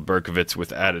Arnold Berkovitz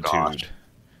with attitude.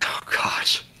 Oh,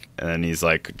 gosh. And then he's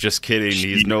like, just kidding,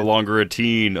 he's no longer a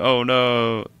teen. Oh,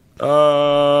 no.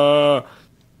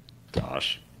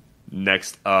 Gosh.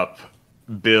 Next up,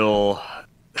 Bill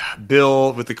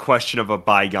with the question of a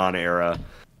bygone era.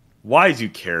 Why do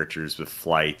characters with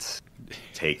flight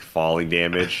take falling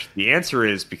damage? The answer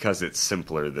is because it's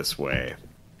simpler this way.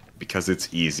 Because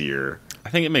it's easier. I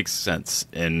think it makes sense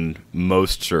in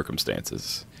most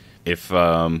circumstances. If,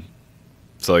 so,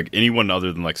 like, anyone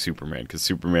other than, like, Superman, because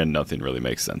Superman nothing really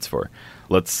makes sense for.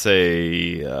 Let's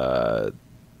say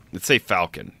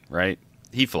Falcon, right?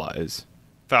 He flies.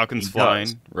 Falcon's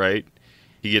flying, right?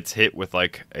 He gets hit with,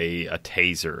 like, a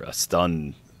taser,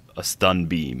 a stun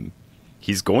beam.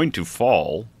 He's going to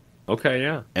fall. Okay,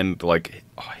 yeah. And, like,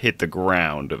 hit the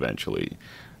ground eventually.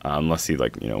 Unless he,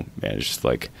 like, you know, manages to,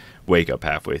 like, wake up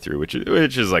halfway through, which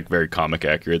is, like, very comic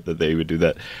accurate that they would do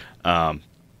that.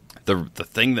 The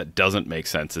thing that doesn't make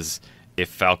sense is if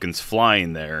Falcon's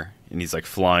flying there and he's, like,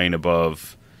 flying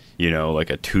above, you know, like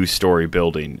a 2-story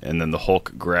building, and then the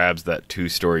Hulk grabs that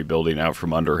 2-story building out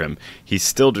from under him, he's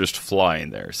still just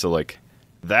flying there. So, like,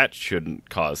 that shouldn't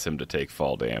cause him to take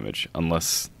fall damage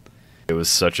unless it was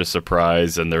such a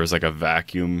surprise, and there was like a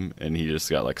vacuum, and he just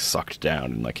got like sucked down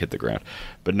and like hit the ground.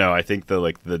 But no, I think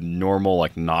the normal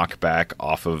like knockback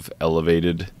off of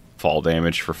elevated fall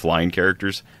damage for flying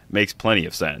characters makes plenty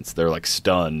of sense. They're like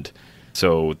stunned,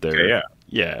 so they're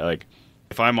like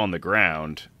if I'm on the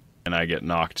ground and I get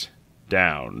knocked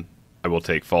down, I will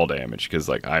take fall damage because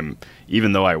like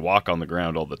even though I walk on the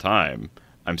ground all the time,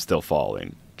 I'm still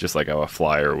falling, just like how a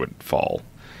flyer would fall.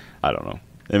 I don't know.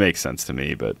 It makes sense to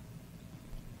me, but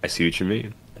I see what you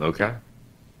mean. Okay,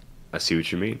 I see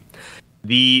what you mean.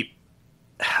 The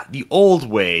old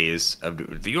ways of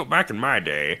back in my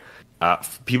day,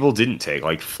 people didn't take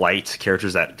like flight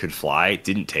characters that could fly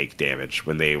didn't take damage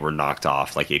when they were knocked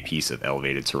off like a piece of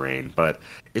elevated terrain. But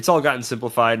it's all gotten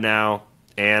simplified now,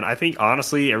 and I think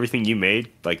honestly everything you made,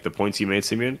 like the points you made,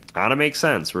 Simeon, kind of makes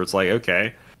sense. Where it's like,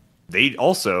 okay, they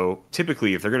also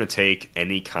typically, if they're going to take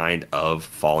any kind of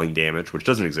falling damage, which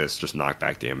doesn't exist, just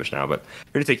knockback damage now, but if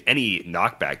you're going to take any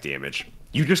knockback damage,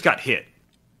 you just got hit.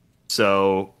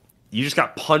 So you just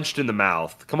got punched in the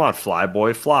mouth. Come on, fly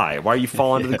boy, fly. Why are you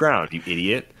falling to the ground, you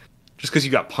idiot? Just because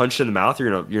you got punched in the mouth,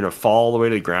 you're gonna fall all the way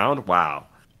to the ground? Wow.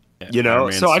 Yeah,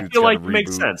 So I feel like it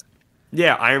makes sense.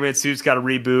 Yeah, Iron Man suit's got to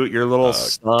reboot. Your little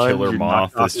son, Killer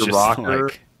Moth is just rocker.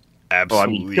 like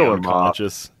absolutely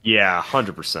unconscious. Moth, yeah,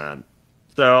 100%.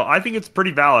 So I think it's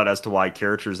pretty valid as to why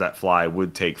characters that fly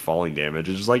would take falling damage.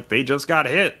 It's just like they just got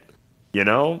hit.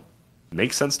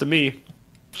 Makes sense to me.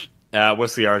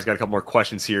 Wesley R's got a couple more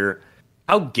questions here.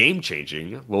 How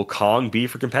game-changing will Kong be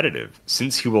for competitive?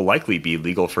 Since he will likely be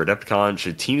legal for Adepticon,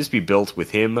 should teams be built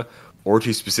with him or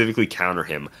to specifically counter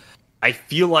him? I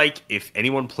feel like if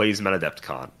anyone plays him at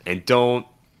Adepticon, and don't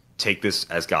take this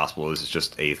as gospel, this is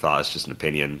just a thought, it's just an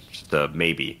opinion, just a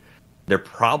maybe, they're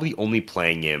probably only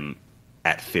playing him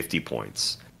at 50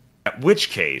 points. At which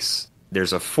case,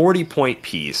 there's a 40-point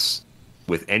piece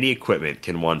with any equipment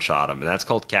can one-shot him, and that's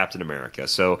called Captain America.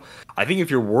 So I think if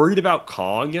you're worried about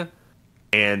Kong,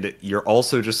 and you're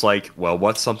also just like, well,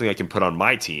 what's something I can put on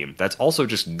my team that's also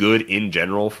just good in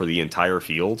general for the entire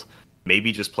field,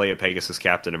 maybe just play a Pegasus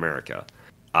Captain America.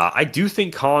 I do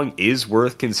think Kong is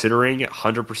worth considering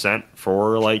 100%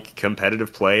 for like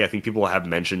competitive play. I think people have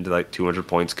mentioned like 200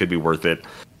 points could be worth it.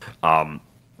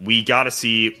 We got to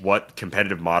see what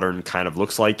competitive Modern kind of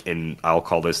looks like, and I'll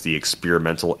call this the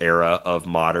experimental era of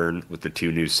Modern with the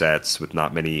 2 new sets with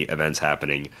not many events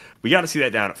happening. We got to see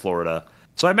that down at Florida.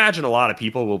 So I imagine a lot of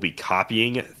people will be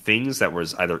copying things that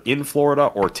was either in Florida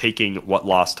or taking what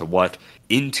lost to what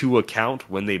into account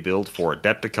when they build for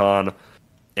Adepticon.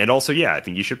 And also, yeah, I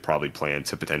think you should probably plan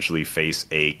to potentially face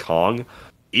a Kong.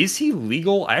 Is he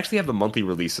legal? I actually have the monthly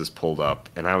releases pulled up,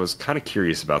 and I was kind of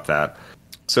curious about that.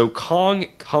 So Kong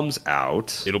comes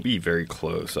out. It'll be very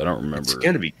close. I don't remember. It's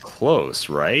going to be close,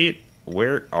 right?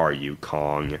 Where are you,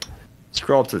 Kong?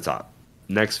 Scroll up to the top.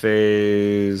 Next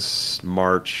phase,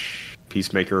 March.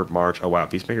 Peacemaker, March. Oh, wow.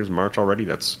 Peacemaker's March already?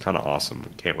 That's kind of awesome.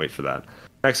 Can't wait for that.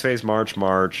 Next phase, March.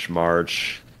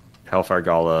 Hellfire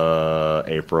Gala,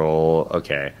 April.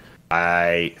 Okay.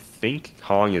 I think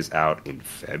Kong is out in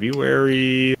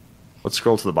February. Let's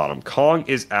scroll to the bottom. Kong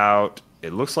is out.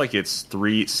 It looks like it's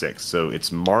 3/6. So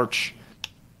it's March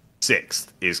 6th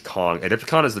is Kong.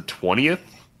 Adepticon is the 20th.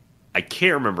 I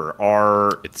can't remember.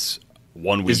 It's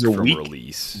 1 week from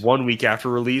release. 1 week after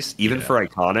release, even for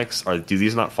Iconics. Do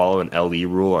these not follow an LE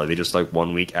rule? Are they just like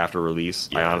 1 week after release?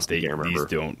 Yeah, I honestly can't remember. These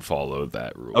don't follow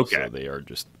that rule. Okay. So they are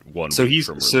just 1 week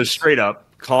from release. So straight up,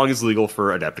 Kong is legal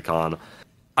for Adepticon.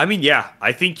 I mean, yeah,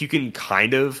 I think you can I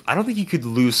don't think you could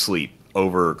lose sleep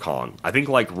over Kong. I think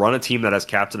like run a team that has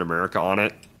Captain America on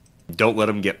it. Don't let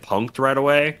him get punked right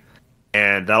away.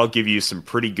 And that'll give you some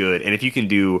pretty good. And if you can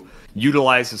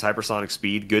utilize his hypersonic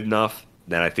speed good enough,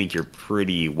 then I think you're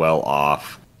pretty well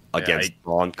off against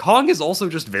Kong. Kong is also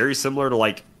just very similar to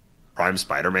like Prime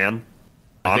Spider-Man.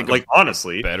 I think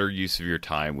honestly, better use of your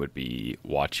time would be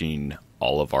watching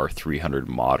all of our 300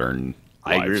 Modern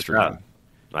live stream.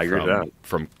 I agree with that.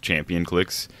 From Champion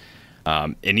Clix.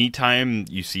 Anytime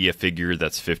you see a figure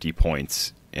that's 50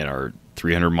 points in our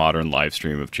 300 Modern live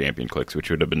stream of Champion Clix, which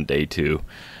would have been day 2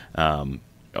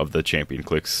 of the Champion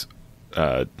Clix,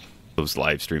 those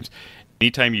live streams.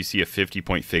 Anytime you see a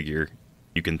 50-point figure,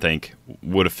 you can think,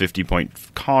 would a 50-point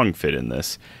Kong fit in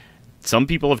this? Some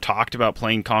people have talked about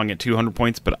playing Kong at 200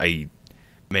 points, but I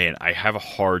have a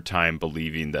hard time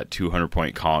believing that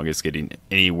 200-point Kong is getting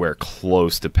anywhere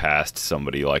close to past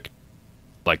somebody like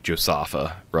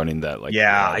Josafa running that.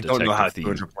 I don't know how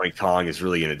 200-point Kong is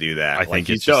really going to do that. I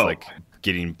think it's just like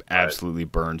getting absolutely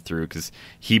burned through, because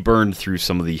he burned through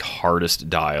some of the hardest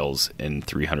dials in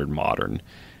 300 Modern.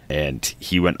 And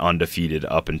he went undefeated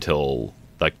up until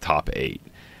like top 8.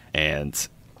 And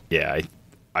yeah,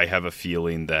 I have a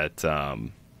feeling that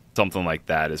something like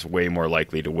that is way more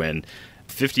likely to win.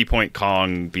 50-point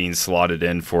Kong being slotted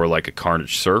in for like a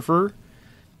Carnage Surfer,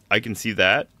 I can see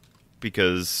that,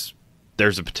 because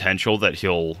there's a potential that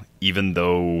he'll, even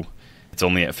though it's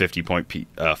only at 50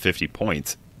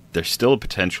 points, there's still a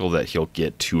potential that he'll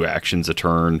get 2 actions a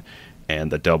turn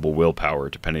and the double willpower,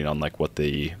 depending on like what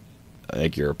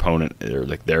your opponent or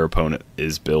like their opponent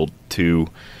is built to.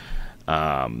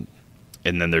 And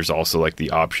then there's also like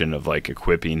the option of like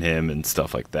equipping him and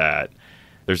stuff like that.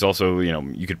 There's also,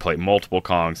 you could play multiple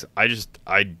Kongs.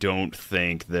 I don't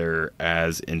think they're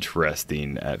as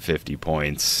interesting at 50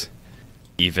 points,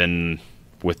 even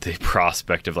with the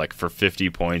prospect of like for 50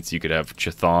 points, you could have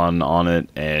Chthon on it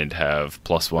and have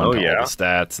 +1 to all the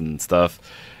stats and stuff.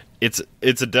 It's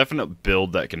a definite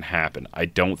build that can happen. I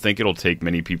don't think it'll take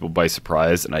many people by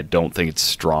surprise, and I don't think it's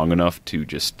strong enough to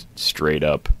just straight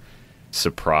up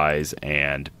surprise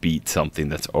and beat something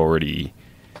that's already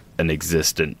an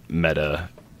existent meta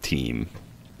team.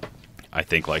 I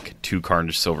think like 2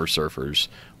 Carnage Silver Surfers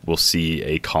will see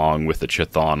a Kong with a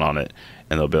Chthon on it,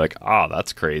 and they'll be like,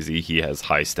 that's crazy. He has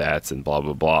high stats and blah,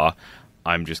 blah, blah.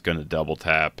 I'm just going to double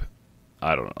tap,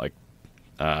 I don't know, like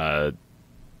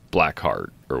Blackheart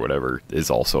or whatever is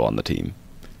also on the team.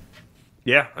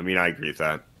 Yeah, I mean, I agree with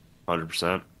that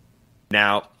 100%.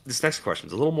 Now, this next question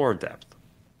is a little more in depth.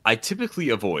 I typically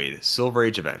avoid Silver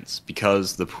Age events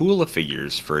because the pool of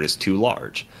figures for it is too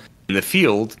large, and the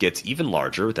field gets even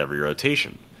larger with every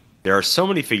rotation. There are so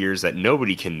many figures that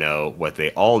nobody can know what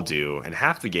they all do, and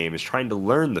half the game is trying to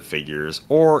learn the figures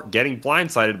or getting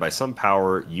blindsided by some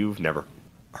power you've never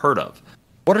heard of.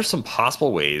 What are some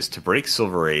possible ways to break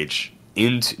Silver Age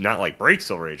into, not like break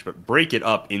Silver Age, but break it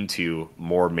up into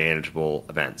more manageable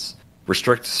events?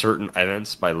 Restrict certain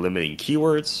events by limiting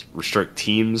keywords, restrict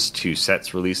teams to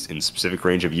sets released in specific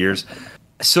range of years.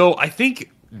 So I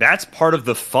think that's part of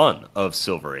the fun of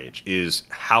Silver Age, is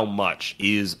how much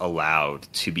is allowed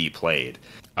to be played.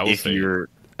 I will say,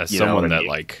 as someone that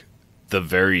like the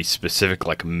very specific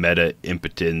like meta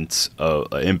impotence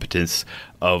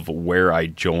of where I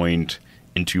joined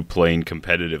into playing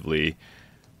competitively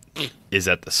is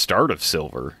at the start of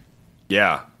Silver.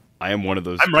 Yeah. I am one of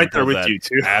those I'm right there with that you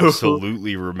too.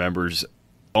 absolutely remembers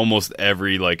almost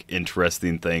every like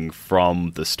interesting thing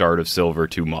from the start of Silver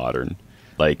to Modern.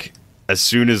 Like as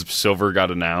soon as Silver got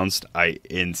announced, I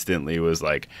instantly was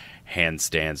like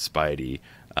Handstand Spidey,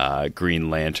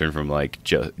 Green Lantern from like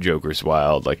Joker's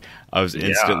Wild. Like I was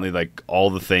instantly like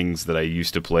all the things that I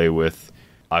used to play with.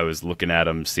 I was looking at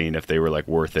them, seeing if they were like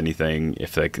worth anything,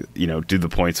 if like, do the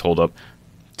points hold up.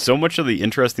 So much of the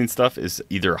interesting stuff is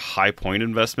either high point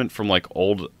investment from like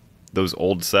those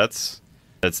old sets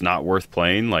that's not worth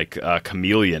playing, like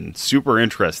Chameleon, super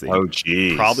interesting. Oh,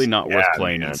 geez. Probably not worth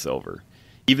playing in Silver.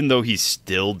 Even though he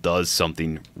still does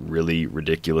something really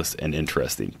ridiculous and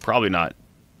interesting. Probably not.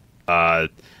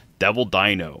 Devil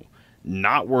Dino,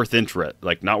 not worth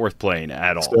playing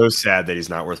at all. So sad that he's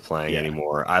not worth playing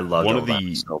anymore. I love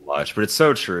him so much, but it's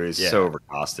so true. He's so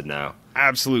overcosted now.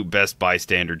 Absolute best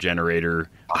bystander generator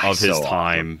of his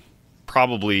time. Awesome.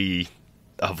 Probably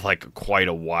of like quite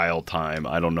a while time.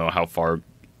 I don't know how far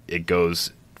it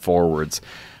goes forwards,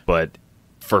 but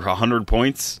for 100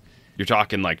 points, you're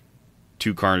talking like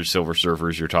 2 Carnage Silver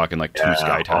Surfers, you're talking like 2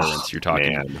 Sky Tyrants, you're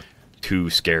talking 2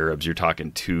 Scarabs, you're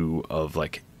talking 2 of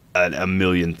like a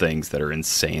million things that are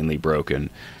insanely broken.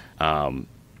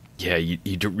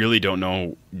 You really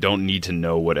don't need to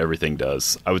know what everything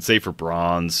does. I would say for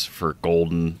Bronze, for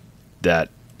Golden, that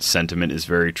sentiment is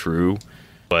very true.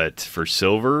 But for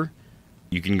Silver,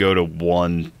 you can go to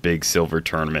one big Silver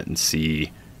tournament and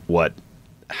see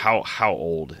how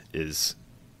old is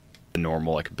the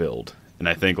normal like build. And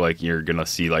I think like you're gonna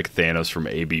see like Thanos from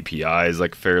ABPI is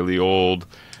like fairly old.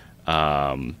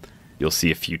 You'll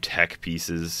see a few tech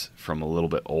pieces from a little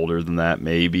bit older than that,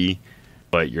 maybe,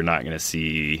 but you're not going to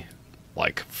see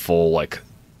like full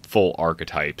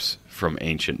archetypes from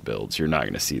ancient builds. You're not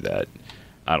going to see that,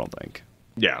 I don't think.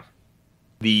 Yeah.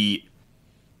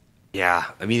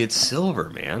 I mean, it's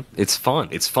Silver, man. It's fun.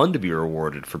 It's fun to be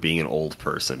rewarded for being an old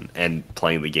person and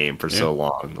playing the game for so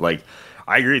long. Like,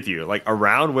 I agree with you. Like,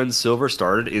 around when Silver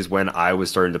started is when I was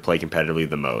starting to play competitively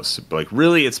the most. But, like,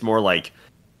 really, it's more like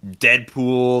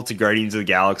Deadpool to Guardians of the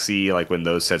Galaxy, like when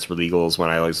those sets were legal, is when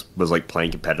I was like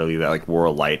playing competitively, that like War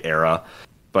of Light era.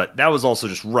 But that was also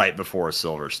just right before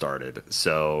Silver started.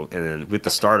 So, and then with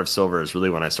the start of Silver is really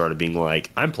when I started being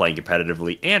like, I'm playing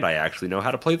competitively and I actually know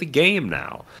how to play the game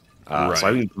now. Right. So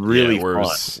I think really fun.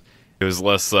 It was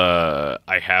less, I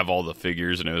have all the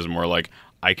figures, and it was more like,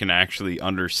 I can actually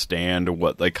understand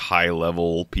what like high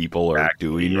level people are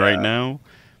doing right now.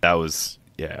 That was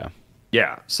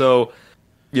Yeah. So,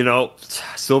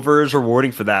 silver is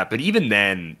rewarding for that, but even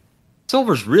then,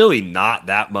 silver's really not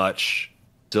that much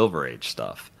Silver Age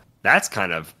stuff. That's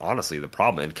kind of honestly the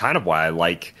problem, and kind of why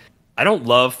I don't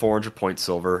love 400 point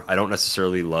silver. I don't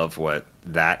necessarily love what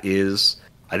that is.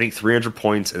 I think 300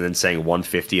 points and then saying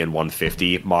 150 and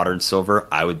 150 modern silver,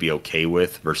 I would be okay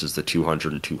with versus the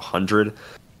 200 and 200.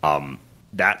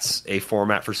 That's a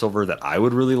format for silver that I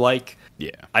would really like.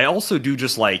 Yeah. I also do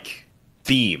just like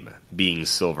theme being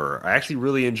silver. I actually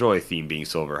really enjoy theme being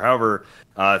silver. However,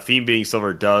 theme being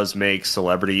silver does make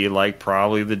celebrity like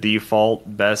probably the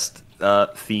default best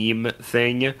theme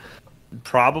thing.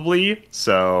 Probably.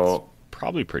 So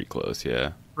probably pretty close,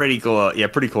 yeah. Pretty close. Yeah,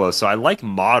 pretty close. So I like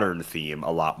modern theme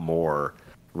a lot more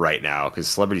right now because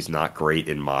celebrity's not great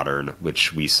in modern,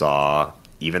 which we saw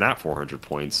even at 400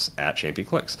 points at Champion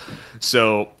Clix.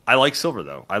 So I like silver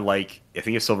though. I think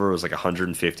if silver was like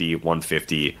 150,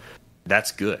 150,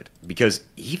 that's good because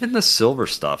even the silver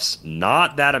stuff's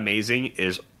not that amazing.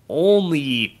 Is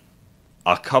only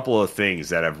a couple of things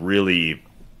that have really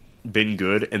been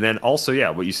good. And then also,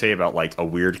 yeah, what you say about like a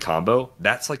weird combo,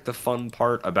 that's like the fun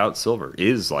part about silver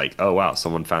is like, oh wow,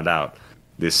 someone found out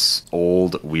this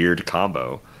old weird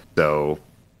combo. So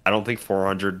I don't think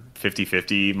 400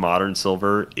 50-50 modern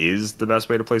silver is the best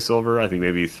way to play silver. I think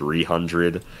maybe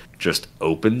 300 just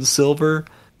open silver.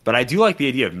 But I do like the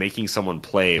idea of making someone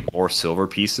play more silver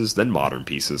pieces than modern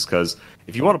pieces, because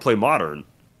if you want to play modern,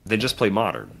 then just play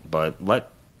modern. But let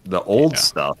the old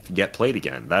stuff get played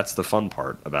again. That's the fun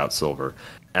part about silver.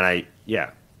 And I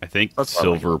think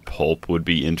silver pulp would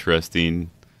be interesting.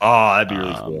 Oh, that'd be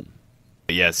really cool.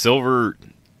 Yeah, silver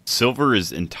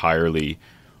is entirely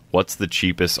what's the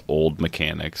cheapest old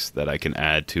mechanics that I can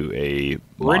add to a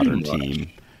modern team.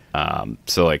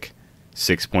 So like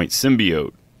 6-point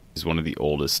symbiote is one of the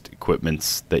oldest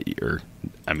equipments that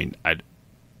I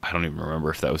don't even remember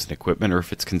if that was an equipment or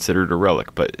if it's considered a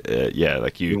relic, but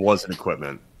it was an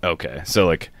equipment. Okay,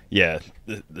 so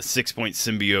the 6-point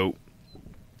symbiote,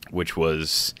 which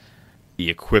was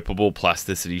the equipable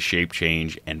plasticity, shape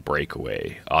change, and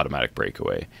breakaway, automatic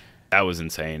breakaway. That was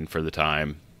insane for the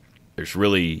time. There's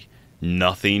really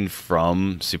nothing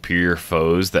from Superior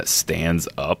Foes that stands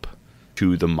up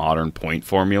to the modern point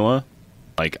formula.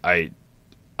 Like I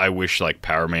wish like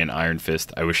Power Man, Iron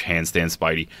Fist. I wish Handstand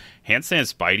Spidey.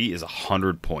 Handstand Spidey is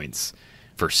 100 points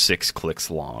for 6 clicks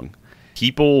long.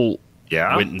 People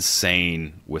went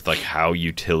insane with like how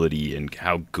utility and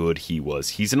how good he was.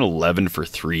 He's an 11 for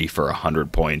 3 for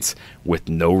 100 points with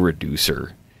no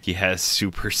reducer. He has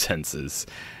super senses,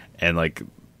 and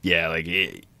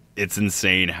it's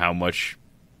insane how much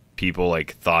people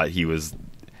like thought he was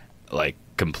like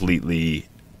completely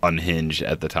unhinged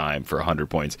at the time for 100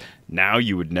 points. Now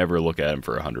you would never look at him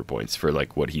for 100 points for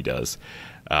like what he does.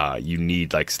 You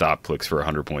need like stop clicks for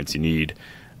 100 points. You need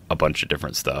a bunch of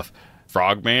different stuff.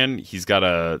 Frogman, he's got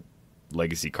a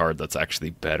legacy card that's actually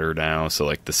better now. So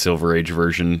like the Silver Age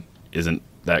version isn't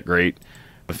that great.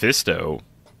 Mephisto,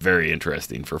 very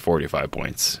interesting for 45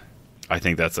 points. I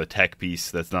think that's a tech piece.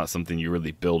 That's not something you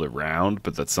really build around,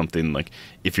 but that's something like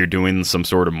if you're doing some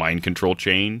sort of mind control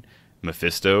chain,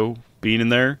 Mephisto being in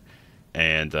there,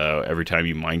 and every time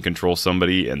you mind control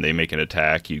somebody and they make an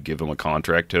attack, you give them a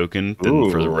contract token.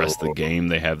 Then for the rest of the game,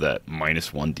 they have that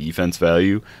 -1 defense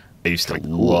value. I used to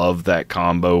love that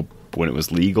combo when it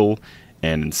was legal,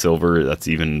 and in silver, it's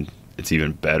even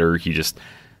better. He just,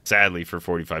 sadly, for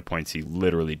 45 points, he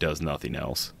literally does nothing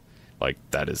else. Like,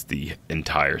 that is the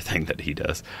entire thing that he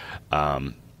does.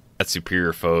 At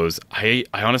Superior Foes, I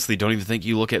honestly don't even think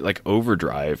you look at, like,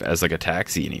 Overdrive as, like, a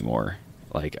taxi anymore.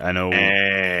 Like, I know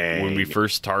when we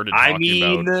first started talking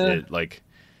about it, like...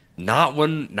 Not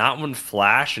when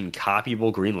Flash and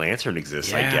copyable Green Lantern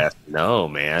exists, I guess. No,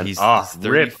 man. He's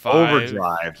rip 35.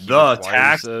 Overdrive, the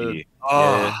taxi.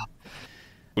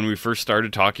 When we first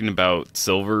started talking about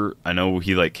Silver, I know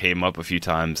he like came up a few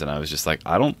times, and I was just like,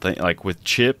 I don't think like with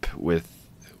Chip, with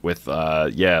like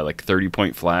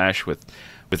 30-point Flash, with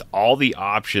all the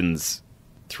options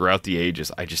throughout the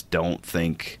ages, I just don't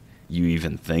think you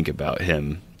even think about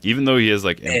him, even though he has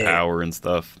like Empower and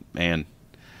stuff, man.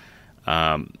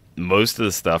 Most of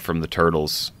the stuff from the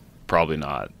Turtles, probably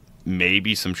not.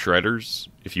 Maybe some Shredders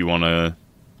if you want to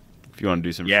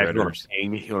do some Shredders.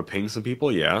 You want to ping some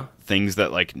people, yeah. Things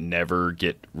that like never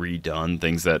get redone,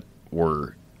 things that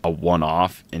were a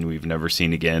one-off and we've never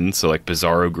seen again. So like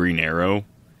Bizarro Green Arrow,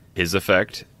 his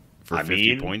effect for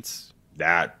 50 points.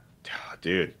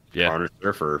 Dude. Yeah. Carter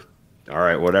Surfer. All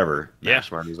right, whatever. Yeah.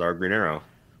 Bizarro Green Arrow.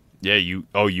 Yeah, you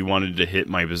wanted to hit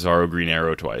my Bizarro Green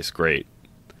Arrow twice. Great.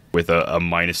 With a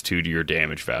 -2 to your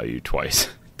damage value twice.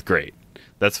 Great.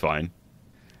 That's fine.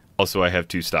 Also, I have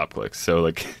 2 stop clicks. So,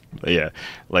 like, yeah.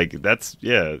 Like, that's,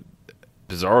 yeah.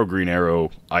 Bizarro Green Arrow,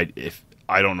 I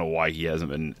don't know why he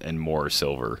hasn't been in more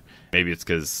silver. Maybe it's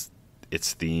because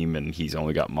it's theme and he's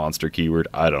only got monster keyword.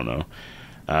 I don't know.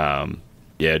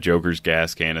 Yeah, Joker's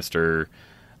gas canister.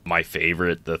 My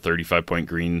favorite, the 35-point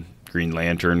Green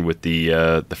Lantern with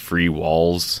the free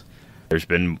walls. There's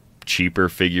been cheaper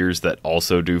figures that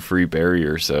also do free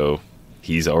barrier, so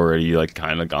he's already like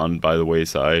kind of gone by the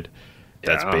wayside. Yeah.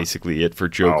 That's basically it for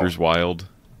Joker's Wild.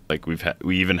 Like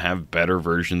we even have better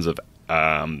versions of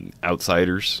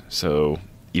Outsiders, so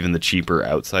even the cheaper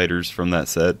Outsiders from that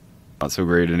set not so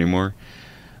great anymore.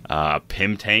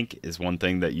 Pim Tank is one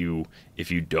thing that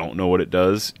if you don't know what it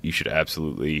does, you should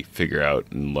absolutely figure out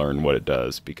and learn what it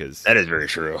does, because that is very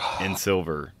true. In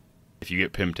silver, if you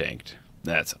get Pim Tanked,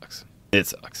 that sucks. It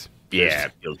sucks. Yeah,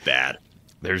 it feels bad.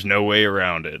 There's no way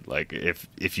around it. Like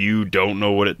if you don't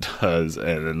know what it does,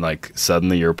 and then like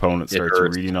suddenly your opponent starts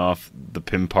reading off the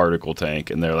Pim Particle Tank,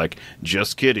 and they're like,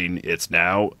 "Just kidding, it's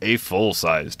now a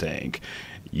full-size tank."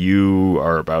 You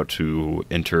are about to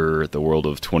enter the world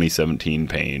of 2017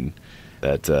 pain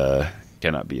that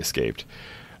cannot be escaped.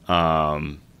 Yeah,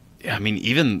 I mean,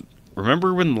 even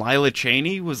remember when Lila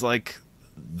Cheney was like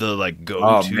the go-to?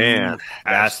 Oh man,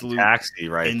 that's taxi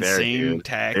right insane there, dude.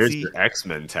 Taxi. There's the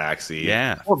X-Men taxi.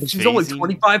 Yeah, but she's only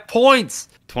 25 points.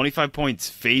 25 points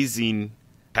phasing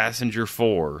Passenger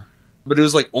 4. But it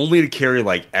was like only to carry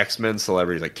like X-Men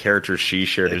celebrities, like characters she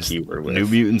shared a keyword with. New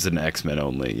Mutants and X-Men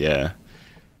only. Yeah.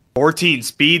 14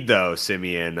 speed though,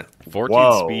 Simeon.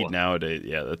 14 speed nowadays.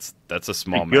 Yeah, that's a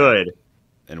small good map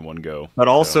in one go. But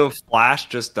also Flash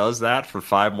just does that for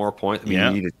 5 more points. I mean,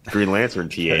 you need a Green Lantern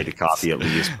TA to copy at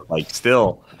least. But like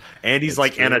still, and he's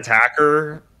like an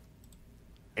attacker,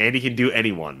 and he can do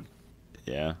anyone.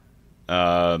 Yeah.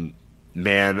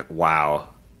 Man, wow.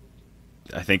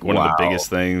 I think one of the biggest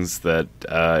things that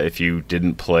if you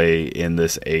didn't play in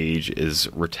this age is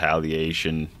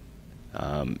Retaliation.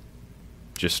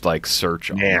 Just like search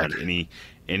on like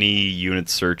any unit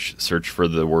search for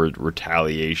the word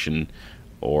Retaliation,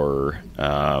 or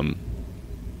I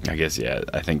guess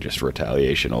I think just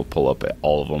Retaliation will pull up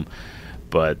all of them.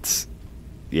 But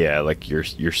yeah, like your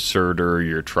Surtur,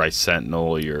 your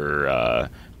Tri-Sentinel, your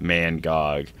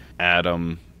Mangog,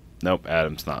 Adam. Nope,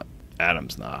 Adam's not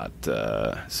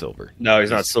silver. No, he's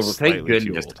not silver. Thank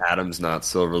goodness Adam's not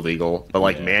silver legal. But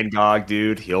like Mangog,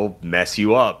 dude, he'll mess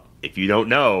you up if you don't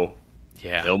know.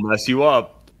 Yeah, he'll mess you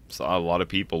up. Saw a lot of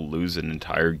people lose an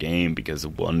entire game because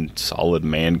of one solid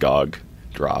Mangog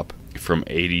drop. From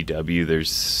ADW,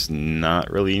 there's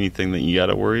not really anything that you got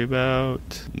to worry about.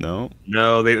 No,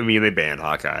 they banned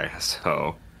Hawkeye,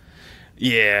 so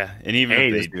yeah. And even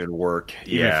if they didn't work,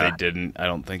 even if they didn't, I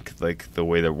don't think like the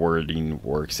way the wording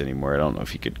works anymore. I don't know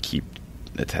if you could keep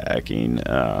attacking.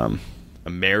 A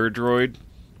Maridroid,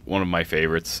 one of my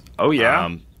favorites. Oh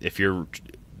yeah, if you're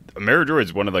Maridroid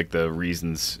is one of like the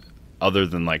reasons, other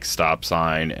than like stop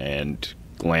sign and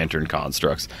lantern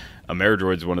constructs,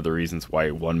 Maridroid is one of the reasons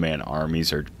why one-man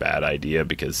armies are a bad idea,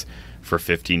 because for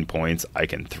 15 points I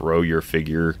can throw your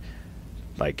figure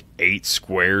like 8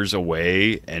 squares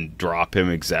away and drop him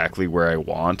exactly where I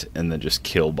want, and then just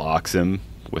kill box him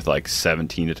with like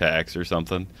 17 attacks or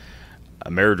something.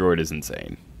 Maridroid is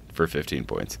insane for 15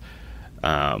 points.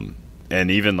 And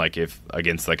even like if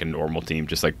against like a normal team,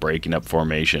 just like breaking up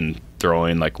formation,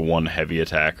 throwing like one heavy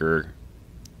attacker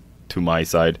to my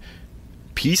side.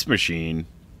 Peace Machine,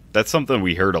 that's something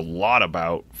we heard a lot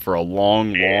about for a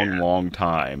long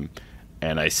time,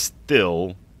 and I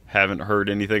still haven't heard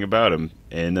anything about him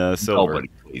in silver. Nobody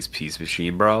plays Peace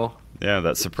Machine, bro. Yeah,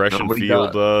 that suppression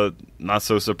field not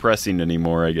so suppressing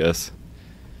anymore, I guess.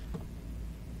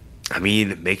 I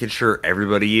mean, making sure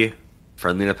everybody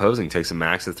friendly and opposing takes a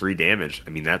max of 3 damage. I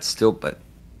mean, that's still, but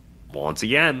once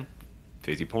again,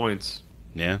 50 points.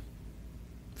 Yeah.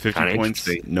 50 points,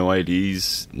 no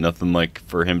IDs, nothing like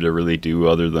for him to really do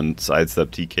other than sidestep,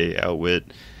 TK,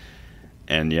 outwit.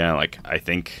 And yeah, like I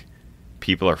think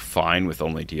people are fine with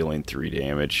only dealing 3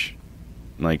 damage.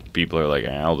 Like people are like,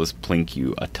 I'll just plink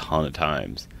you a ton of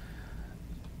times.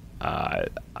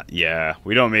 Yeah,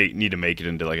 we don't need to make it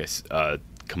into like a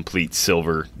complete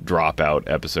silver dropout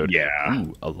episode. Yeah.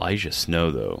 Ooh, Elijah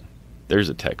Snow though. There's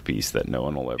a tech piece that no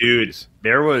one will ever use.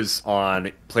 There was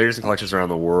on Players and Collectors Around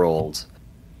the World,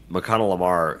 McConnell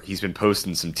Lamar, he's been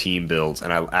posting some team builds,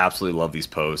 and I absolutely love these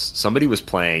posts. Somebody was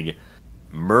playing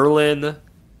Merlin,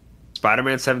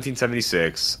 Spider-Man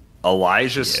 1776,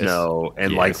 Elijah Snow,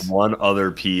 and like one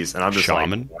other piece, and I'm just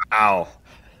Shaman? like, wow.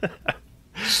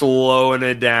 Slowing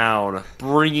it down,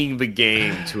 bringing the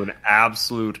game to an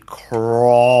absolute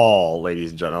crawl,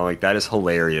 ladies and gentlemen. Like, that is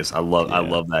hilarious. I love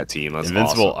that team. That's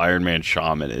Invincible awesome. Iron Man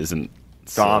Shaman isn't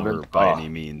silver by Oh. any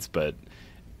means, but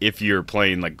if you're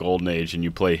playing like Golden Age and you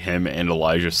play him and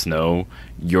Elijah Snow,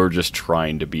 you're just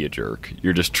trying to be a jerk.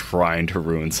 You're just trying to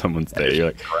ruin someone's day. You're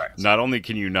like, correct. not only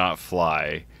can you not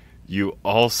fly, you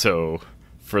also,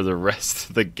 for the rest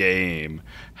of the game,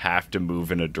 have to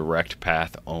move in a direct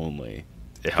path only.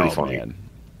 Pretty funny. Man.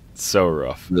 So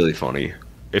rough. Really funny.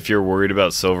 If you're worried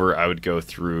about silver, I would go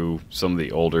through some of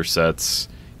the older sets.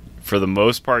 For the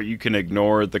most part, you can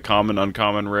ignore the common,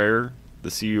 uncommon, rare, the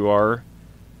CUR.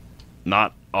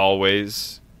 Not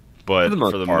always, but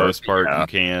for the most part, yeah. you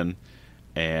can.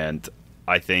 And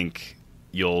I think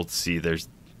you'll see there's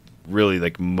really,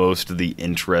 like, most of the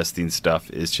interesting stuff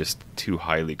is just too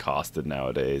highly costed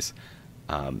nowadays.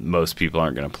 Most people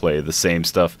aren't going to play the same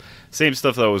stuff. Same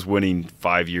stuff that was winning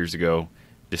 5 years ago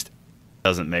just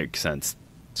doesn't make sense.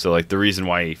 So, like, the reason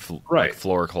why like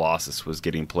Flora Colossus was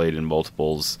getting played in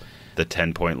multiples, the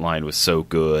 10-point line was so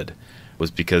good,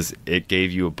 was because it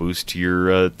gave you a boost to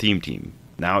your team.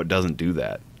 Now it doesn't do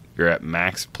that. You're at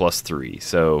max +3,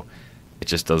 so it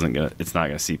just doesn't. It's not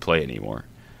going to see play anymore.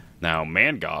 Now,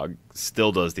 Mangog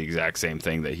still does the exact same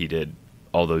thing that he did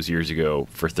all those years ago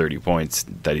for 30 points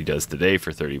that he does today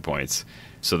for 30 points.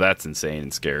 So that's insane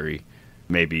and scary.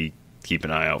 Maybe keep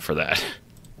an eye out for that.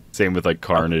 Same with like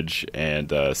Carnage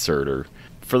and Surtur.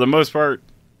 For the most part,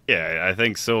 yeah, I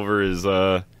think silver is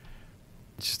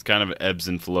just kind of ebbs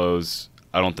and flows.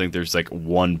 I don't think there's like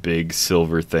one big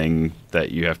silver thing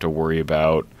that you have to worry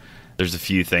about. There's a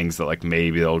few things that like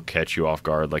maybe they'll catch you off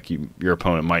guard. Like your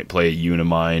opponent might play a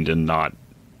Unimind and not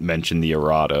mention the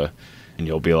errata. And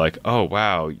you'll be like, oh,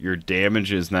 wow, your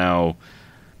damage is now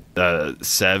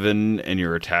 7 and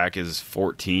your attack is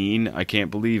 14. I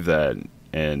can't believe that.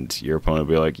 And your opponent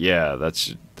will be like, yeah,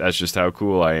 that's just how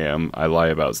cool I am. I lie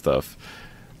about stuff.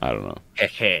 I don't know.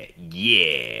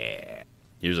 Yeah.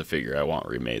 Here's a figure I want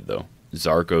remade, though.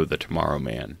 Zarko the Tomorrow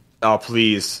Man. Oh,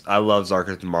 please. I love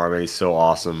Zarko tomorrow, man. He's so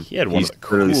awesome. He had one of the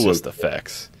coolest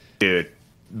effects. Dude,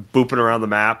 booping around the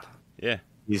map. Yeah.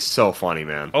 He's so funny,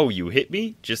 man. Oh, you hit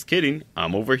me? Just kidding.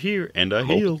 I'm over here, and I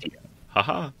healed.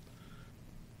 Haha.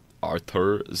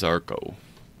 Arthur Zarko.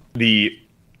 The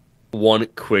one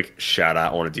quick shout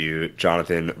out I want to do,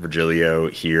 Jonathan Virgilio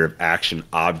here of Action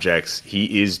Objects.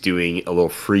 He is doing a little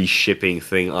free shipping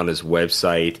thing on his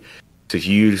website. So if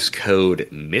you use code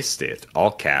MISSEDIT,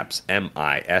 all caps,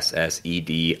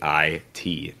 MISSEDIT,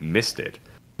 MISSEDIT,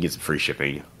 you get some free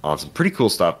shipping on some pretty cool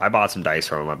stuff. I bought some dice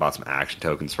from him. I bought some action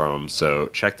tokens from him. So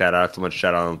check that out. So much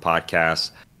shout out on the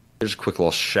podcast. There's a quick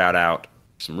little shout out.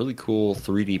 Some really cool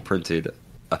 3D printed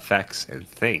effects and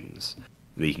things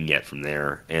that you can get from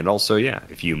there. And also, yeah,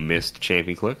 if you missed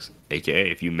Champion Clix,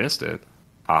 aka if you missed it,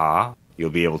 you'll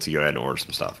be able to go ahead and order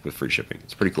some stuff with free shipping.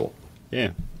 It's pretty cool.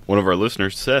 Yeah. One of our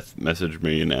listeners, Seth, messaged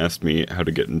me and asked me how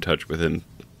to get in touch with him.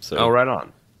 So right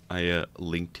on. I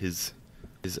linked his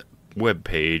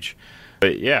webpage.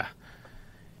 But yeah,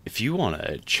 if you want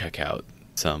to check out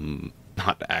some,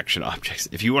 not Action Objects,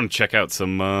 if you want to check out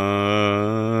some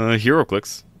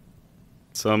Heroclix,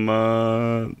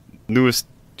 some newest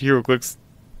Heroclix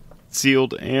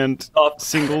sealed and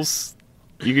singles,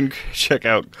 you can check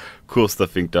out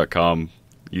coolstuffinc.com.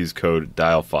 Use code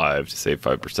DIAL5 to save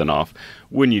 5% off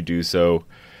when you do so.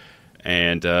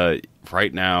 And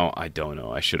right now, I don't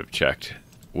know. I should have checked.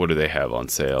 What do they have on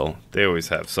sale? They always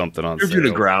have something on They're sale.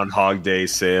 doing a Groundhog Day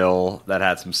sale that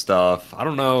had some stuff. I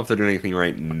don't know if they're doing anything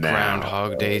right now.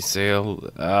 Groundhog Day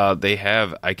sale. They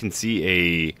have. I can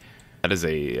see that is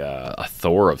a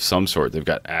Thor of some sort. They've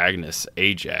got Agnes,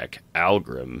 Ajax,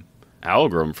 Algrim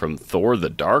from Thor: The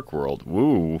Dark World.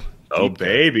 Woo. Oh,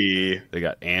 baby. They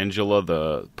got Angela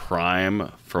the Prime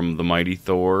from the Mighty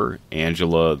Thor,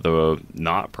 Angela the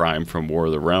not Prime from War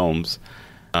of the Realms.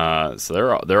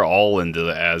 So they're all into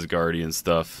the Asgardian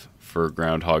stuff for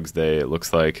Groundhog's Day. It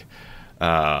looks like.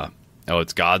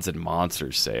 It's Gods and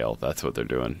Monsters sale. That's what they're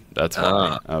doing. That's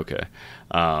why. Okay.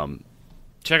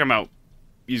 Check them out.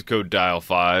 Use code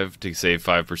DIAL5 to save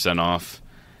 5% off.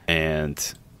 And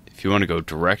if you want to go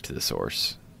direct to the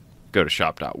source, go to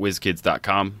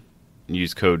shop.whizkids.com.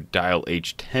 Use code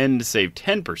DIALH10 to save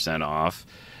 10% off.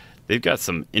 They've got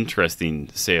some interesting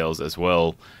sales as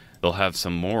well. They'll have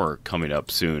some more coming up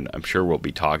soon. I'm sure we'll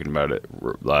be talking about it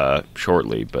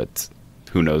shortly, but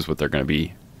who knows what they're going to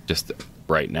be just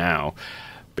right now.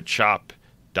 But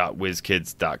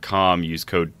shop.whizkids.com. Use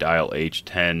code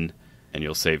DIALH10 and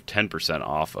you'll save 10%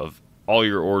 off of all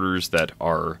your orders that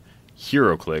are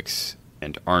Heroclix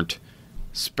and aren't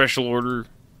special order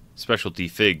specialty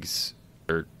figs,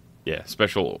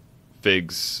 special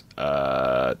figs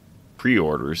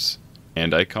pre-orders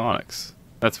and Iconics.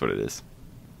 That's what it is.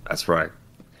 That's right.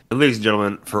 And ladies and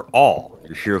gentlemen, for all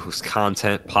your Heroclix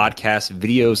content, podcasts,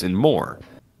 videos, and more,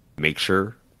 make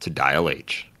sure to dial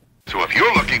H. So if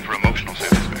you're looking for emotional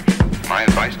satisfaction, my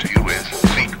advice to you is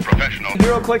seek professional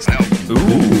Heroclix help.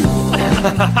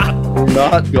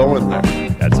 Not going there.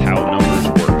 That's how numbers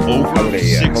work. Over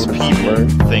 6 people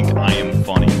think I am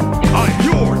funny. I'm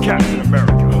your Captain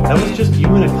America. That was just you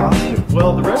in a costume.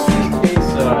 Well, the rest of this case,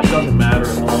 it doesn't matter.